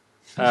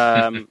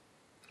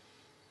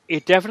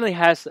 It definitely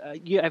has...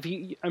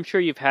 I'm sure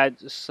you've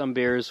had some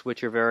beers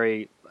which are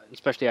very...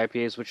 especially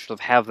IPAs, which sort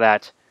of have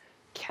that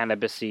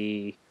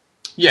cannabis-y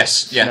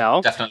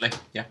smell. Definitely.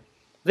 Yeah.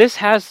 This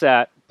has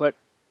that, but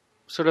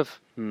sort of...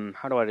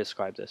 how do I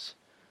describe this?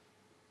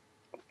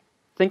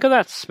 Think of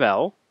that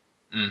smell,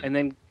 and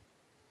then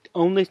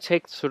only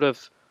take sort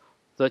of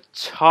the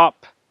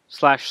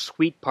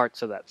top/sweet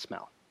parts of that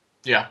smell.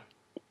 Yeah.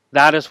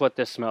 That is what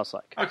this smells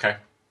like. Okay.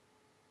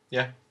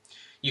 Yeah.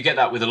 You get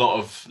that with a lot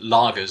of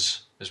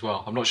lagers as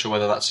well. I'm not sure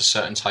whether that's a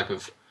certain type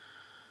of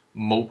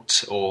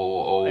malt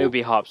or it would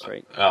be hops,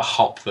 right? A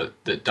hop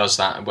that does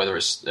that, and whether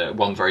it's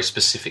one very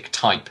specific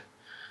type.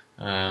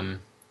 But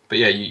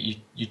yeah,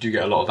 you do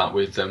get a lot of that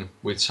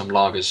with some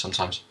lagers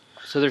sometimes.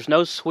 So there's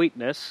no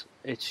sweetness.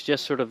 It's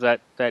just sort of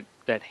that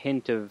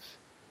hint of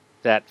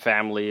that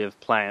family of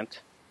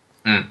plant.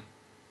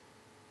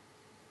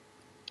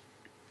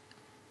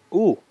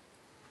 Ooh.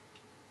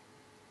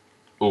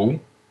 Ooh.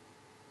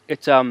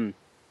 It's what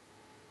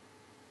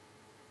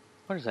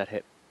does that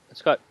hit?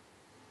 It's got...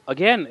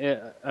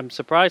 Again, I'm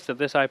surprised that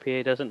this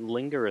IPA doesn't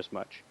linger as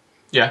much.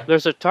 Yeah.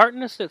 There's a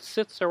tartness that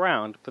sits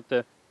around,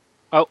 but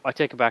Oh, I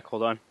take it back,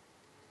 hold on.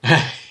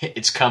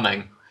 It's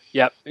coming.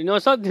 Yep. No,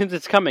 it's not that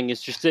it's coming,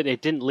 it's just that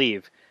it didn't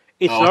leave.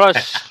 It's not a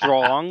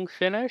strong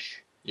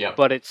finish,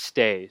 but it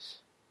stays.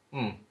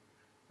 The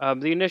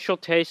initial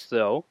taste,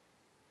 though...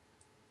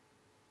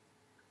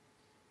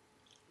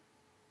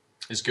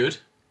 is good?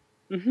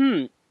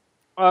 It's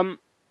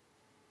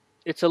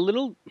a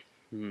little...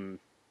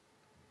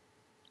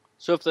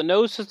 So if the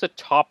nose is the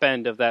top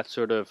end of that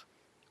sort of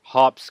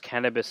hops,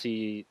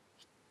 cannabis-y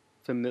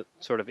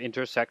sort of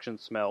intersection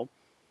smell,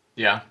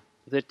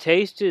 the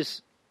taste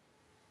is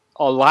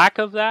a lack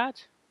of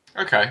that.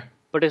 Okay.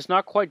 But it's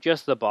not quite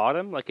just the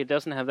bottom. Like, it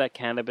doesn't have that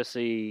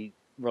cannabis-y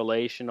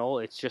relational.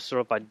 It's just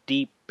sort of a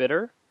deep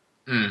bitter.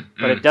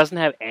 But it doesn't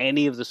have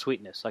any of the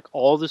sweetness. Like,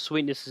 all the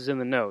sweetness is in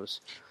the nose.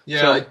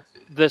 Yeah. So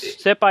the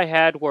sip I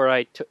had where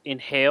I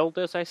inhaled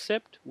as I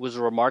sipped was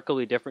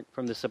remarkably different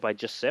from the sip I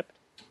just sipped.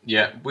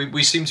 Yeah,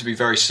 we seem to be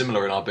very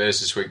similar in our beers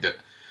this week. That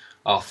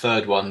our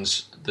third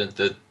ones,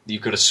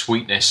 you've got a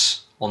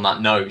sweetness on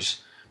that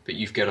nose, but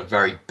you've got a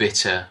very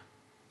bitter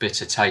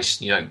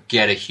taste. You don't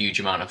get a huge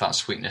amount of that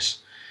sweetness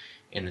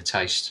in the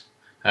taste.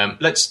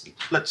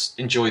 Let's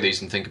enjoy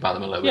these and think about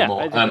them a little bit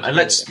more. And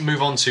let's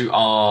move on to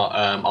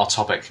our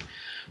topic,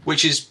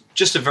 which is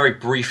just a very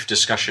brief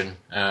discussion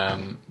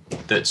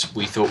that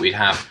we thought we'd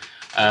have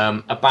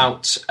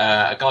about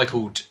a guy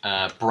called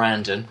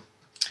Brandon.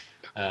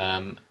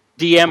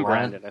 DM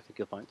Brandon, I think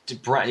you'll find.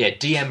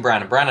 DM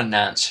Brandon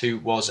Nance, who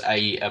was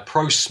a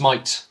pro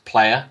Smite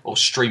player or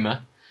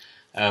streamer,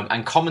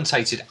 and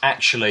commentated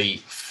actually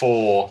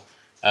for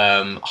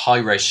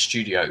Hi-Res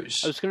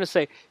Studios. I was going to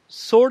say,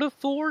 sort of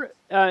for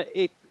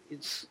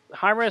it's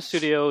Hi-Res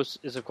Studios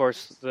is of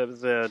course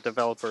the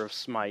developer of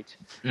Smite.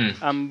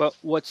 But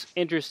what's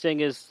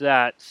interesting is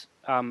that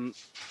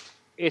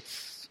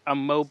it's a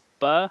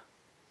MOBA.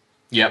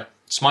 Yep,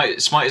 Smite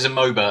is a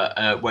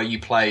MOBA where you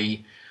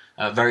play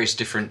various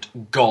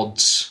different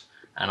gods,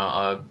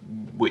 and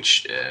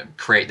which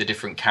create the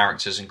different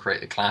characters and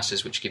create the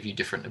classes, which give you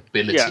different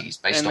abilities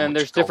based on. And then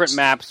there's different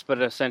maps, but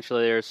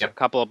essentially there's a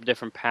couple of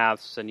different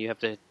paths, and you have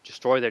to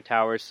destroy their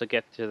towers to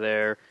get to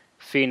their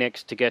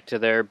Phoenix, to get to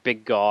their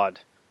big god.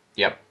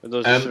 Yep.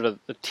 Those are sort of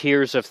the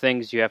tiers of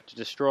things you have to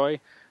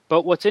destroy.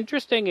 But what's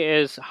interesting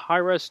is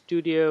Hi-Res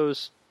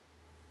Studios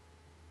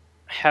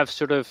have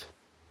sort of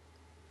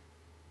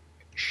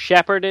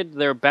shepherded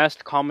their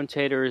best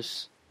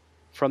commentators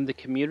from the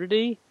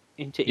community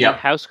into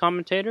in-house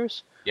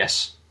commentators.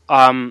 Yes.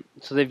 So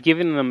they've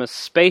given them a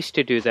space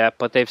to do that,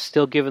 but they've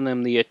still given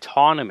them the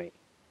autonomy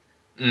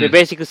They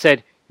basically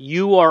said,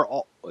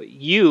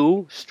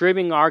 you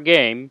streaming our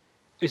game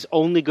is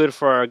only good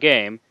for our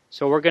game,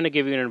 so we're going to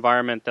give you an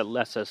environment that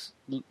lets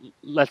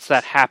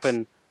that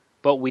happen,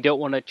 but we don't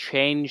want to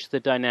change the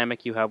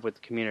dynamic you have with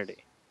the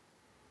community.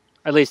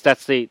 At least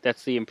that's the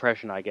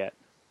impression I get.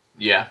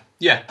 Yeah.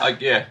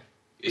 Yeah.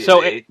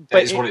 So shit.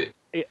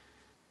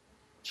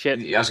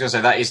 I was going to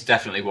say that is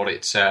definitely what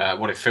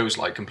it feels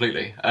like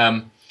completely.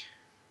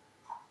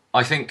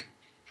 I think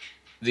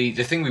the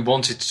thing we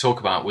wanted to talk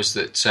about was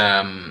that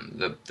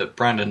that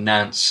Brandon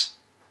Nance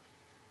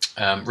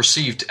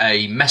received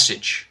a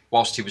message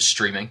whilst he was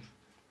streaming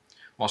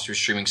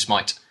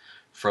Smite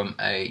from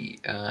a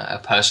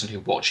person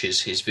who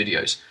watches his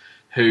videos,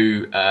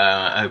 who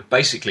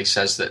basically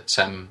says that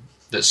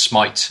that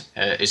Smite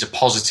is a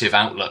positive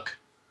outlook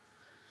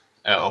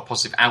or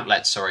positive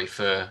outlet,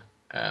 for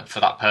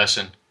that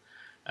person,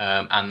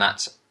 and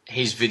that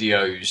his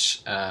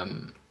videos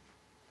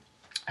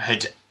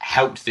had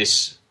helped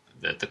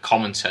the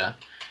commenter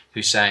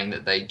who's saying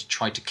that they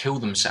tried to kill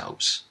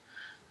themselves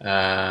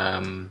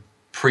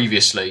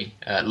previously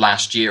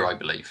last year, I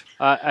believe.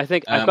 I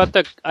think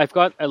I've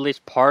got at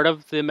least part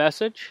of the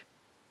message.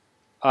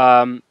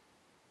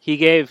 He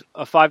gave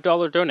a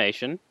 $5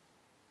 donation,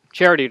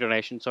 charity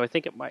donation, so I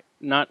think it might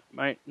not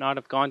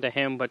have gone to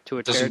him, but to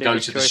a charity. Doesn't go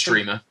to the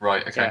streamer,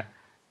 right? Okay. Yeah.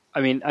 I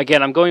mean,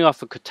 again, I'm going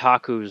off of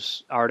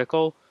Kotaku's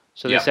article,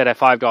 so they said a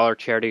 $5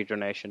 charity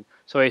donation.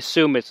 So I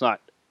assume it's not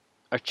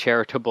a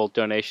charitable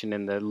donation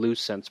in the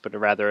loose sense, but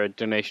rather a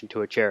donation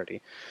to a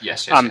charity.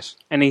 Yes.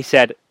 And he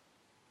said,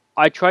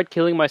 I tried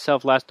killing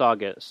myself last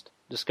August.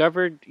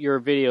 Discovered your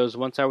videos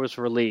once I was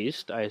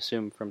released, I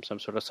assume from some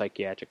sort of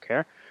psychiatric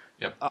care.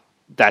 Yep.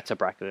 That's a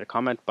bracketed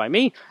comment by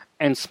me.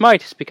 And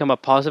Smite has become a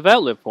positive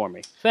outlet for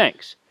me.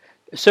 Thanks.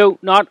 So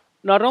not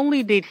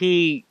only did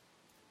he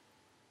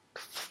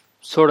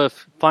sort of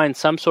find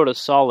some sort of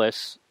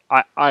solace,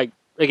 I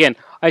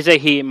say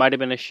he, it might have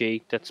been a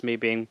she. That's me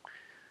being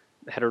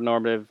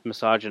heteronormative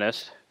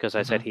misogynist, because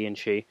I said he and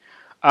she.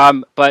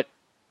 But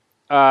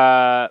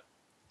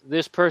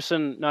this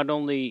person not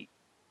only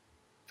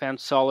found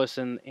solace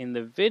in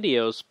the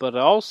videos, but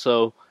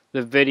also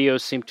the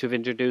videos seem to have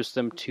introduced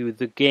them to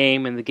the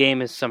game, and the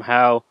game has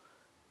somehow,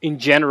 in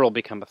general,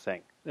 become a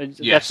thing.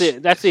 Yes.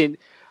 That's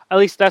at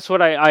least that's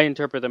what I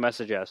interpret the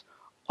message as.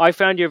 I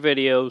found your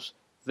videos.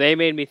 They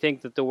made me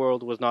think that the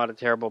world was not a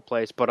terrible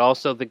place, but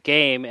also the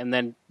game, and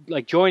then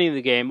like joining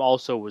the game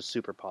also was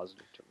super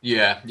positive to me.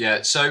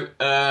 Yeah. So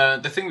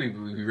the thing we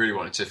really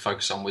wanted to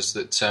focus on was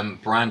that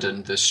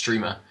Brandon, the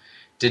streamer,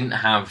 didn't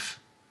have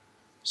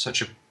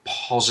such a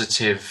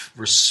positive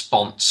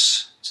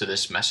response to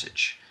this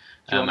message.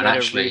 Do you want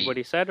me to read what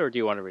he said, or do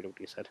you want to read what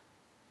he said?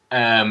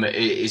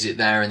 Is it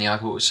there in the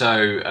article?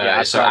 So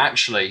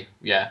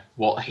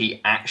what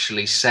he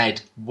actually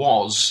said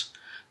was,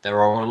 there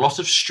are a lot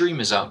of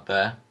streamers out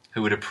there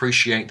who would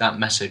appreciate that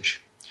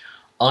message.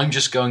 I'm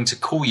just going to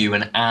call you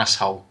an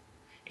asshole.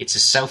 It's a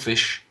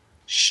selfish,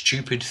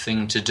 stupid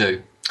thing to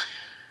do.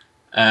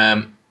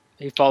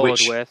 He followed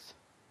with...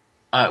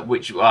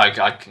 which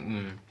I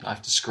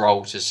have to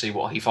scroll to see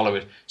what he followed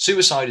with.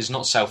 Suicide is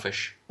not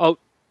selfish. Oh,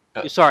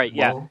 sorry,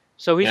 yeah. Well,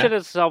 so he said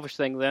it's a selfish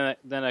thing.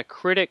 Then a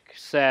critic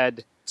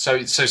said...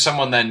 So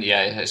someone then...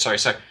 Yeah, sorry.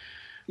 So...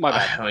 My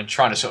bad. I'm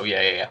trying to sort of...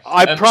 Yeah.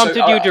 I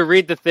prompted you to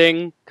read the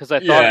thing because I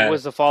thought it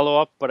was a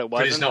follow-up, but it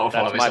wasn't. But it's not a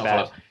follow-up. That's my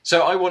bad.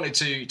 So I wanted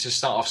to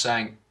start off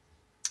saying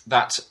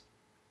that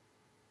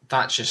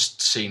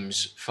just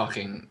seems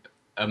fucking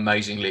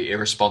amazingly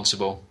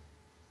irresponsible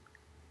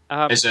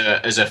as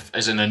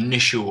an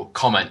initial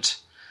comment.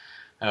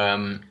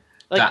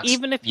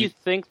 Even if you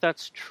think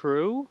that's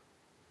true,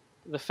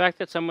 the fact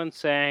that someone's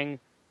saying,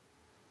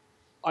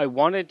 I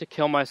wanted to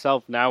kill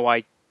myself, now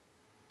I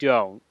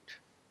don't.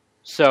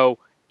 So,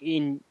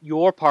 in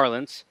your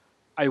parlance,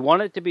 I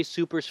wanted to be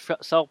super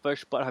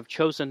selfish, but I've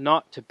chosen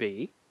not to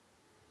be.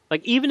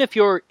 Like, even if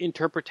your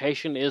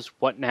interpretation is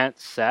what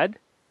Nance said,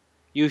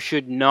 you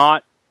should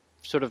not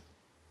sort of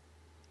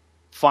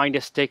find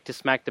a stick to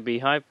smack the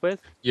beehive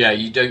with. Yeah,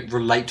 you don't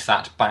relate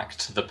that back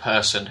to the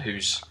person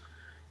who's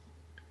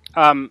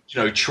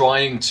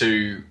trying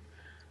to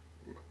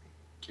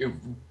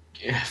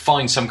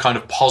find some kind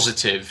of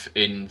positive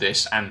in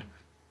this and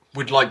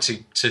would like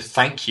to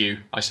thank you,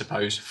 I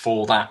suppose,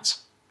 for that.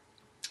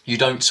 You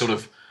don't sort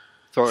of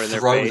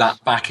throw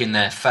that back in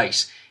their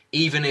face.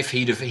 Even if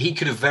he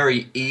could have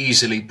very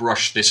easily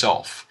brushed this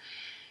off,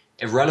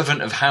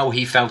 irrelevant of how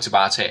he felt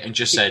about it, and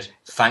just said,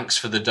 thanks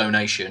for the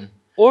donation.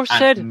 Or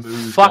said,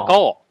 fuck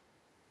all.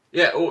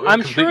 Yeah,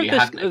 I'm sure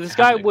this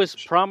guy was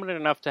prominent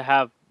enough to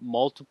have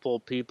multiple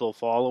people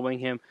following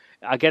him.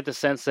 I get the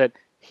sense that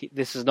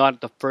this is not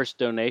the first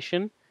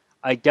donation.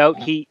 I doubt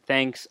he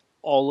thanks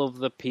all of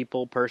the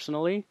people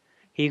personally.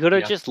 He could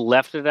have just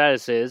left it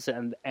as is,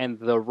 and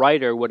the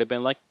writer would have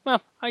been like,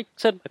 well, I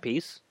said my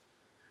piece.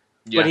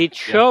 But he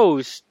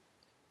chose,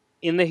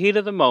 in the heat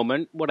of the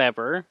moment,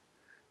 whatever,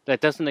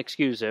 that doesn't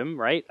excuse him,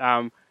 right?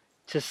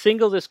 To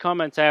single this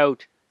comment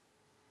out,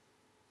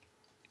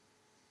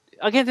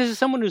 again, this is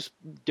someone who's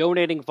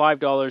donating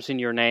 $5 in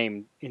your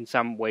name in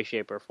some way,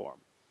 shape, or form.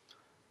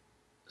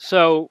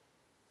 So,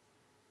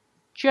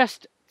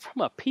 just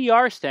from a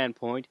PR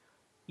standpoint,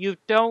 you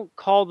don't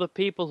call the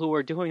people who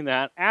are doing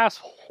that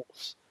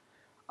assholes.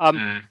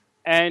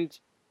 And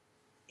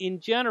in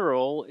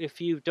general,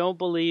 if you don't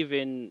believe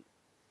in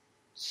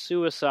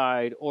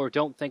suicide or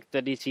don't think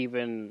that it's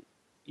even...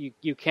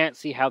 You can't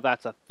see how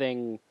that's a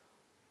thing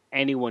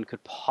anyone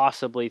could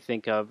possibly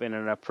think of in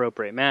an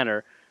appropriate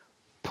manner.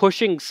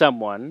 Pushing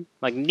someone,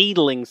 like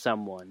needling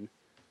someone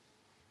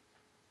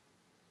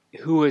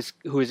who is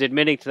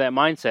admitting to that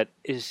mindset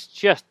is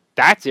just...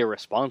 That's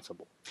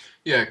irresponsible.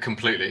 Yeah,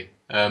 completely.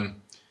 It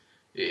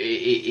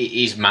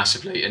is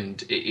massively,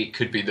 and it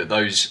could be that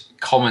those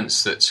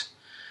comments that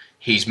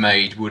he's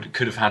made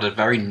could have had a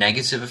very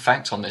negative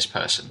effect on this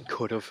person.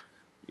 Could have.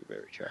 You're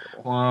very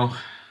charitable. Well,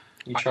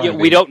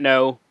 we don't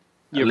know.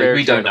 You're very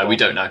we charitable. We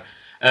don't know.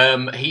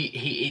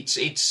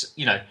 It's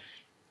you know,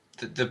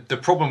 the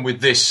problem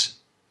with this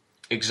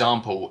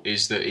example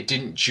is that it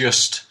didn't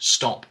just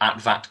stop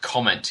at that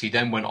comment. He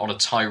then went on a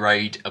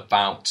tirade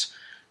about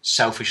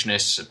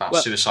selfishness, about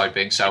suicide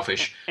being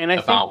selfish, and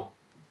I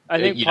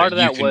think part of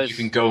that was you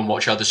can go and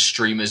watch other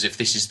streamers if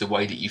this is the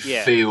way that you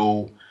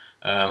feel,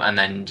 and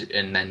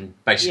then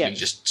basically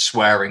just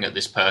swearing at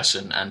this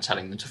person and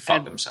telling them to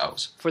fuck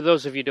themselves. For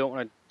those of you who don't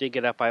want to dig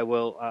it up, I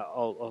will.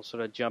 I'll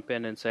sort of jump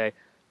in and say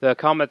the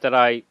comment that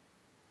I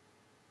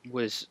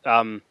was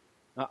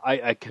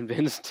I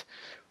convinced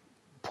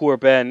poor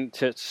Ben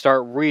to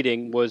start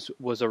reading was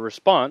a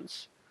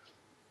response.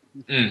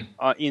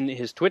 In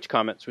his Twitch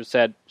comments, which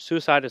said,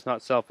 "Suicide is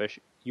not selfish.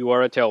 You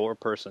are a terrible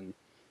person."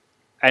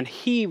 And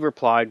he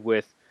replied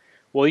with,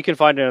 "Well, you can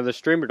find another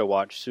streamer to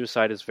watch.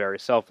 Suicide is very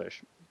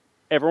selfish.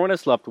 Everyone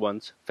has loved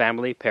ones,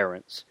 family,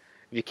 parents.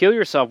 If you kill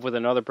yourself with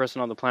another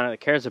person on the planet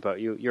that cares about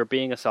you, you're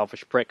being a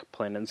selfish prick,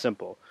 plain and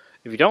simple.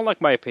 If you don't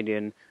like my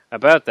opinion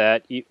about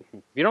that, you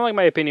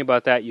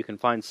can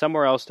find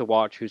somewhere else to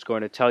watch who's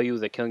going to tell you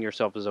that killing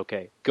yourself is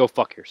okay. Go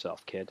fuck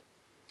yourself, kid."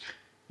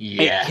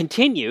 Yeah. It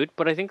continued,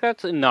 but I think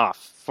that's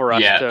enough for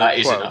us to that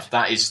is quote. enough.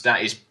 That is.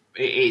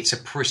 It's a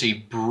pretty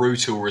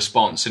brutal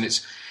response,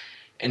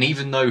 and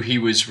even though he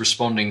was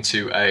responding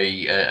to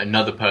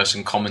another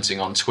person commenting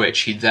on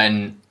Twitch, he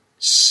then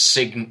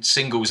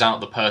singles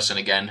out the person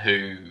again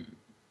who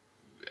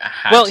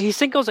had... Well, he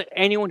singles out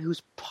anyone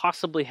who's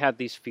possibly had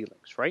these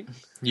feelings, right?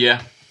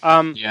 Yeah.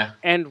 Yeah.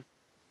 And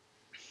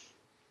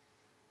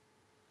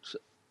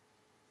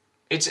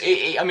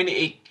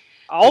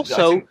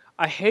also,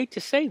 I hate to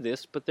say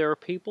this, but there are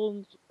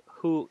people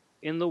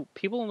in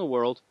the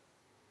world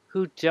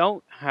who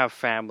don't have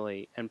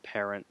family and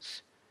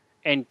parents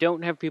and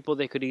don't have people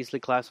they could easily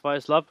classify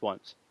as loved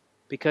ones,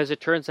 because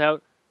it turns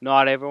out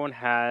not everyone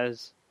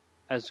has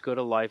as good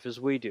a life as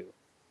we do.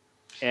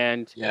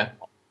 And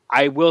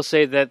I will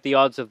say that the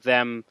odds of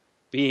them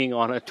being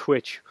on a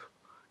Twitch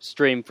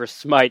stream for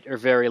Smite are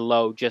very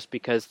low, just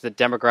because the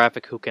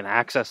demographic who can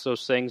access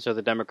those things are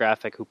the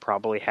demographic who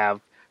probably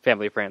have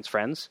family,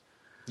 friends.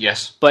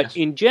 Yes. But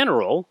in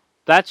general,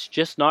 that's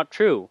just not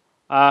true.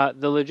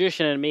 The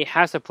logician in me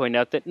has to point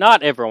out that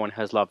not everyone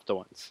has loved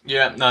ones.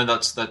 Yeah, no,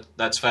 that's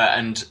fair.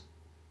 And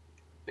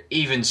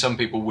even some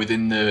people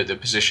within the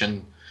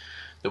position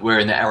that we're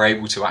in that are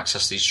able to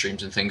access these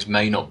streams and things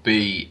may not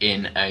be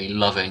in a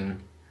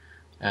loving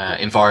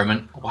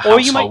environment or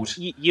household.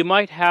 Or you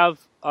might have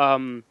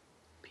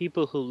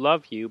people who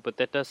love you, but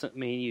that doesn't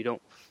mean you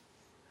don't.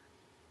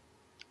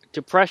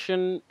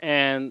 Depression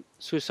and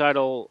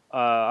suicidal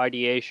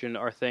ideation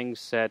are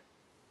things that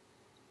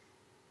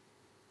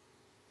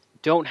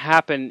don't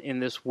happen in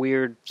this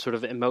weird sort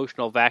of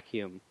emotional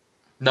vacuum.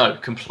 No,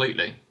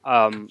 completely.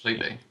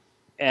 Completely.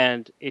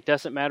 And it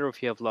doesn't matter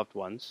if you have loved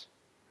ones.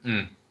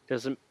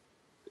 Doesn't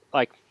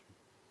like.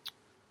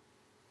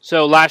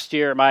 So last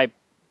year, my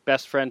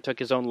best friend took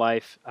his own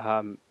life.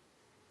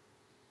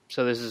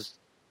 So this is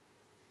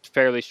a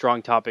fairly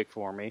strong topic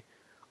for me.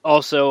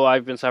 Also,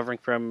 I've been suffering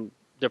from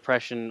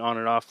depression on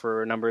and off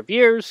for a number of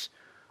years.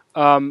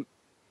 The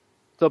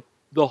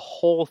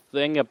whole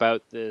thing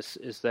about this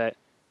is that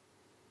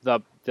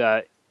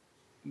the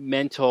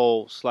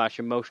mental /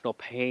 emotional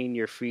pain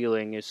you're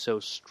feeling is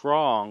so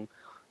strong.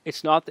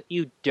 It's not that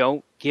you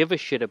don't give a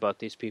shit about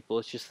these people.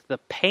 It's just the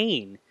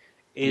pain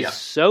is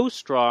so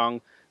strong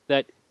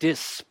that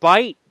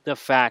despite the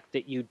fact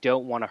that you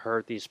don't want to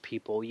hurt these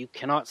people, you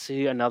cannot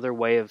see another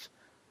way of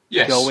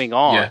going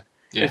on. Yeah,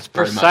 it's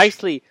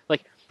precisely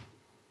like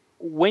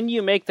when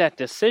you make that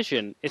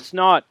decision, it's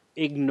not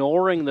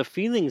ignoring the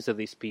feelings of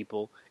these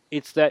people.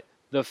 It's that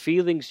the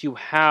feelings you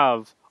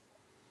have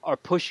are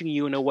pushing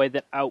you in a way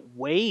that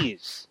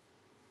outweighs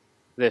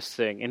this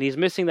thing. And he's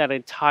missing that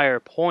entire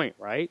point,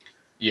 right?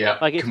 Yeah,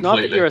 like it's not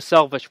that you're a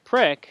selfish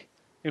prick.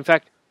 In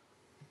fact,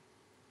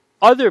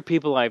 other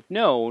people I've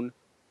known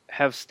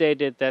have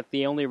stated that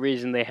the only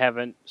reason they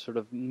haven't sort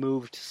of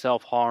moved to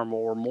self-harm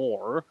or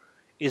more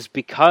is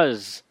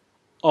because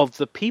of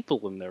the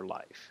people in their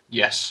life.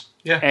 Yes.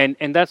 Yeah.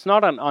 And that's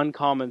not an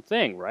uncommon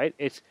thing, right?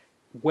 It's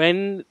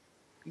when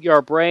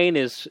your brain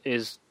is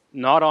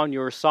not on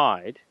your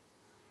side,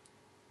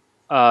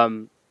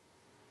 then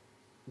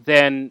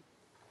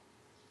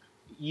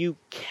you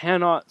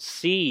cannot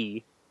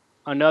see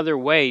another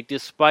way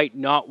despite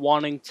not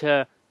wanting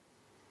to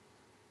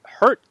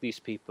hurt these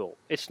people.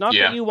 It's not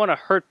that you want to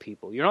hurt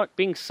people. You're not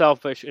being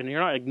selfish and you're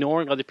not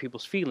ignoring other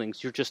people's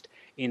feelings. You're just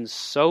in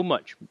so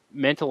much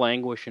mental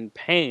anguish and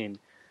pain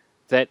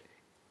that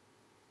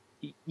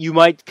you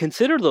might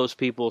consider those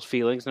people's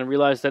feelings and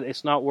realize that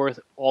it's not worth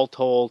all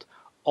told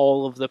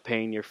all of the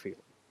pain you're feeling.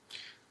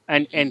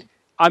 And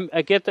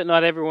I get that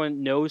not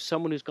everyone knows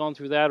someone who's gone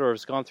through that or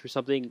has gone through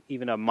something,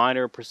 even a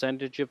minor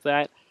percentage of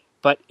that.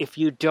 But if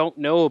you don't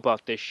know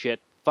about this shit,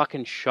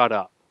 fucking shut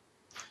up.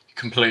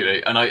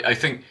 Completely. And I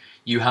think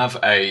you have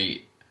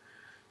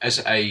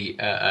as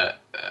a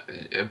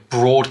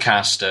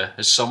broadcaster,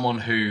 as someone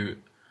who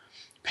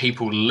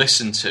people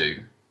listen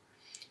to,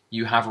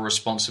 you have a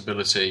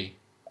responsibility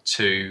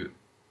to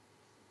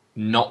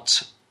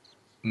not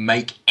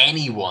make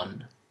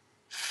anyone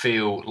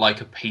feel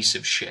like a piece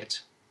of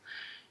shit.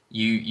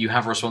 You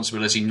have a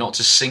responsibility not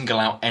to single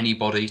out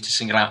anybody, to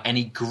single out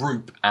any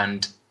group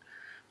and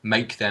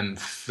make them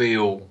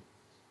feel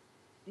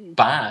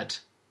bad.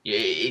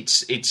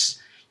 It's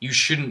you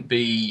shouldn't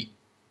be,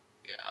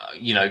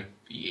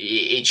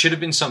 it should have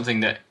been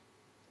something that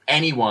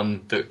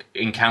anyone that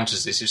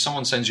encounters this, if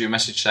someone sends you a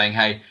message saying,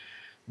 hey,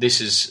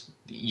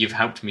 you've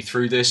helped me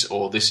through this,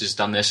 or this has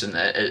done this,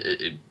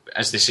 and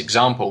as this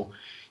example,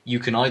 you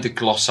can either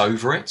gloss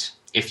over it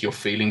if your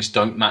feelings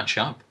don't match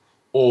up,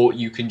 or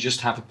you can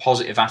just have a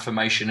positive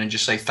affirmation and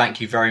just say thank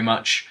you very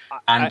much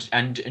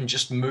and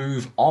just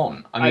move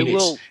on. I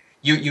mean,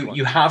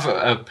 you have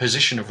a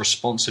position of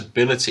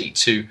responsibility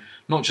to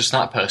not just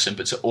that person,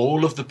 but to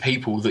all of the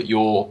people that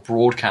you're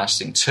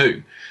broadcasting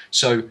to.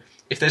 So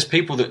if there's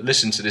people that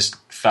listen to this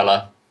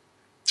fella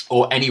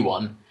or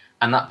anyone,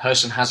 and that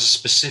person has a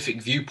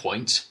specific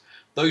viewpoint,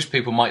 those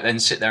people might then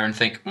sit there and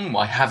think,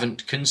 I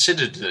haven't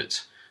considered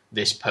that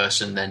this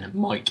person then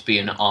might be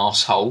an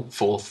arsehole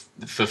for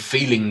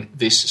feeling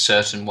this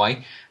certain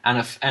way,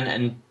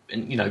 and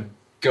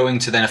going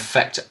to then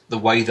affect the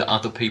way that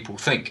other people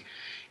think.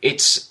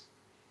 It's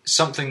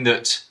something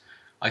that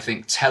I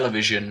think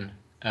television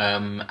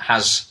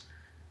has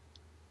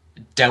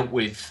dealt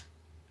with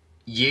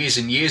years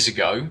and years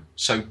ago,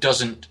 so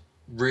doesn't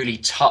really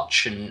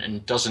touch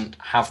and doesn't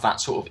have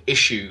that sort of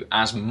issue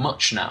as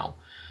much now.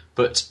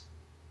 But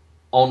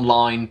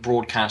online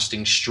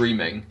broadcasting,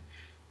 streaming.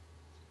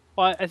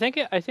 Well, I think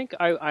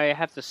I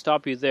have to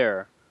stop you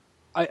there.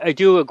 I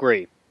do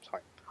agree.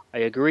 Sorry, I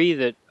agree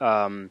that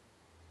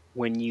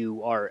when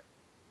you're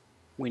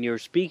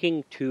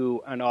speaking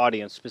to an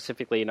audience,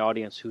 specifically an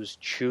audience who's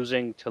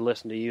choosing to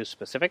listen to you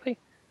specifically.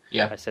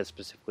 Yeah, I said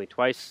specifically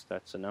twice.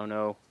 That's a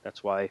no-no.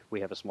 That's why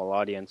we have a small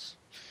audience.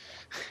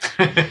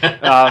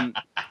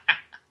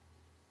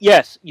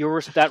 Yes,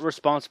 that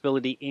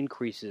responsibility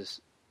increases,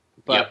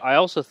 but I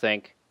also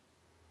think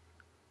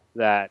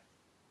that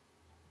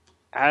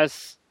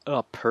as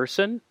a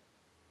person,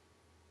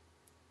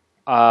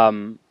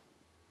 as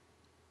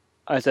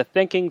a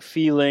thinking,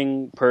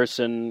 feeling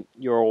person,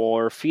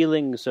 your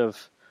feelings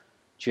of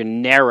your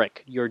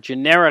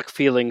generic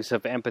feelings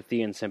of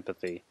empathy and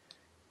sympathy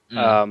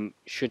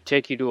should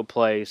take you to a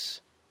place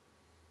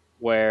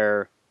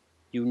where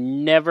you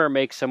never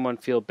make someone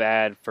feel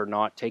bad for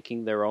not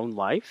taking their own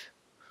life.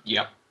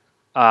 Yeah.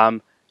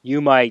 You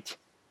might,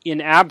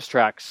 in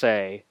abstract,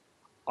 say,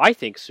 I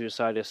think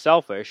suicide is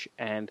selfish,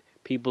 and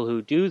people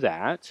who do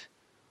that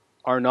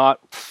are not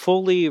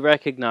fully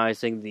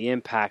recognizing the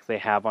impact they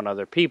have on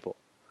other people.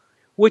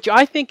 Which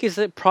I think is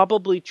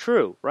probably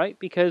true, right?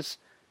 Because,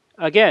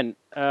 again,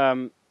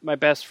 my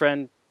best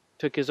friend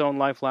took his own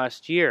life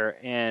last year,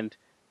 and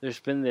there's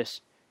been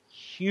this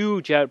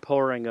huge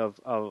outpouring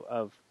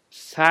of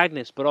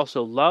sadness, but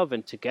also love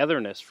and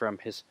togetherness from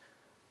his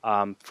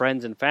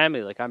friends and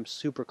family. Like, I'm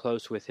super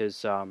close with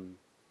his mom,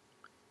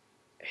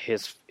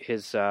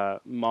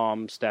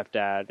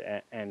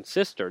 stepdad, and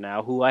sister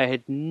now, who I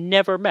had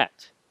never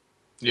met.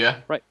 Yeah.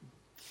 Right.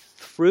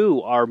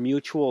 Through our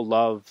mutual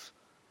love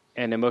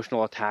and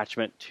emotional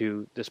attachment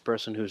to this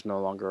person who's no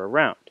longer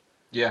around.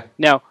 Yeah.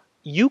 Now,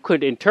 you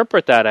could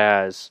interpret that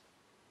as,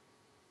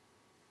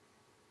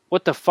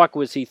 what the fuck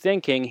was he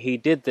thinking? He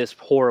did this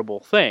horrible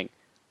thing.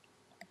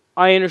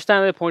 I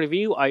understand that point of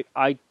view.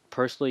 I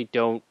personally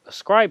don't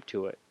ascribe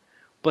to it.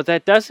 But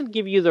that doesn't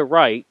give you the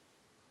right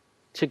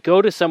to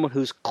go to someone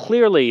who's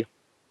clearly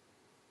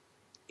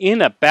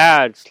in a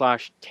bad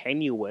 /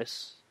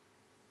 tenuous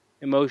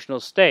emotional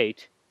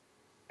state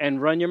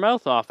and run your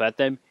mouth off at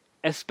them,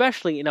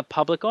 especially in a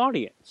public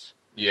audience.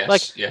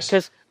 Yes, yes.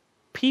 Because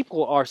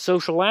people are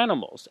social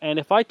animals. And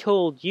if I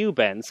told you,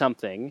 Ben,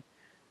 something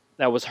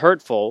that was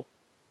hurtful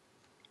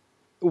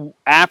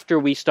after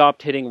we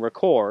stopped hitting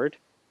record,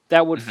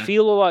 that would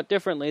feel a lot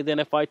differently than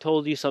if I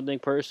told you something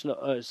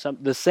personal,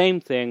 the same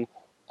thing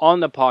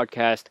on the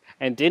podcast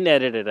and didn't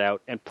edit it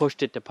out and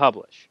pushed it to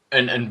publish.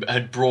 And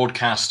had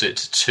broadcast it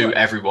to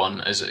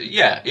everyone as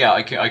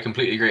I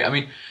completely agree. I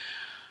mean,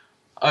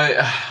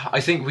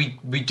 I think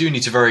we do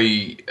need to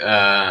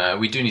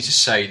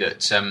say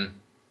that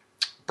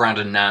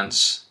Brandon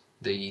Nance,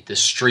 the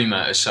streamer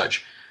as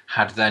such,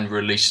 had then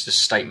released a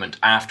statement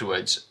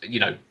afterwards,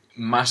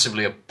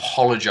 massively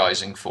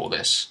apologising for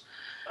this,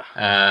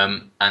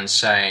 and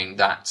saying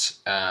that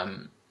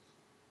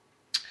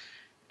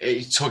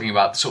talking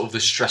about sort of the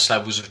stress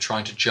levels of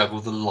trying to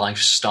juggle the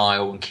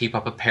lifestyle and keep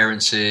up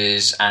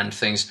appearances and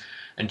things,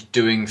 and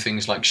doing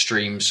things like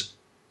streams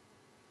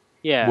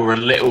were a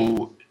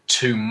little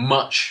too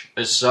much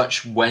as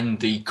such when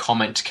the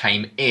comment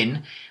came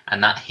in,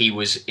 and that it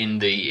was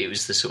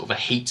the sort of a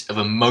heat of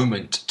a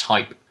moment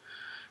type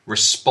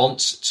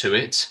response to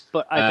it.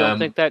 But I don't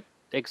think that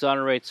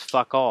exonerates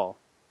fuck all.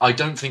 I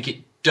don't think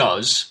it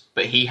does,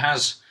 but he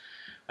has.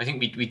 I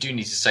think we do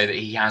need to say that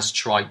he has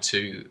tried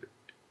to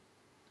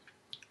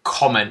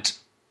comment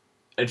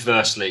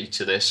adversely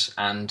to this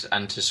and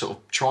to sort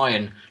of try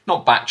and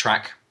not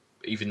backtrack,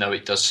 even though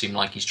it does seem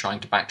like he's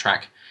trying to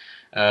backtrack.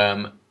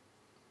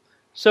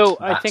 So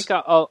I think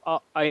I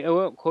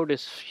won't quote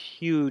his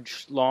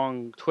huge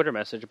long Twitter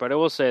message, but I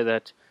will say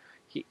that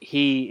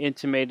he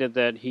intimated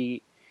that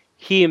he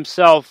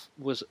himself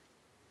was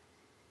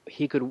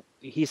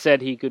he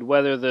said he could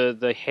weather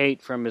the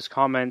hate from his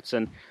comments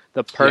and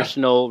the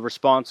personal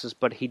responses,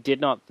 but he did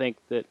not think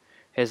that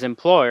his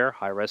employer,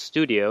 Hi-Res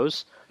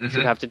Studios,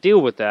 should have to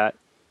deal with that.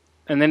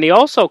 And then he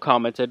also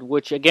commented,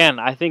 which again,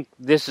 I think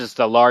this is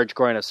the large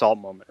grain of salt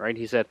moment, right?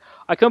 He said,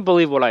 "I couldn't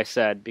believe what I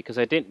said because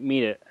I didn't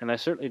mean it, and I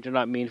certainly did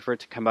not mean for it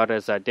to come out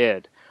as I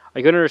did.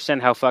 I couldn't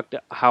understand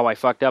how I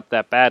fucked up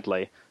that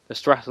badly. The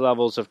stress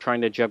levels of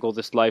trying to juggle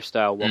this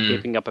lifestyle while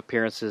keeping up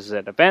appearances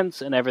at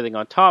events and everything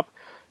on top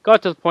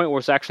got to the point where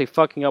it's actually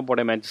fucking up what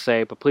I meant to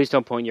say, but please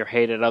don't point your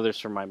hate at others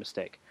for my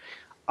mistake."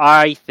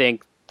 I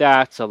think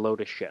that's a load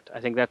of shit.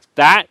 I think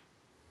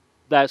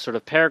that sort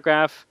of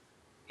paragraph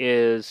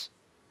is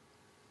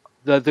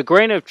the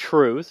grain of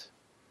truth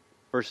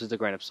versus the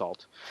grain of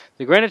salt.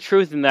 The grain of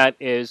truth in that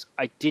is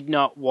I did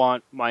not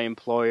want my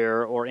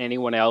employer or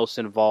anyone else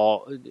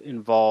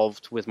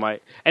involved with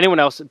anyone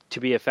else to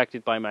be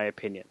affected by my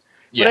opinion.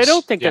 Yes. But I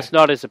don't think that's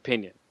not his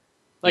opinion.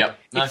 I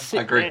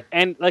agree.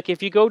 And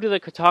if you go to the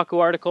Kotaku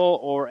article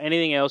or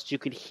anything else, you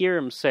could hear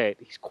him say it.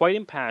 He's quite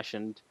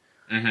impassioned.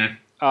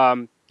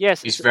 Mm-hmm.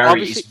 Yes, he's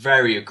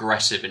very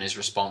aggressive in his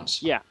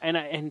response. Yeah,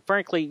 and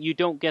frankly, you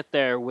don't get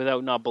there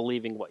without not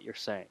believing what you're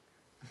saying.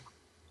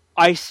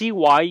 I see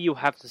why you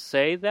have to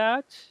say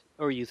that,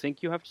 or you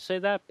think you have to say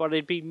that, but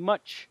it'd be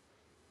much.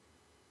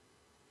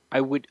 I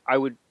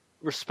would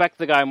respect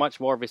the guy much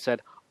more if he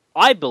said,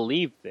 "I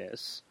believe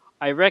this.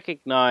 I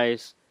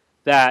recognize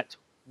that,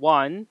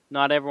 one,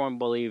 not everyone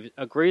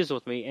agrees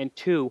with me, and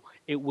two,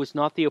 it was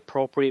not the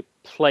appropriate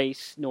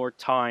place nor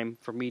time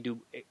for me to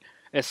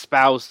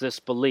espouse this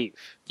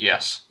belief."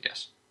 Yes.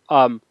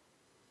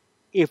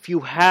 If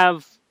you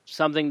have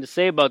something to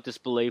say about this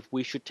belief,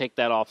 we should take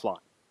that offline.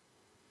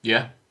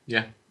 Yeah.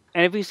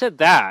 And if he said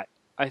that,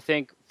 I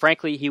think,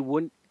 frankly,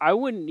 I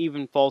wouldn't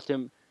even fault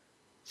him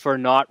for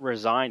not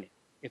resigning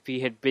if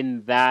he had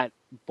been that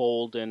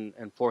bold and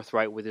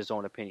forthright with his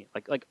own opinion.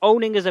 Like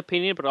owning his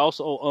opinion, but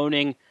also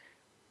owning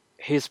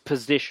his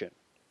position.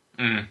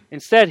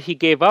 Instead, he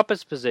gave up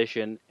his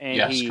position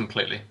and he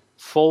completely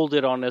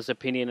folded on his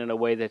opinion in a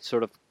way that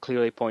sort of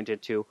clearly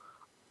pointed to,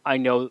 I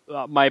know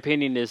my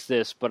opinion is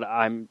this, but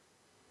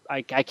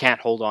I can't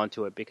hold on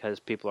to it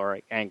because people are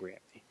angry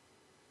at me.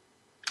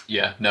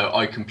 Yeah, no,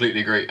 I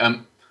completely agree.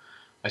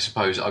 I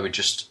suppose I would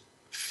just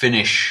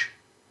finish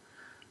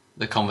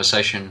the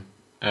conversation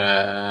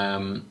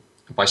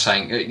by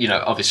saying,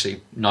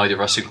 obviously neither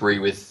of us agree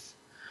with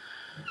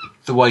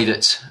the way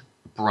that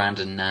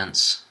Brandon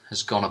Nance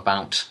has gone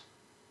about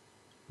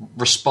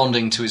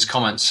responding to his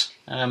comments.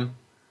 And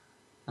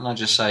I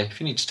just say, if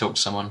you need to talk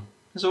to someone,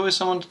 there's always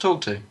someone to talk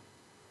to.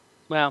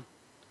 Well,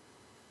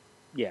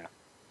 yeah.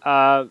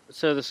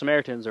 So the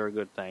Samaritans are a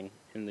good thing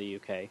in the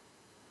UK.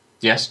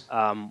 Yes.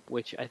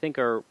 Which I think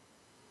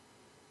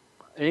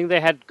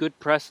they had good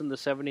press in the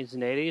 70s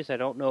and 80s. I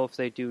don't know if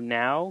they do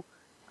now.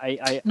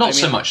 Not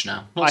so much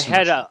now.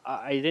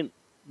 I didn't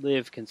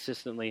live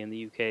consistently in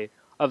the UK.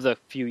 Of the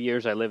few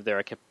years I lived there,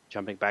 I kept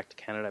jumping back to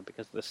Canada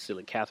because of this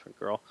silly Catherine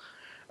girl.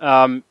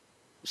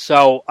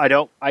 So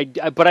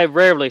but I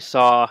rarely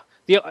saw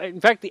in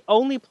fact, the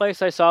only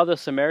place I saw the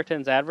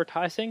Samaritans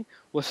advertising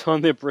was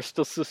on the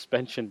Bristol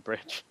Suspension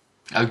Bridge.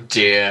 Oh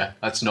dear,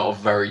 that's not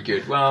very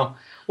good. Well,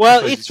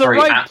 it's the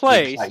right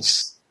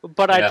place.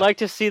 But I'd like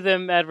to see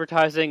them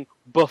advertising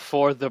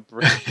before the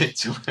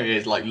bridge.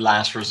 It's like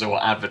last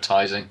resort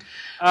advertising.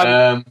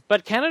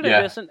 But Canada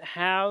doesn't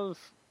have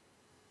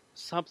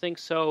something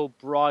so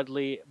broad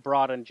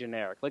and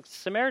generic. Like,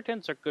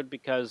 Samaritans are good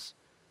because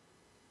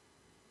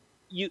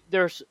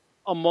there's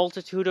a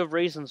multitude of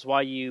reasons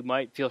why you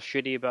might feel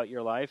shitty about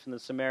your life, and the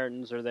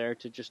Samaritans are there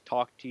to just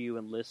talk to you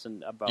and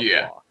listen about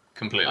law.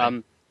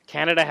 Completely.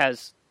 Canada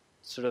has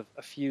sort of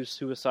a few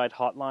suicide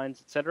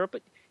hotlines, etc.,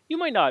 but you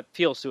might not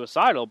feel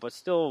suicidal, but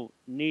still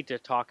need to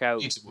talk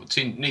out. Need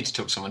to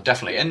talk to someone,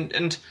 definitely.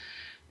 And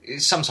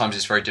sometimes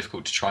it's very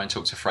difficult to try and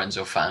talk to friends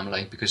or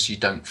family because you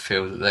don't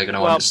feel that they're going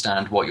to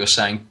understand what you're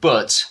saying,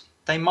 but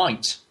they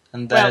might,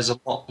 and there's a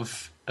lot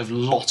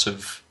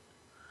of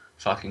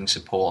fucking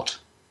support.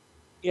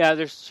 Yeah,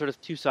 there's sort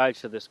of two sides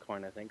to this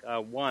coin, I think.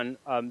 One,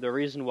 the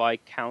reason why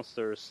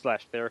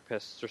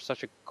counselors/therapists are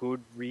such a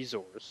good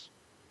resource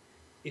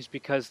is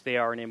because they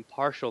are an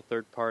impartial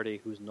third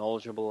party who's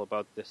knowledgeable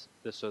about this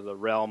sort of the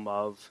realm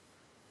of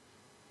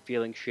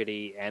feeling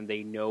shitty, and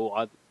they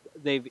know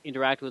they've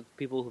interacted with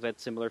people who've had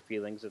similar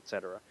feelings,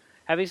 etc.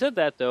 Having said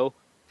that, though,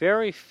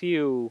 very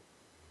few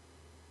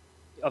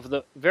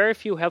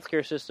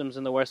healthcare systems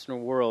in the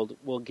Western world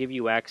will give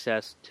you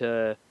access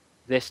to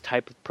this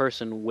type of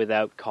person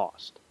without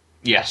cost.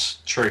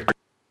 Yes, true.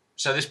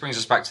 So this brings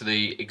us back to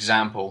the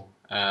example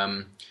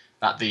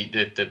that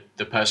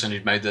the person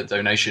who'd made the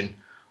donation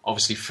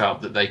obviously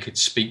felt that they could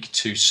speak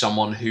to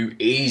someone who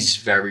is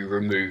very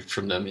removed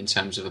from them in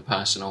terms of a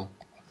personal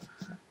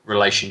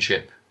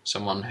relationship,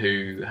 someone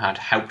who had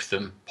helped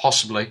them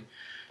possibly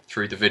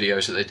through the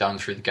videos that they'd done,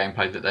 through the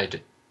gameplay that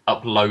they'd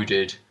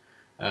uploaded,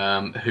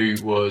 who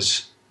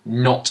was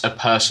not a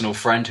personal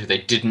friend, who they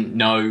didn't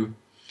know,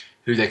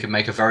 who they could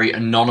make a very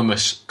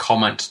anonymous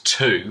comment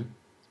to.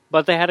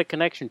 But they had a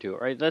connection to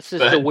it, right? That's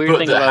just the weird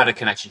thing about... had a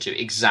connection to it,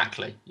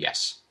 exactly.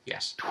 Yes.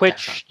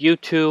 Twitch, definitely.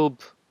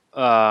 YouTube,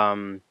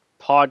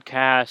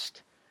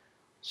 podcast,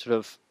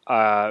 sort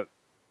of...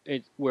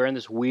 we're in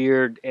this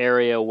weird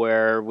area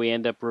where we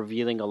end up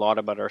revealing a lot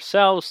about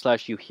ourselves,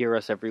 / you hear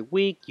us every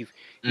week.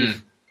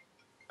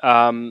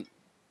 Oh,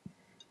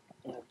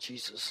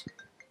 Jesus.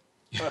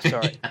 Oh,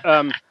 sorry.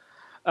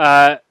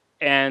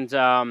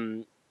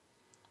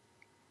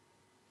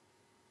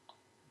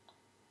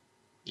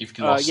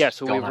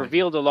 So we've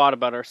revealed a lot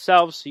about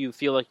ourselves, so you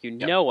feel like you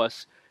know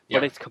us,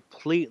 but it's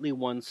completely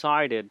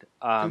one-sided.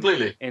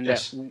 Completely. In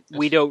that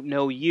we don't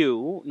know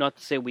you, not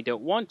to say we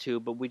don't want to,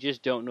 but we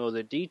just don't know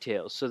the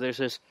details. So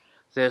there's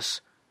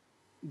this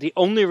the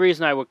only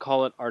reason I would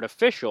call it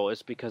artificial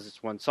is because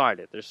it's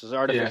one-sided. There's this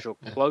artificial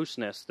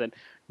closeness that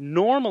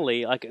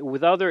normally, like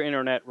with other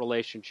internet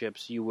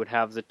relationships, you would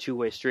have the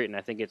two-way street, and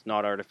I think it's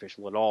not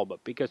artificial at all,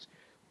 but because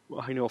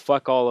I know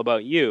fuck all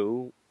about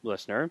you,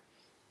 listener,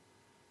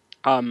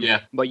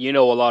 but you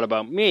know a lot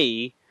about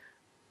me,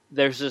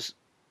 there's this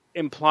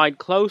implied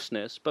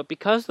closeness, but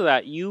because of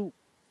that, you,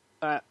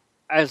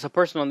 as a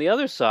person on the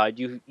other side,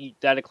 you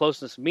that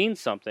closeness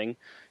means something,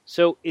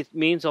 so it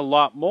means a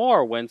lot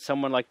more when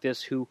someone like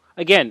this, who,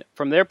 again,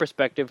 from their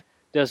perspective,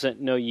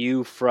 doesn't know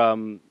you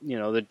from,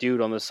 the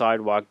dude on the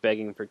sidewalk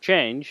begging for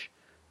change,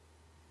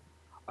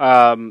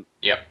 can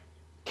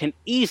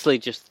easily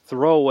just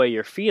throw away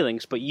your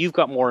feelings, but you've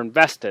got more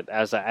invested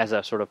as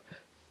a sort of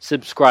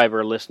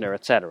subscriber, listener,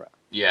 etc.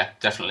 Yeah,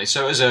 definitely.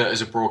 So as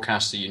a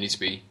broadcaster, you need to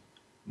be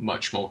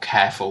much more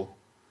careful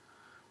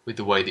with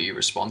the way that you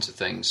respond to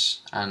things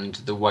and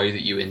the way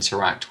that you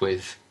interact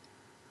with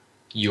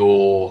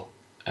your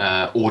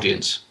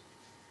audience.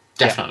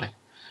 Definitely. Yeah.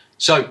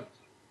 So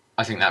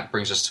I think that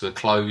brings us to a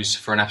close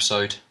for an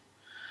episode.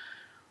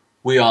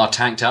 We are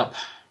tanked up.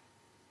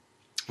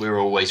 We're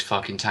always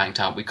fucking tanked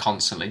up. We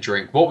constantly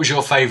drink. What was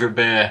your favourite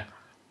beer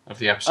of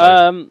the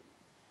episode?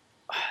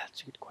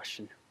 That's a good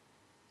question.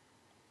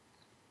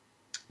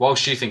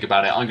 Whilst you think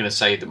about it, I'm going to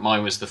say that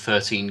mine was the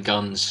 13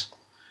 Guns.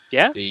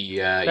 Yeah?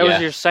 That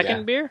was your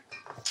second beer?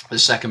 The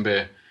second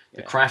beer.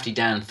 The Crafty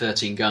Dan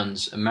 13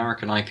 Guns,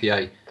 American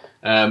IPA.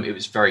 It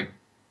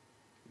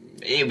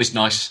was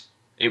nice.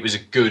 It was a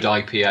good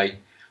IPA.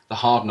 The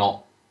Hard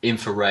Knot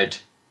Infrared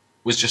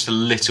was just a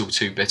little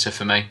too bitter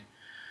for me.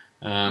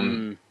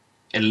 A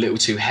little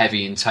too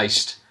heavy in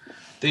taste.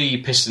 The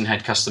Piston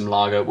Head Custom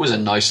Lager was a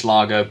nice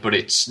lager, but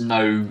it's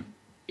no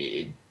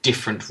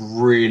different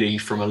really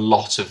from a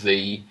lot of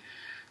the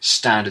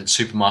standard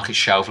supermarket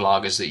shelf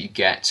lagers that you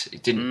get.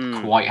 It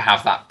didn't quite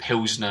have that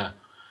Pilsner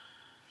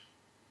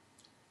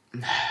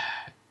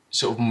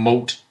sort of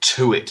malt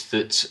to it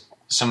that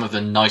some of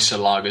the nicer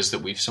lagers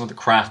that some of the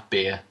craft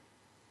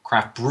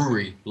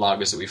brewery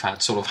lagers that we've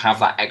had sort of have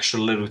that extra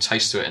little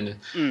taste to it,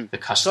 and the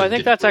custom. So I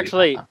think that's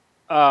really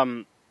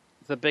actually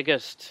the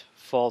biggest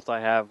fault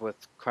I have with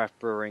craft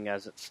brewing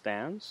as it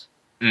stands.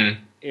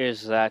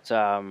 Is that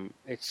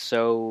it's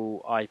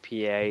so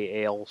IPA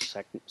ale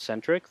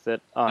centric that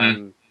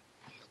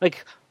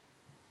like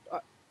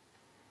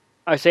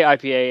I say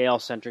IPA ale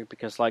centric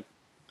because like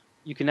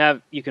you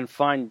can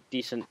find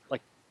decent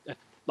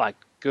like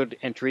good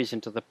entries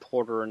into the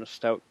porter and the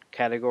stout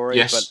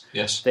category, but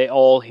they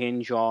all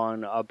hinge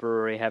on a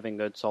brewery having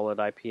good solid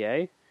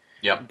IPA.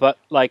 Yeah. But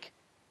like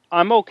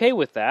I'm okay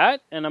with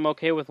that, and I'm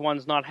okay with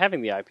ones not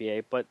having the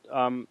IPA, but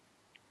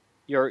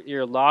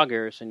your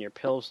lagers and your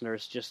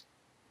pilsners just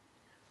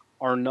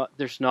are not.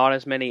 There's not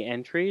as many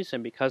entries,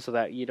 and because of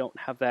that, you don't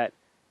have that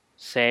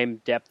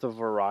same depth of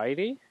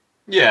variety.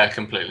 Yeah,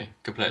 completely.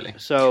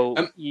 So,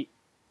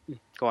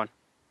 go on.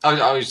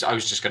 I was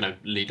just going to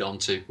lead on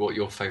to what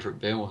your favourite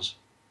beer was.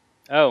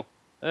 Oh,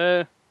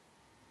 the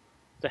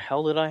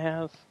hell did I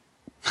have?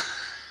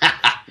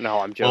 No,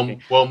 I'm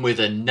joking. One with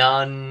a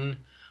nun,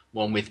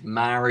 one with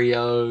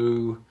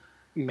Mario.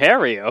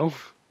 Mario?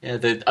 Yeah,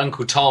 the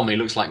Uncle Tom, he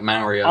looks like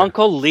Mario.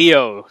 Uncle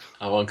Leo.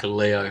 Oh, Uncle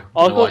Leo.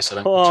 Uncle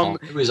Tom.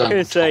 Who is Uncle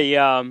is Tom?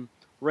 a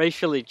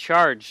racially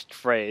charged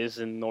phrase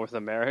in North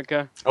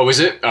America. Oh, is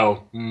it?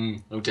 Oh,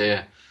 oh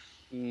dear.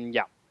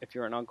 Yeah, if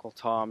you're an Uncle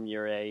Tom,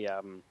 you're a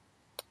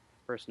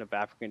person of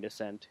African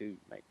descent who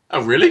might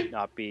really?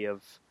 not be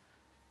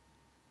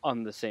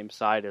on the same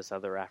side as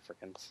other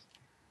Africans.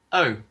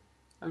 Oh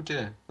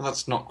dear. Well,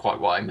 that's not quite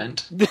what I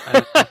meant.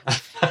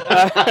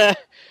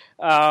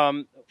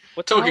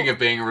 Talking of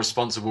being a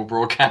responsible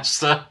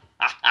broadcaster.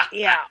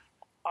 Yeah.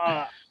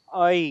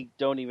 I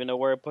don't even know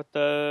where I put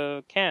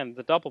the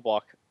double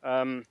block.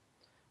 But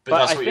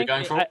that's what you're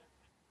going for?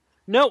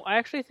 No, I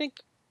actually think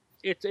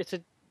it's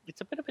a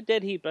bit of a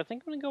dead heat, but I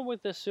think I'm going to go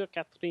with the Sur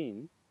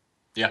Catherine.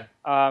 Yeah.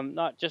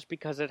 Not just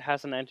because it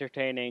has an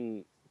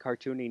entertaining,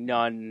 cartoony,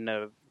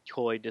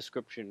 non-toy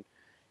description.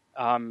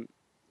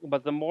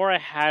 But the more I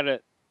had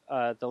it,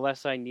 the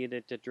less I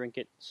needed to drink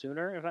it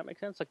sooner, if that makes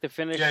sense. Like the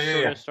finish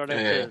started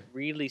to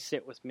really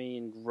sit with me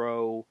and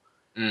grow.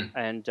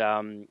 And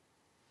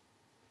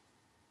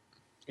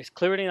it's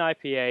clearly an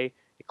IPA.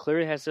 It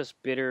clearly has this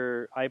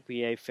bitter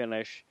IPA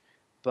finish,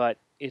 but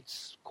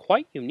it's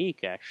quite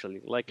unique,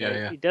 actually.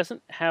 It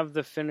doesn't have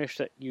the finish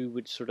that you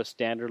would sort of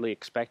standardly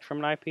expect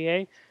from an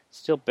IPA.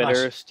 Still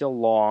bitter, still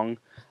long.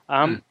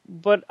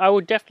 But I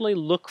would definitely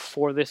look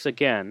for this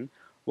again.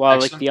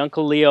 While like the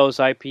Uncle Leo's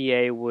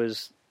IPA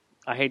was,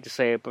 I hate to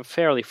say it, but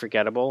fairly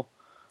forgettable.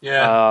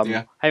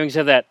 Having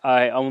said that,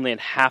 I only had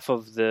half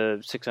of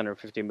the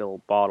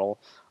 650ml bottle.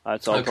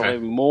 So I'll probably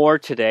more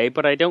today,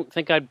 but I don't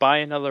think I'd buy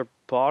another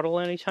bottle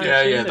anytime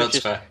soon. Yeah, that's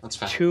fair. That's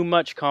fair. Too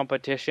much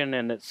competition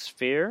in its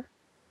sphere.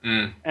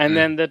 Then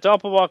the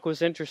Doppelbock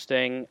was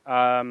interesting,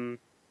 but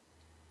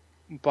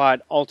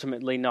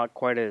ultimately not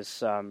quite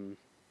as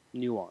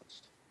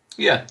nuanced.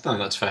 Yeah, no,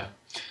 that's fair.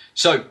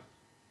 So,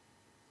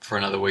 for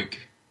another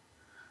week,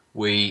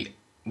 we're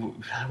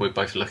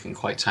both looking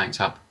quite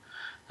tanked up.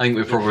 I think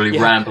we're probably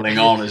rambling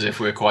on as if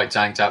we're quite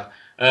tanked up.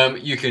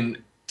 You can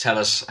tell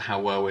us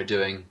how well we're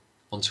doing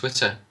on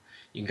Twitter.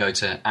 You can go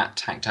to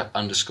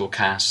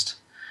 @tankedup_cast.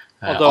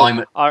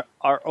 Although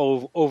our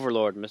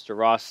overlord, Mr.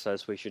 Ross,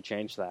 says we should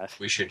change that.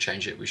 We should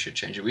change it.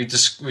 We've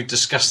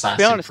discussed that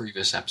in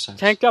previous episodes.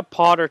 Tanked Up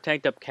Pod or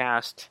Tanked Up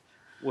Cast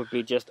would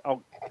be just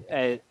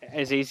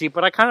as easy,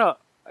 but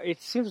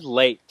it seems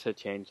late to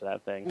change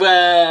that thing.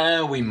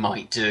 Well, we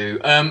might do.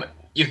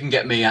 You can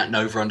get me at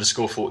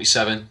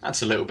Nova_47.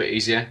 That's a little bit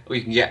easier. Or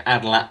you can get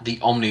Adalat the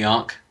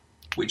Omniarch,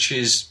 which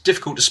is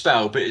difficult to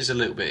spell, but is a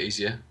little bit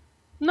easier.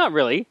 Not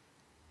really.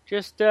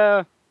 Just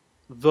Omni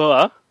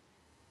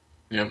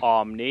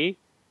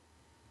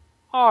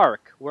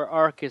Arc, where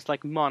Arc is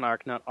like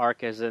monarch, not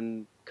Arc as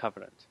in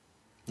covenant.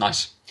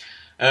 Nice.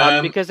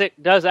 Because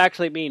it does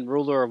actually mean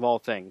ruler of all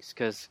things,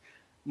 because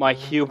my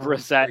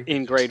hubris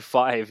in grade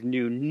 5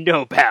 knew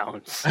no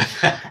bounds.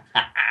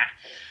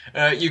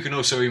 You can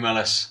also email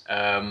us,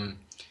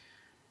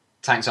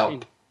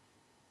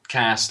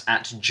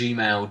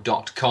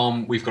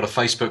 tankedupcast@gmail.com. We've got a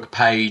Facebook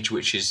page,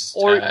 which is...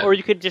 Or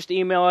you could just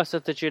email us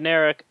at the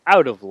generic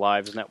Out of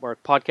Lives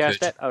Network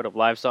podcast at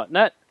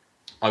outoflives.net.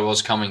 I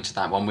was coming to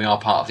that one. We are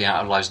part of the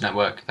Out of Lives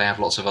Network. They have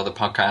lots of other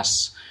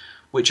podcasts,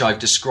 which I've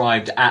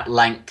described at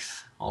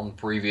length on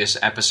previous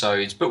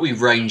episodes, but we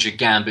range a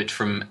gambit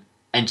from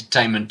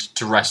entertainment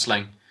to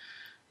wrestling.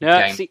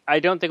 See, I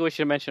don't think we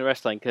should mention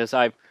wrestling, because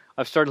I've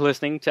started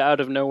listening to Out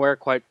of Nowhere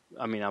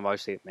I'm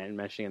obviously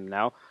mentioning them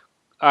now.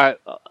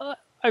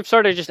 I've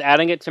started just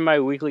adding it to my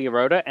weekly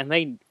errata, and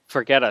they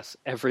forget us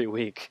every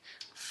week.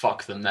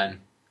 Fuck them then.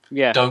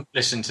 Yeah. Don't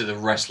listen to the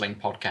wrestling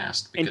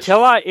podcast.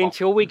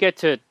 Until we get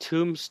to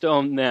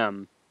Tombstone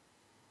them.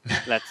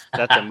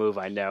 That's a move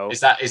I know. Is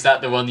that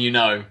the one you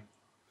know?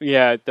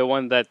 Yeah, the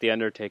one that the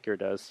Undertaker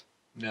does.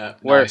 Yeah.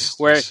 Where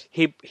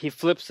he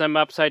flips them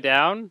upside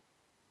down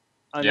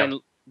and then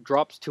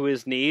drops to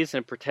his knees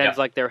and pretends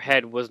like their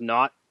head was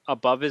not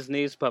above his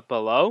knees but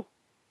below.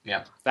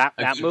 Yeah.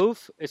 That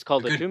move is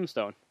called a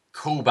tombstone.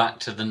 Call back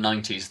to the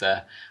 90s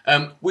there.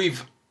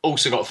 We've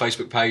also got a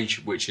Facebook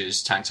page, which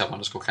is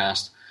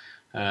tankedup_cast.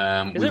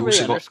 Is it really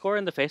underscore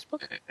in the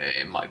Facebook?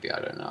 It might be, I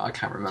don't know. I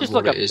can't remember just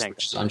what it is.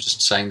 I'm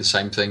just saying the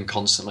same thing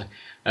constantly.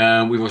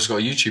 We've also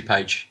got a YouTube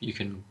page. You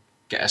can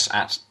get us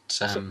at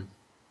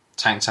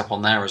Tanked Up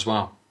on there as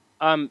well.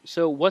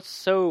 So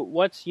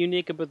what's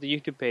unique about the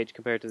YouTube page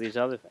compared to these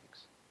other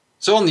things?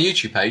 So on the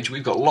YouTube page,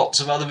 we've got lots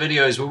of other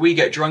videos where we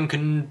get drunk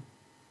and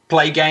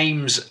play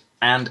games,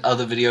 and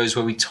other videos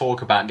where we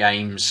talk about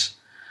games.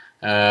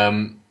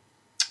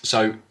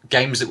 So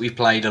games that we've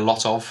played a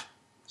lot of,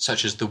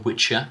 such as The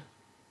Witcher.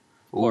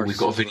 We've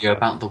got a video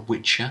about The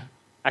Witcher.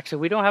 Actually,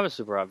 we don't have a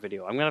Super Hot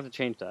video. I'm going to have to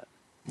change that.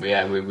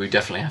 Yeah, we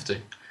definitely have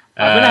to.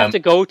 I'm going to have to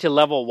go to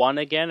level 1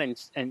 again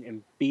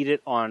and beat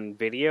it on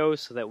video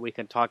so that we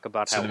can talk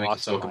about how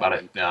awesome talk about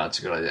it. No, it's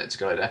a good idea. It's a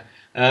good idea.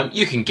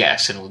 You can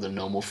guess in all the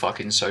normal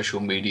fucking social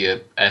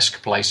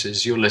media-esque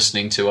places. You're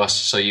listening to us,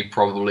 so you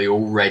probably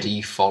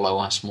already follow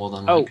us more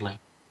than likely.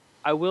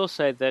 I will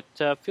say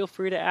that feel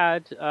free to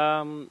add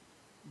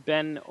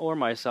Ben or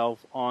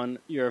myself on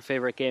your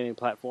favorite gaming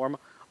platform.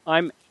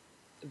 I'm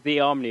the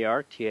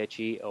Omniarch,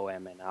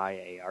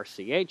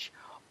 TheOmniarch,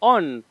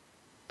 on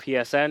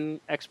PSN,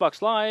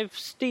 Xbox Live,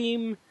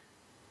 Steam,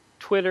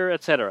 Twitter,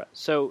 etc.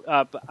 So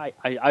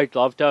I'd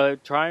love to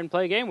try and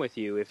play a game with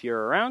you if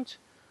you're around.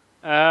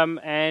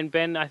 And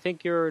Ben, I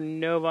think you're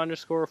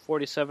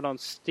Nova_47 on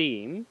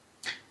Steam.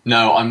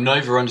 No, I'm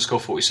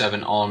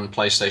Nova_47 on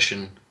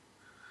PlayStation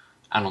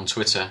and on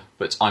Twitter,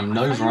 but I'm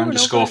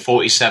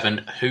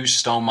Nova_47 who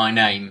stole my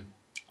name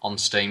on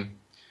Steam.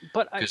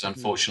 Because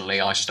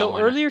unfortunately I stole my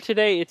name. So earlier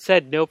today it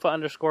said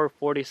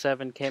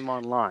Nova_47 came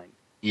online.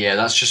 Yeah,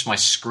 that's just my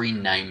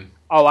screen name.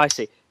 Oh, I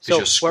see. Because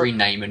your screen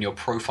name and your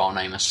profile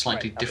name are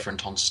slightly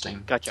different on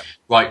Steam. Gotcha.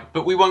 Right,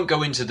 but we won't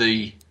go into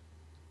the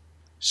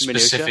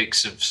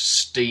specifics of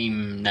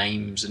Steam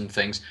names and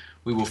things.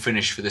 We will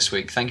finish for this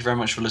week. Thank you very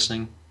much for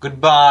listening.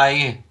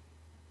 Goodbye.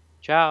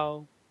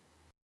 Ciao.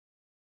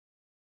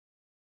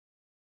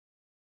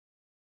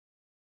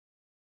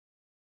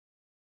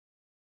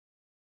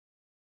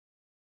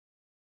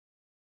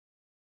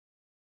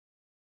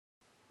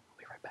 I'll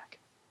be right back.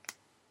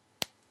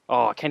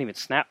 Oh, I can't even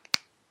snap.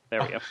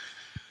 There we go.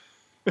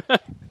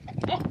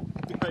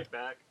 Be right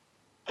back.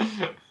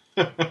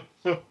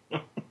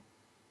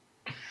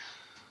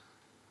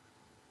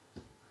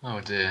 Oh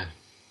dear.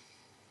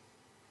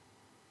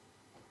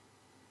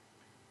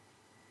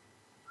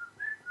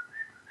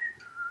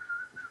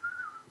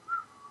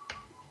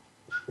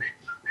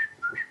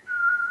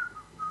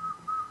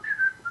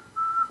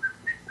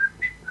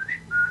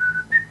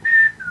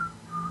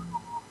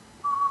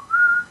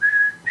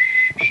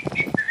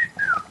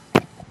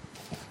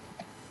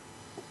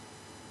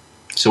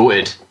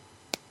 Sorted.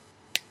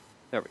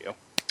 There we go.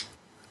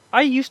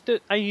 I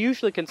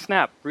usually can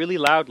snap really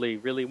loudly,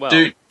 really well.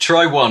 Dude,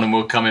 try one and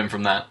we'll come in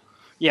from that.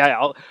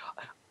 Yeah,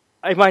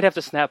 I might have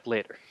to snap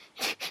later.